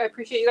I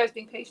appreciate you guys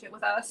being patient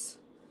with us.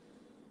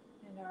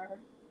 And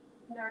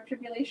our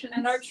tribulations.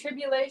 And our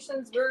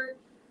tribulations, we're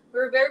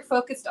very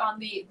focused on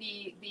the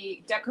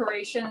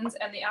decorations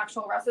and the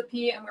actual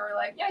recipe, and we were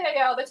like,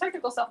 yeah, the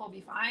technical stuff will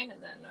be fine,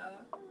 and then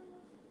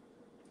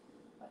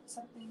but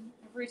something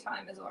every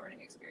time is a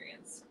learning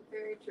experience.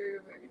 Very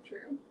true, very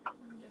true.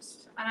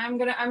 I'm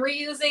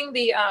reusing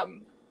the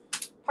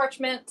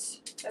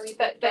parchment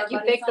that you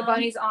bake the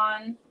bunnies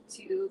on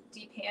to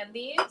depan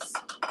these.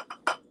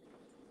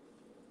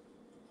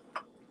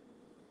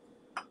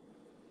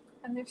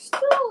 And they're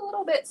still a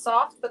little bit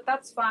soft, but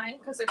that's fine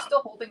because they're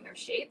still holding their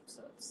shape,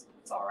 so it's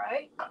all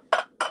right.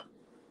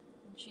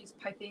 And she's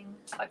piping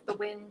like the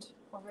wind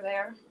over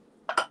there.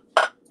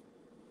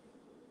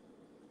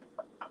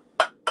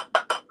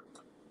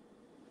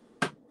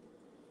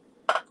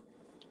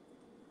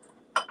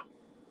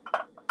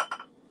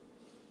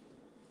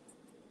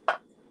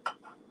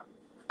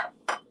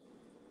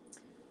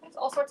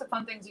 sorts of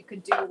fun things you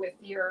could do with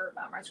your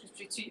Rice Krispie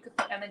treats. So you could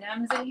put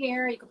M&Ms in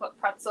here. You could put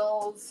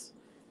pretzels.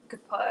 You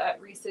could put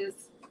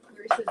Reese's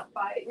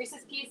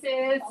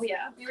Pieces. Oh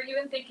yeah. We were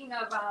even thinking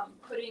of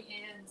putting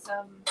in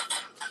some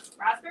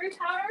raspberry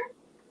powder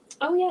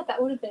Oh yeah,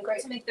 that would have been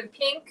great. to make them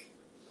pink.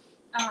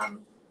 And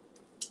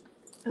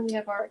we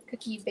have our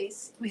cookie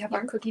base. We have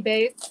our cookie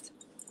base.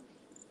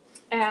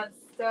 And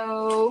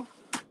so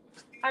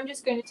I'm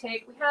just going to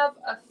take, we have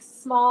a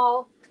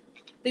small,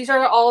 these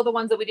are all the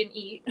ones that we didn't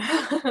eat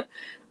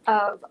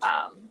of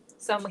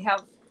some. We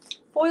have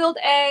boiled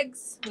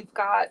eggs. We've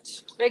got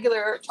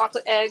regular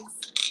chocolate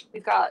eggs.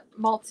 We've got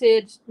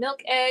malted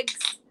milk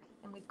eggs.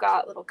 And we've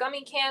got little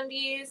gummy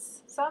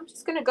candies. So I'm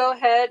just going to go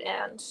ahead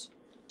and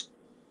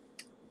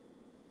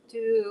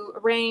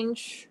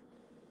arrange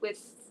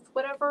with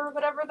whatever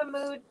the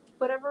mood,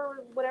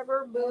 whatever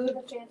mood,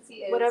 the fancy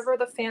is. whatever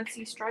the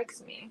fancy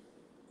strikes me.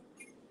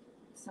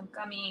 Some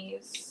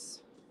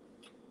gummies.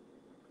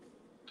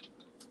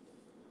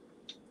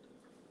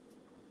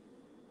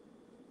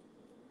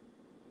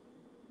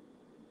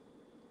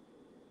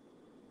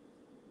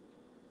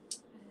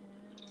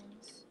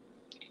 And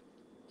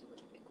do a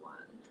big one.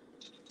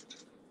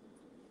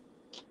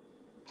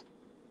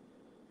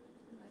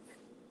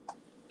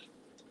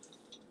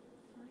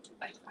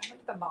 I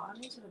like the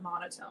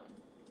monotone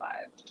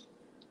vibe.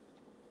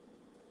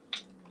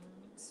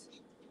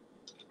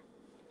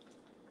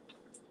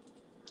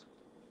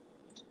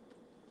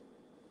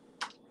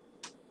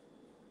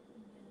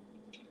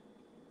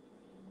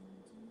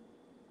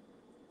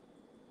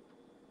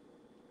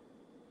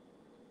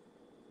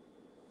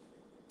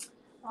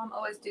 Mom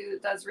always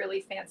does really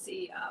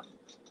fancy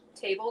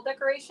table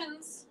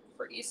decorations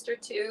for Easter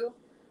too.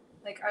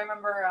 Like I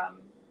remember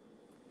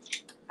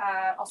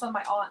also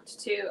my aunt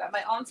too. At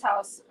my aunt's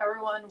house,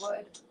 everyone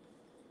would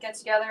get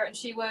together and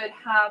she would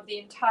have the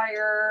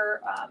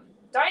entire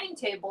dining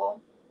table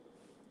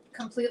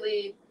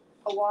completely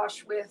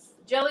awash with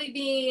jelly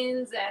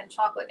beans and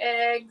chocolate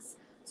eggs.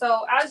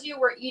 So as you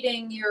were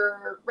eating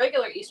your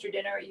regular Easter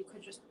dinner, you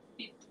could just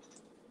be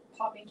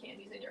popping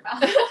candies in your mouth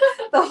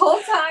the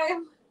whole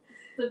time.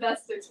 The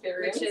best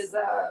experience.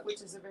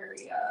 Which is very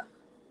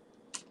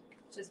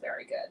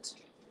good.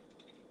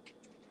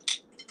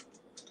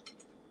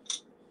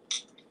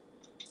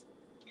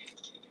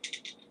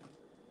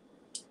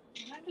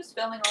 And I'm just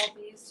filling all of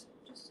these.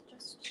 Just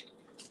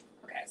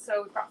okay.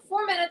 So we've got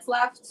 4 minutes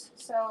left.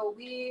 So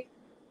we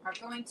are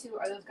going to.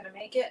 Are those going to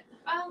make it?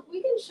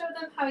 We can show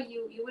them how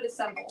you would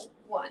assemble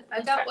one.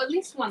 I've got Okay. at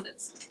least one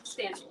that's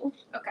standable.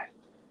 Okay.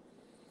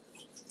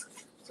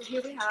 So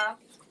here we have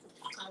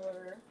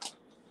our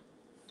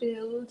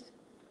filled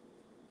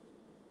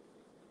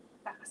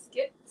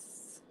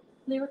baskets.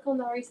 Lyrical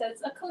Nari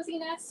says, a cozy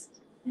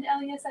nest. And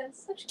Elia says,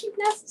 such cute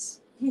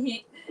nests.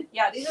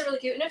 Yeah, these are really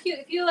cute. And if you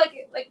like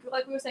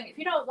we were saying, if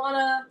you're not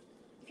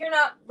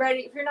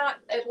ready, if you're not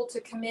able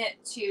to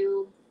commit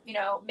to,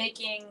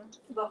 making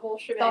The whole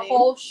the shebang.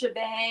 whole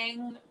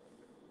shebang,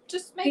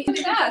 just make some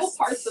individual nests.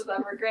 parts of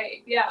them are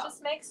great. Yeah.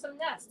 Just make some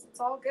nests. It's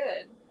all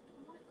good.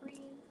 I want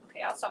green.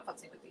 Okay, I'll stop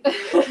fussing with you.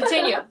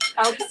 Continue.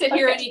 I'll sit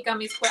here and Okay. eat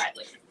gummies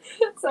quietly.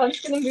 So I'm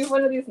just going to move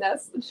one of these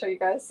nests and show you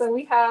guys. So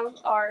we have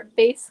our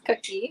base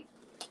cookie.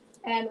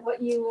 And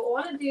what you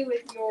want to do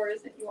with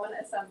yours, if you want to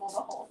assemble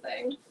the whole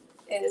thing,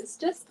 is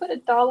just put a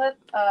dollop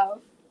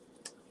of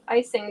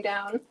icing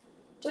down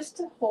just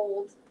to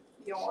hold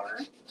your...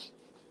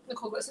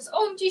 Nicole goes,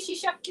 OMG, she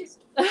chef kissed.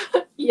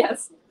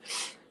 Yes.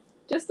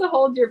 Just to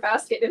hold your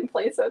basket in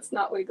place so it's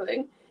not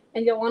wiggling.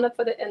 And you'll want to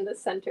put it in the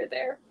center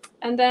there.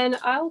 And then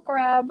I'll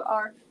grab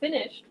our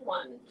finished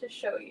one to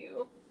show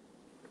you.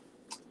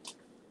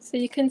 So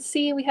you can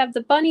see we have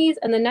the bunnies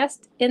and the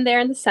nest in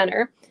there in the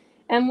center.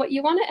 And what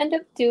you want to end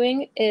up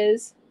doing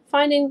is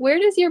finding where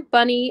does your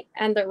bunny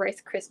and the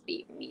Rice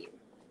Krispie meet.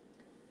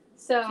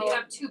 So you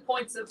have 2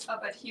 points of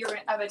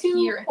adherence.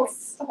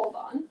 points to hold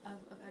on.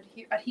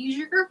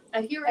 Adhesion.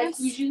 There you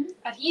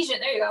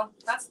go.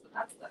 That's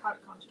how to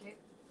conjugate.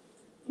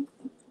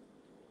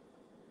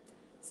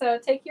 So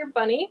take your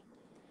bunny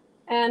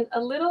and a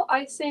little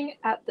icing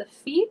at the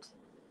feet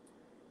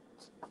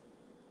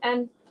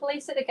and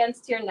place it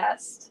against your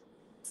nest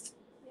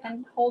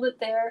and hold it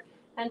there.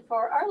 And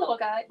for our little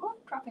guy, oh,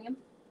 dropping him.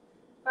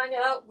 Find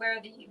out where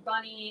the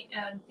bunny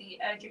and the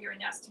edge of your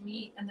nest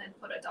meet, and then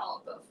put a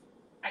dollop of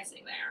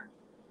icing there.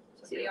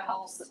 So they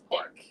all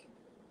support.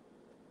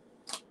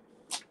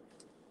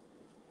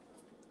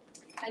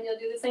 And you'll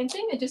do the same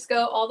thing and just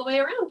go all the way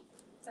around.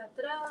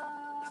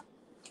 Da-da-da.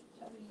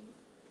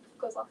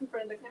 Goes off in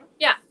front of the camera.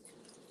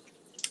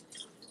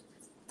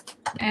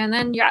 And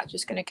then,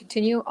 just going to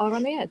continue all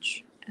around the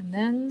edge. And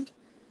then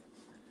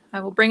I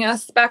will bring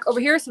us back over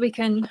here so we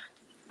can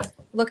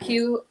look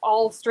you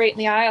all straight in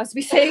the eye as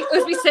we say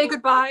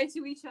goodbye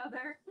to each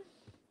other.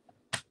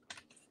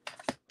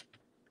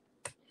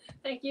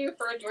 Thank you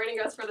for joining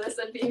us for this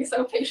and being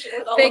so patient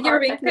with all Thank of you our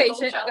for being technical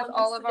patient with challenges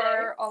all of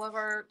today. all of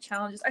our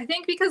challenges. I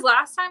think because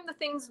last time the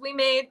things we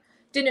made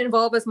didn't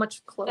involve as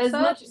much close-ups. As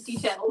much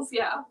details,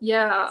 yeah.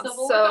 Yeah. So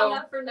we'll work on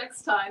that for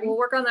next time. We'll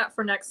work on that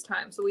for next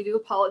time. So we do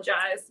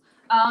apologize.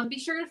 Be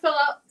sure to fill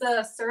out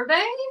the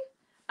survey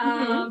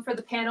for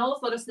the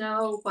panels. Let us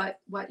know what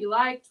you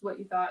liked, what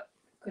you thought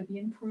could be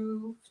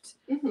improved.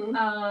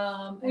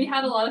 We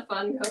had a lot of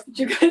fun. We hope that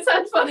you guys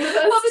had fun with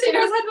us. Hope that you too.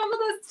 guys had fun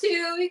with us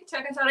too. You can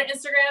check us out on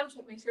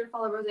Instagram. Make sure to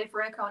follow Rosé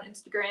Forêt on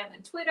Instagram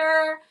and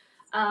Twitter.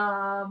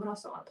 What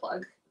else do I want to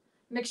plug?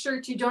 Make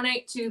sure to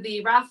donate to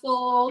the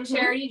raffle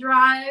charity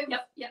drive.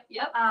 Yep.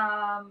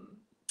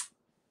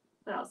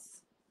 What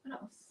else?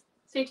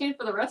 Stay tuned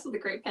for the rest of the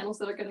great panels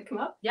that are going to come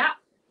up. Yeah.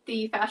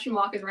 The fashion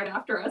walk is right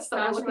after us, so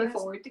I'm looking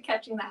forward to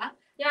catching that.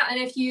 Yeah,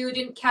 and if you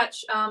didn't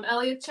catch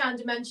Elliot Chan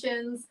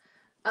Dimensions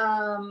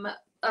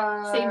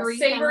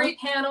savory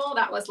panel,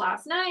 that was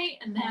last night,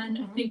 and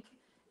then I think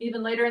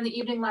even later in the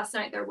evening last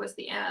night there was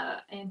the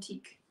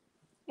antique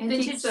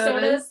vintage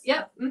sodas.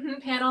 Yep.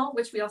 Panel,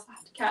 which we also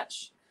have to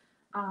catch.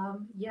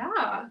 Yeah.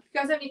 If you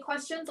guys have any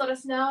questions, let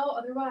us know.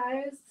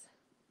 Otherwise,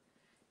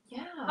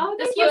 yeah. Oh,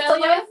 this thank you, was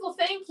Elliot. delightful.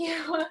 Thank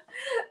you.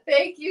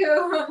 Thank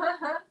you.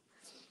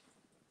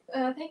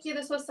 Thank you.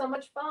 This was so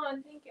much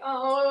fun. Thank you.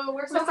 Oh,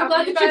 we're so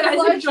glad happy that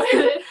you guys enjoyed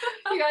it.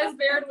 You guys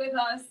bared with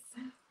us.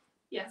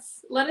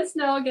 Yes. Let us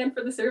know again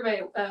for the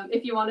survey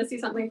if you want to see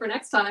something for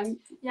next time.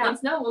 Yeah. Let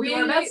us know. We'll do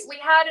our best. We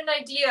had an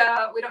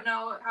idea. We don't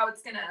know how if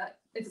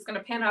it's gonna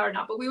pan out or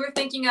not. But we were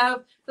thinking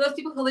of, for those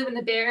people who live in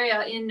the Bay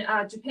Area, in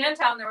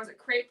Japantown, there was a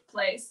crepe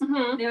place.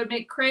 They would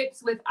make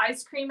crepes with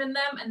ice cream in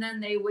them, and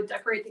then they would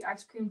decorate the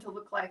ice cream to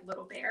look like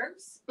little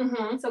bears.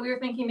 So we were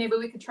thinking maybe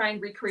we could try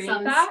and recreate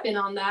that. Spin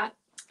on that.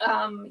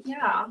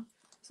 Yeah.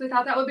 So we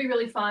thought that would be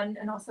really fun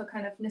and also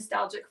kind of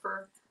nostalgic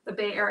for the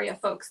Bay Area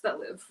folks that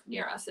live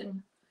near us.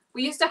 And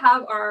we used to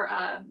have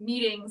our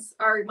meetings,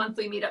 our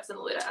monthly meetups in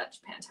Lolita at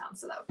Japantown,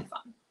 so that would be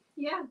fun.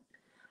 Yeah.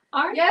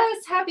 All right.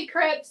 Yes, happy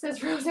crepes, says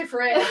Rosé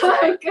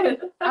Forêt.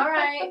 Good. All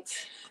right.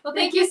 Well,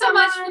 thank you so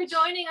much for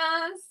joining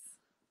us.